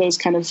and those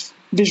kind of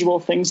visual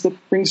things that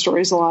bring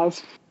stories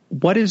alive.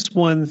 What is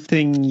one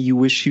thing you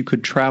wish you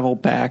could travel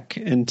back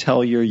and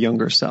tell your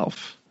younger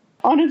self?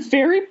 On a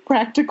very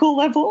practical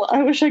level,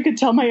 I wish I could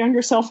tell my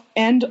younger self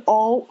and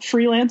all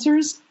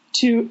freelancers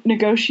to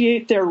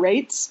negotiate their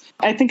rates.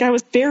 I think I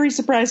was very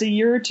surprised a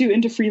year or two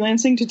into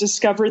freelancing to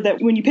discover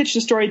that when you pitched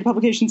a story, the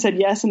publication said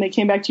yes, and they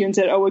came back to you and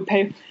said, oh, we'd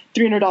pay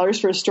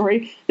 $300 for a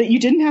story, that you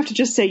didn't have to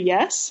just say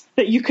yes,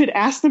 that you could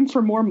ask them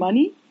for more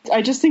money.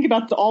 I just think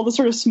about all the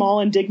sort of small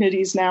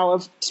indignities now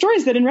of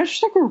stories that in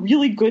retrospect were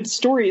really good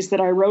stories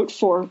that I wrote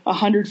for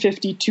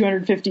 $150,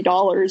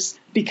 $250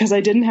 because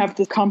I didn't have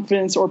the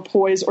confidence or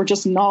poise or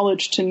just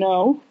knowledge to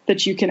know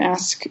that you can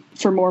ask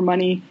for more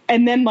money.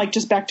 And then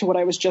just back to what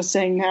I was just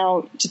saying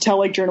now, to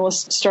tell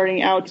journalists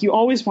starting out, you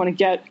always want to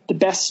get the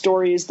best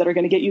stories that are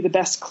going to get you the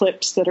best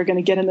clips that are going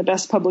to get in the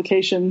best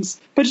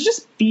publications, but to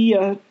just be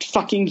a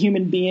fucking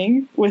human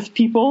being with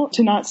people,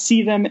 to not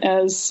see them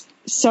as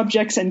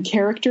subjects and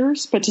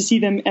characters, but to see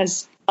them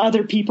as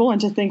other people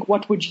and to think,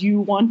 what would you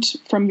want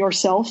from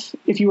yourself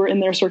if you were in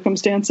their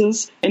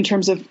circumstances in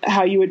terms of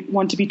how you would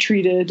want to be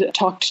treated,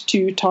 talked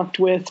to, talked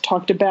with,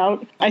 talked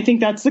about. I think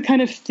that's the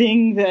kind of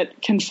thing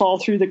that can fall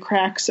through the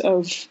cracks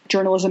of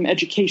journalism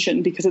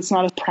education, because it's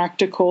not a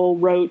practical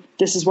rote,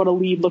 this is what a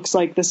lead looks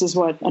like, this is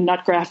what a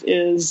nut graph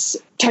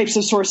is, types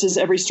of sources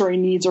every story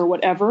needs or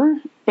whatever.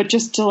 But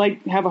just to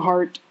have a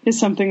heart is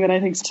something that I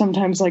think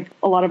sometimes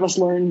a lot of us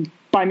learn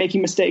by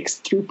making mistakes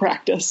through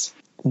practice.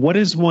 What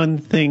is one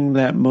thing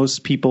that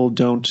most people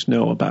don't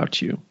know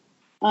about you?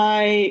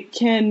 I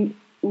can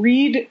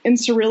read in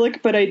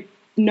Cyrillic, but I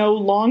no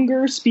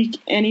longer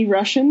speak any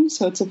Russian.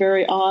 So it's a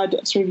very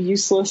odd, sort of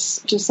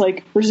useless, just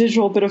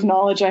residual bit of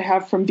knowledge I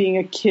have from being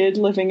a kid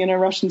living in a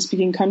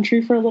Russian-speaking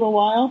country for a little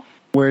while.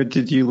 Where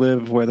did you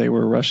live where they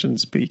were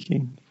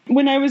Russian-speaking?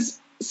 When I was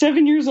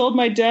 7 years old,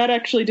 my dad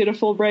actually did a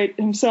Fulbright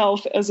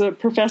himself as a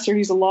professor.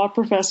 He's a law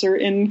professor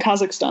in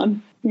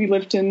Kazakhstan. We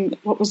lived in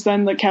what was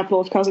then the capital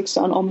of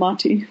Kazakhstan,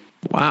 Almaty.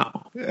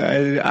 Wow.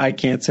 I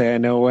can't say I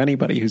know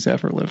anybody who's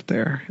ever lived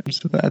there.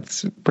 So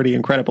that's pretty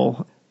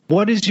incredible.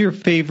 What is your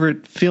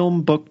favorite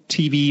film, book,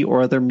 TV,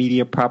 or other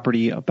media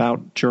property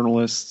about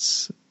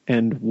journalists,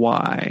 and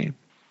why?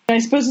 I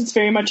suppose it's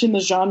very much in the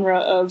genre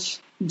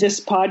of this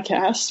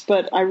podcast,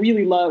 but I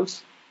really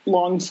love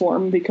long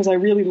form because I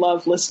really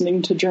love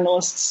listening to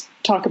journalists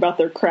talk about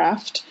their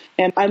craft.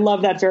 And I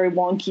love that very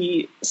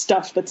wonky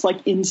stuff that's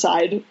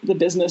inside the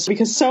business,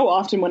 because so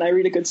often when I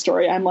read a good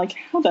story, I'm like,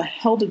 how the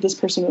hell did this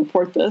person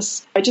report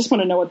this? I just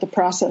want to know what the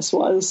process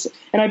was.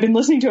 And I've been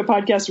listening to a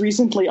podcast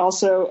recently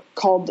also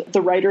called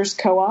The Writer's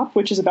Co-op,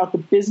 which is about the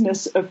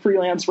business of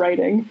freelance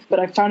writing. But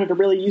I found it a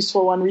really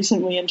useful one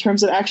recently in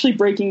terms of actually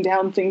breaking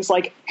down things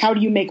like, how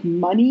do you make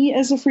money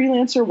as a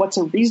freelancer? What's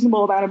a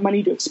reasonable amount of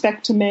money to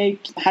expect to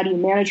make? How do you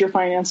manage your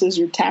finances,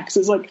 your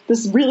taxes?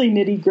 This really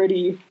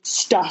nitty-gritty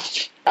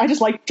stuff. I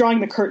just like drawing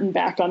the curtain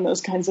back on those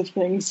kinds of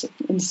things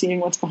and seeing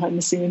what's behind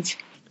the scenes.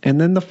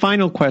 And then the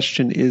final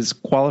question is,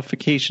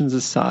 qualifications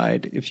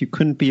aside, if you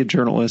couldn't be a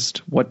journalist,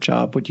 what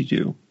job would you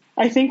do?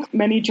 I think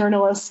many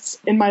journalists,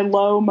 in my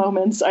low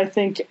moments, I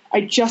think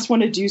I just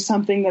want to do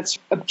something that's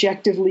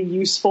objectively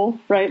useful,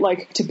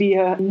 right? To be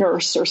a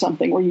nurse or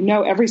something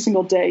where every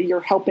single day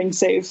you're helping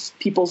save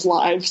people's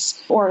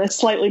lives. Or on a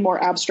slightly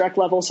more abstract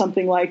level,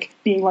 something like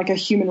being a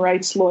human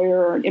rights lawyer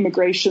or an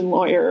immigration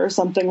lawyer or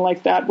something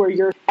like that, where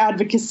your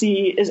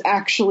advocacy is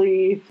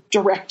actually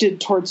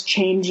directed towards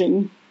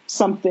changing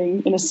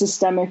something in a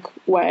systemic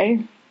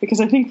way. Because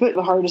I think that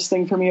the hardest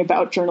thing for me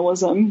about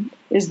journalism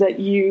is that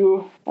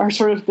you are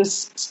sort of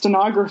this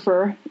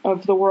stenographer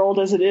of the world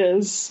as it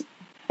is.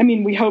 I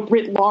mean, we hope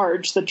writ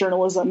large that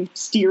journalism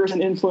steers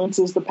and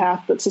influences the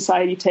path that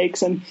society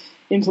takes and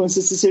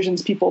influences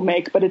decisions people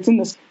make, but it's in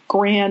this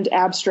grand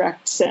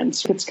abstract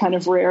sense. It's kind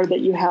of rare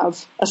that you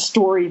have a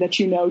story that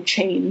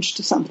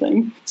changed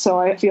something. So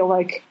I feel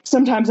like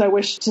sometimes I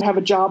wish to have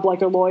a job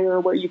like a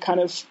lawyer where you kind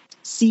of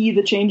see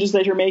the changes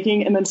that you're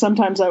making. And then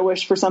sometimes I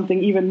wish for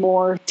something even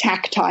more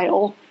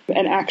tactile.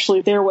 And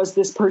actually, there was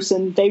this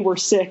person, they were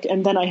sick,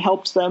 and then I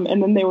helped them,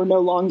 and then they were no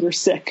longer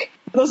sick.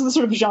 Those are the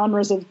sort of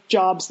genres of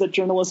jobs that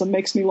journalism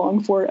makes me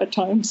long for at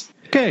times.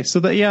 Okay, so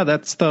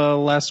that's the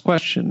last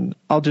question.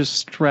 I'll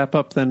just wrap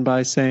up then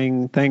by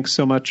saying thanks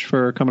so much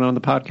for coming on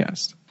the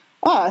podcast.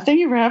 Thank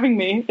you for having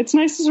me. It's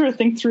nice to sort of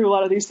think through a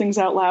lot of these things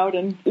out loud,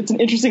 and it's an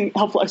interesting,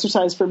 helpful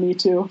exercise for me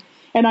too.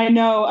 And I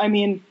know, I'm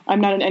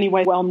not in any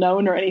way well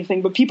known or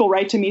anything, but people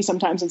write to me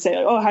sometimes and say,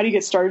 oh, how do you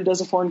get started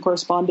as a foreign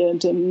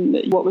correspondent?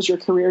 And what was your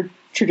career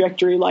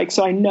trajectory like?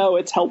 So I know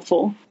it's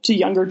helpful to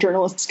younger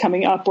journalists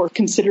coming up or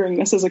considering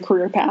this as a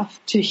career path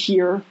to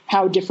hear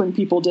how different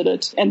people did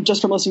it. And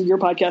just from listening to your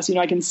podcast,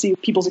 I can see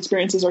people's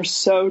experiences are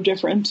so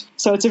different.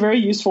 So it's a very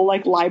useful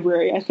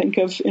library, I think,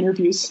 of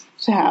interviews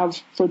to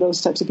have for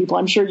those types of people.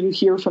 I'm sure you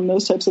hear from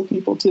those types of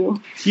people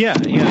too. Yeah.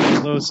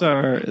 Those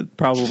are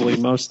probably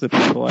most of the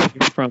people I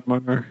hear from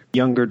are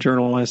younger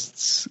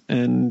journalists,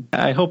 and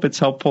I hope it's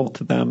helpful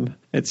to them.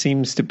 It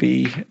seems to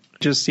be.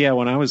 Just,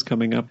 when I was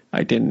coming up,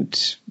 I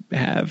didn't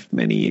have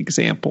many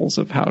examples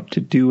of how to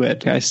do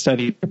it. I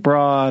studied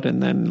abroad,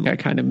 and then I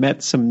kind of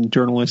met some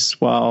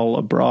journalists while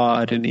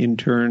abroad and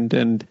interned.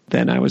 And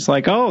then I was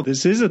like, oh,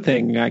 this is a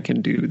thing I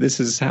can do. This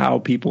is how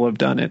people have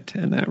done it.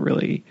 And that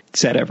really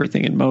set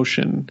everything in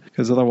motion,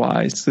 because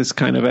otherwise this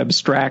kind of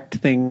abstract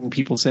thing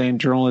people say in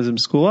journalism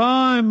school,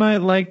 I might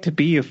like to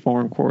be a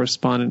foreign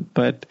correspondent,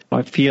 but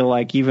I feel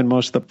like even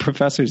most of the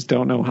professors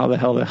don't know how the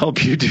hell to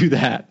help you do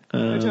that.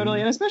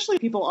 Totally. And especially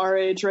people our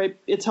age, right?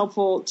 It's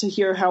helpful to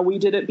hear how we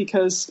did it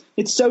because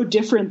it's so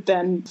different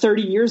than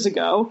 30 years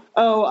ago.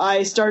 Oh,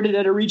 I started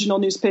at a regional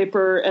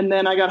newspaper and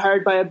then I got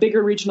hired by a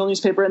bigger regional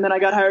newspaper and then I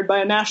got hired by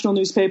a national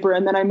newspaper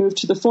and then I moved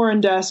to the foreign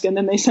desk and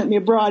then they sent me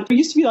abroad. There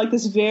used to be like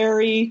this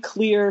very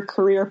clear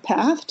career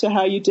path to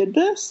how you did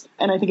this.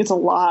 And I think it's a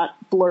lot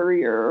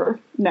blurrier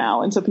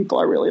now. And so people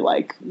are really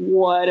like,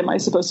 what am I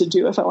supposed to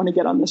do if I want to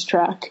get on this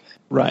track?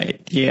 Right.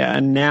 Yeah.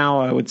 And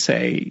now I would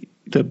say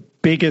the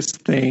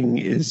biggest thing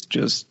is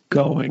just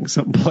going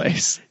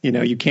someplace.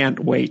 You can't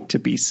wait to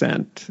be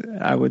sent,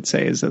 I would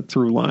say, is a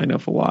through line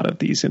of a lot of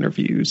these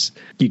interviews.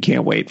 You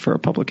can't wait for a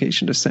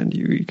publication to send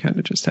you. You kind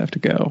of just have to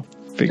go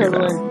figure it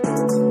out.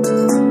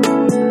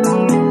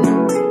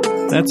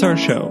 That's our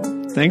show.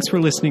 Thanks for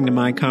listening to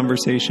my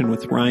conversation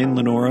with Ryan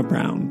Lenora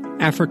Brown,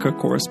 Africa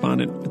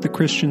correspondent with the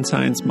Christian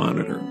Science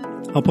Monitor.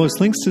 I'll post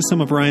links to some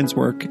of Ryan's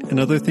work and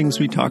other things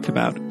we talked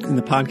about in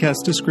the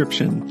podcast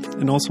description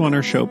and also on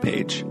our show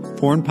page,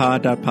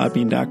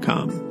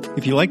 foreignpod.podbean.com.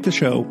 If you like the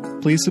show,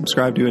 please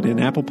subscribe to it in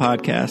Apple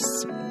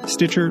Podcasts,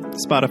 Stitcher,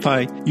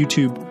 Spotify,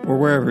 YouTube, or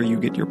wherever you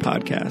get your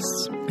podcasts,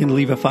 and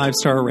leave a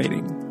 5-star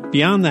rating.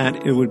 Beyond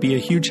that, it would be a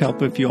huge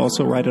help if you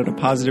also write out a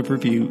positive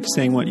review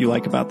saying what you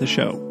like about the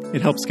show.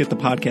 It helps get the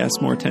podcast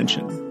more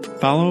attention.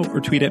 Follow or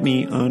tweet at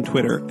me on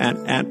Twitter at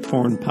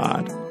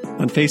 @foreignpod.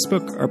 On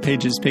Facebook, our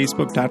page is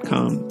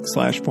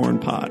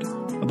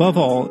facebook.com/foreignpod. Above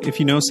all, if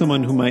you know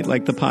someone who might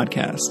like the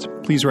podcast,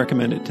 please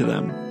recommend it to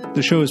them.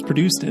 The show is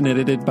produced and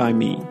edited by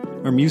me.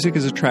 Our music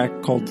is a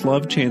track called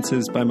Love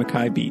Chances by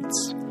Mackay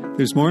Beats.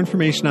 There's more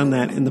information on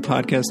that in the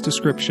podcast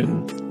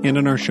description and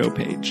on our show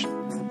page.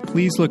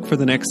 Please look for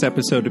the next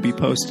episode to be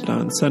posted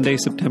on Sunday,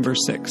 September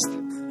 6th.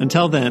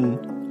 Until then,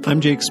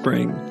 I'm Jake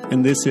Spring,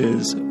 and this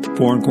is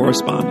Foreign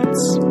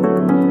Correspondence.